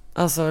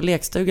 Alltså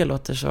lekstuga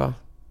låter så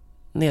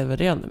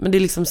nedvärderande, men det är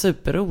liksom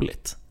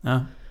superroligt.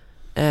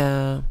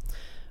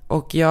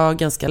 Och jag är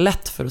ganska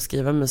lätt för att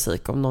skriva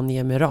musik om någon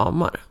ger mig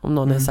ramar. Om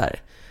någon är så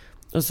här.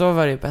 Och så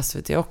var det på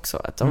SVT också,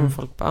 att om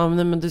folk bara,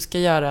 nej men du ska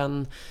göra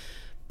en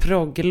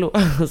progglåt.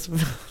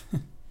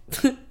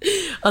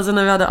 Alltså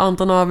när vi hade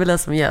Anton Abele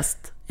som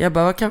gäst, jag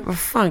bara, vad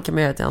fan kan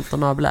man göra till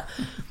Anton Abele?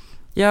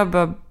 Jag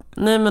bara,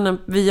 nej men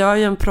vi gör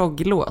ju en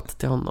progglåt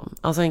till honom.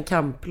 Alltså en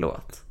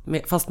kamplåt,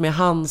 fast med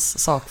hans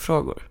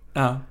sakfrågor.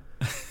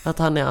 Att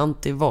han är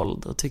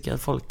anti-våld och tycker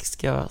att folk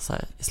ska så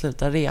här,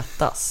 sluta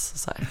retas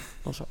så här,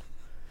 och så.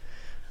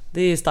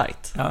 Det är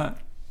starkt.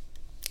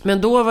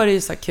 Men då var det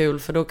ju så kul,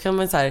 för då kan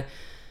man så här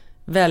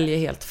välja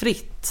helt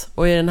fritt.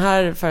 Och i den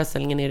här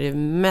föreställningen är det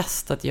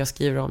mest att jag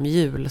skriver om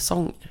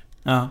julsånger.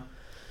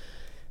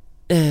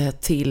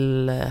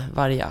 Till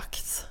varje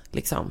akt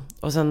liksom.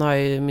 Och sen har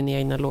jag ju min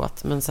egna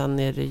låt, men sen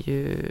är det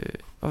ju,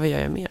 vad gör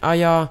jag mer?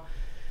 Jag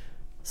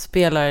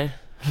spelar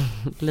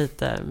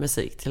lite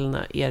musik till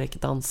när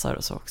Erik dansar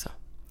och så också.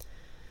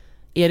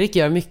 Erik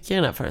gör mycket i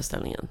den här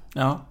föreställningen.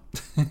 Ja,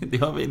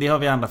 det har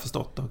vi andra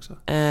förstått också.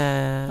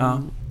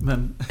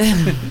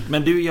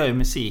 Men du gör ju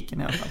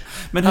musiken i alla fall.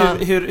 Men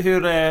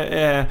hur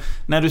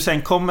när du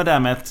sen kommer där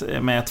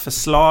med ett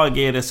förslag,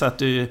 är det så att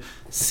du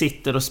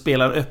sitter och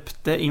spelar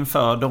upp det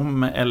inför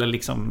dem, eller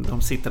liksom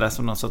de sitter där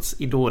som någon sorts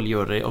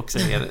idoljury och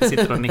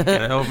sitter och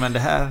nickar? Men det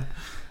här...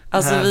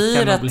 Alltså vi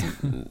är rätt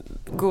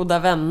goda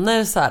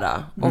vänner så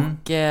här,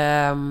 och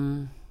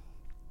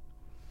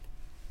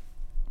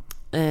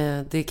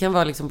det kan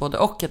vara liksom både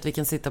och, att vi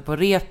kan sitta på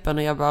repen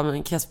och jag bara,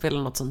 men kan jag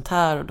spela något sånt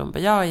här? Och de bara,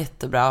 ja,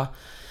 jättebra.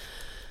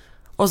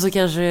 Och så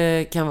kanske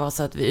det kan vara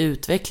så att vi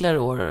utvecklar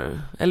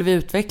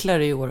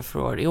det i år för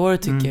år. I år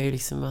tycker jag ju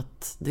liksom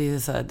att det är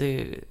så här,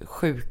 det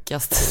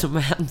sjukaste som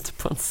har hänt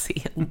på en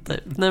scen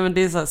typ. Nej, men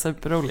det är så här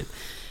superroligt.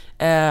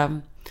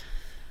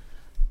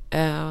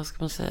 Vad ska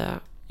man säga?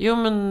 Jo,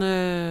 men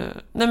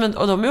nej, men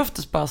och de är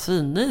oftast bara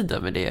svinnöjda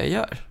med det jag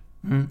gör.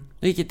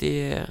 Vilket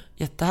är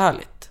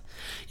jättehärligt.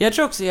 Jag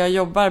tror också jag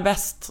jobbar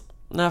bäst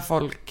när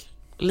folk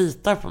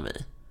litar på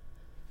mig.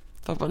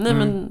 Folk bara, nej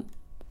men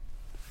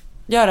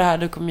gör det här,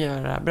 du kommer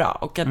göra det här bra.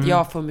 Och att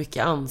jag får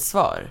mycket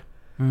ansvar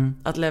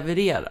att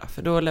leverera.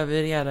 För då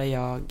levererar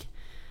jag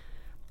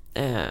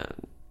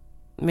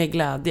med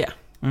glädje.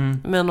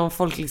 Men om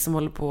folk liksom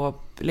håller på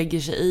och lägger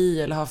sig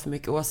i eller har för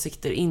mycket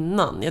åsikter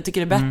innan. Jag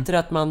tycker det är bättre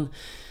att man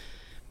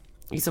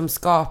liksom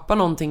skapar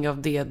någonting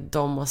av det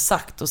de har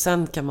sagt och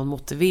sen kan man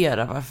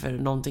motivera varför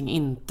någonting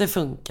inte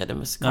funkade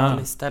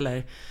musikaliskt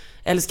eller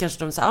så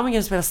kanske de säger, men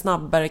kan du spela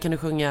snabbare, kan du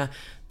sjunga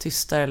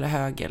tystare eller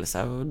högre eller så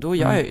här, och då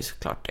gör jag ju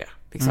såklart det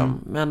liksom.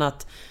 Men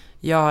att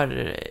jag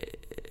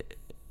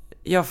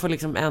får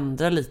liksom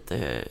ändra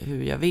lite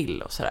hur jag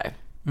vill och sådär.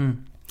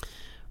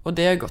 Och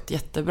det har gått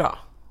jättebra.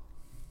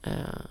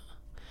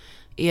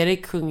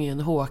 Erik sjunger ju en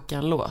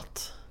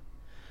Håkan-låt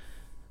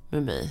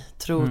med mig,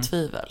 Tro och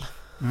tvivel.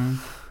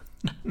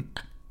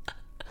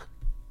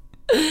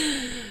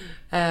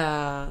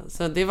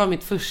 Så det var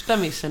mitt första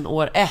mission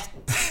år 1,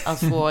 att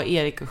få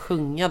Erik att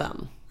sjunga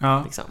den.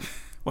 Liksom.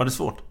 Var det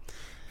svårt?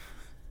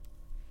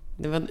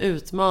 Det var en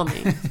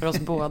utmaning för oss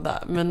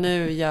båda. Men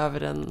nu gör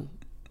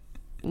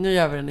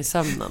vi den i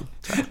sömnen,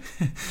 tror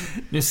jag.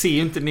 Nu ser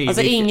ju inte ni.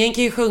 Alltså ingen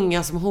kan ju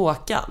sjunga som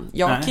Håkan.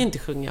 Jag kan ju inte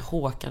sjunga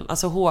Håkan.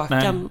 Alltså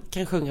Håkan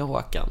kan sjunga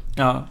Håkan.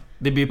 Ja,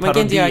 det blir parodi. Man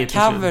kan inte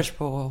göra covers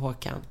på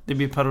Håkan. Det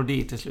blir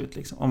parodi till slut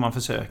liksom, om man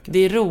försöker. Det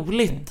är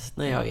roligt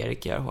när jag och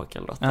Erik gör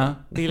Håkan-låten. Ja.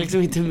 Det är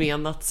liksom inte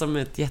menat som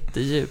ett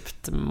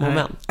jättedjupt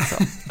moment.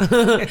 Så.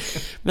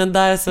 Men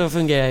där så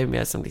fungerar jag ju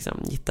mer som liksom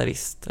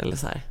gitarrist eller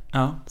så här.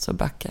 Ja. Så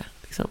backar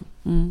liksom.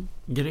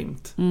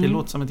 Grymt. Det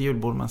låter som ett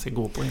julbord man ska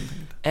gå på helt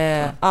enkelt.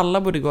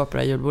 Alla borde gå på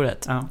det här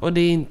julbordet. Och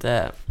det är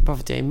inte bara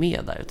för att jag är med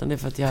där, utan det är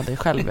för att jag hade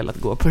själv velat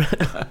gå på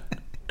det.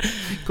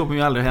 Kommer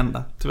ju aldrig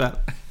hända, tyvärr.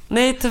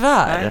 Nej,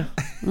 tyvärr.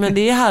 Nej. Men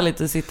det är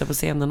härligt att sitta på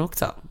scenen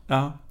också.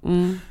 Ja.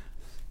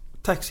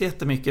 Tack så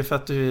jättemycket för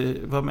att du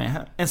var med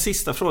här. En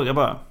sista fråga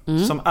bara,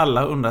 som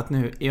alla har undrat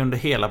nu under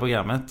hela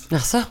programmet.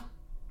 Jaså?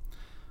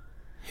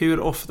 Hur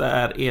ofta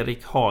är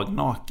Erik Haag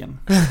naken?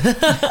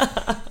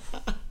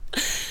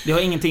 Det har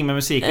ingenting med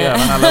musik att göra,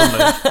 men alla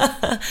undrar.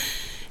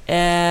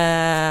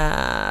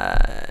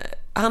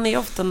 Han är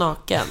ofta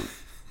naken.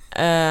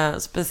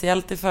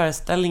 Speciellt i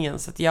föreställningen.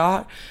 Så att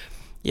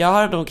jag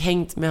har nog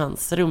hängt med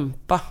hans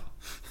rumpa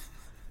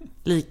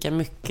lika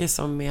mycket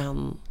som med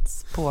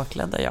hans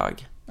påklädda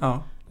jag.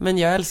 Ja. Men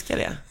jag älskar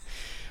det.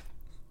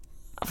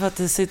 För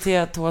att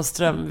citera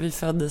Thåström, vi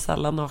föddes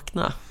alla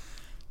nakna.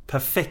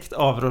 Perfekt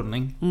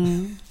avrundning.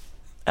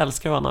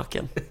 Älskar att vara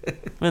naken.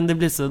 Men det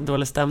blir så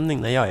dålig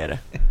stämning när jag är det.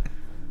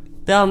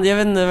 Jag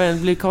vet inte,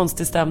 det blir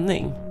konstig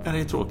stämning. Ja, det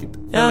är tråkigt.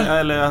 Ja.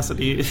 Eller alltså,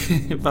 det är,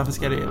 varför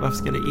ska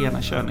det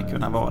ena könet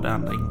kunna vara det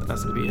andra inte?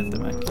 Alltså, det blir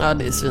jättemärkligt. Ja,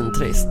 det är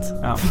svintrist.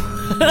 Ja.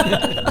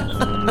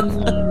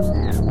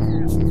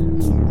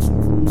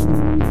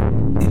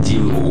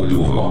 Du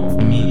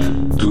var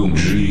mitt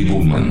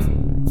dumdrygomen.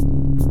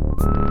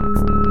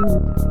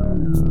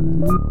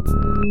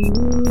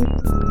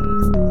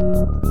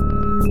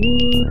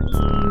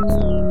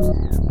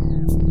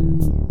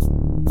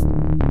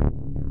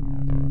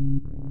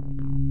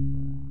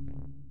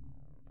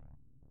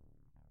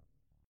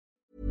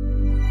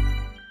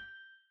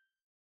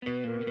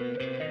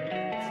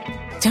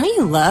 Don't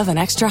you love an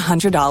extra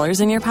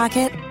 $100 in your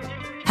pocket?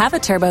 Have a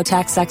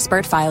TurboTax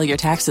expert file your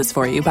taxes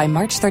for you by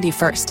March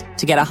 31st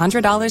to get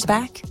 $100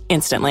 back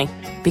instantly.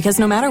 Because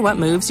no matter what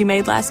moves you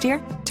made last year,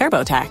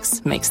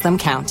 TurboTax makes them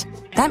count.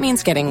 That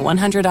means getting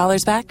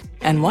 $100 back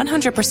and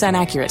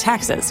 100% accurate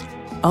taxes,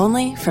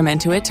 only from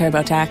Intuit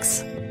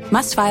TurboTax.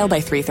 Must file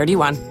by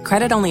 3/31.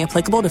 Credit only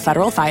applicable to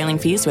federal filing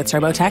fees with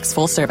TurboTax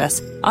full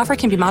service. Offer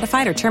can be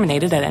modified or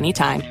terminated at any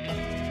time.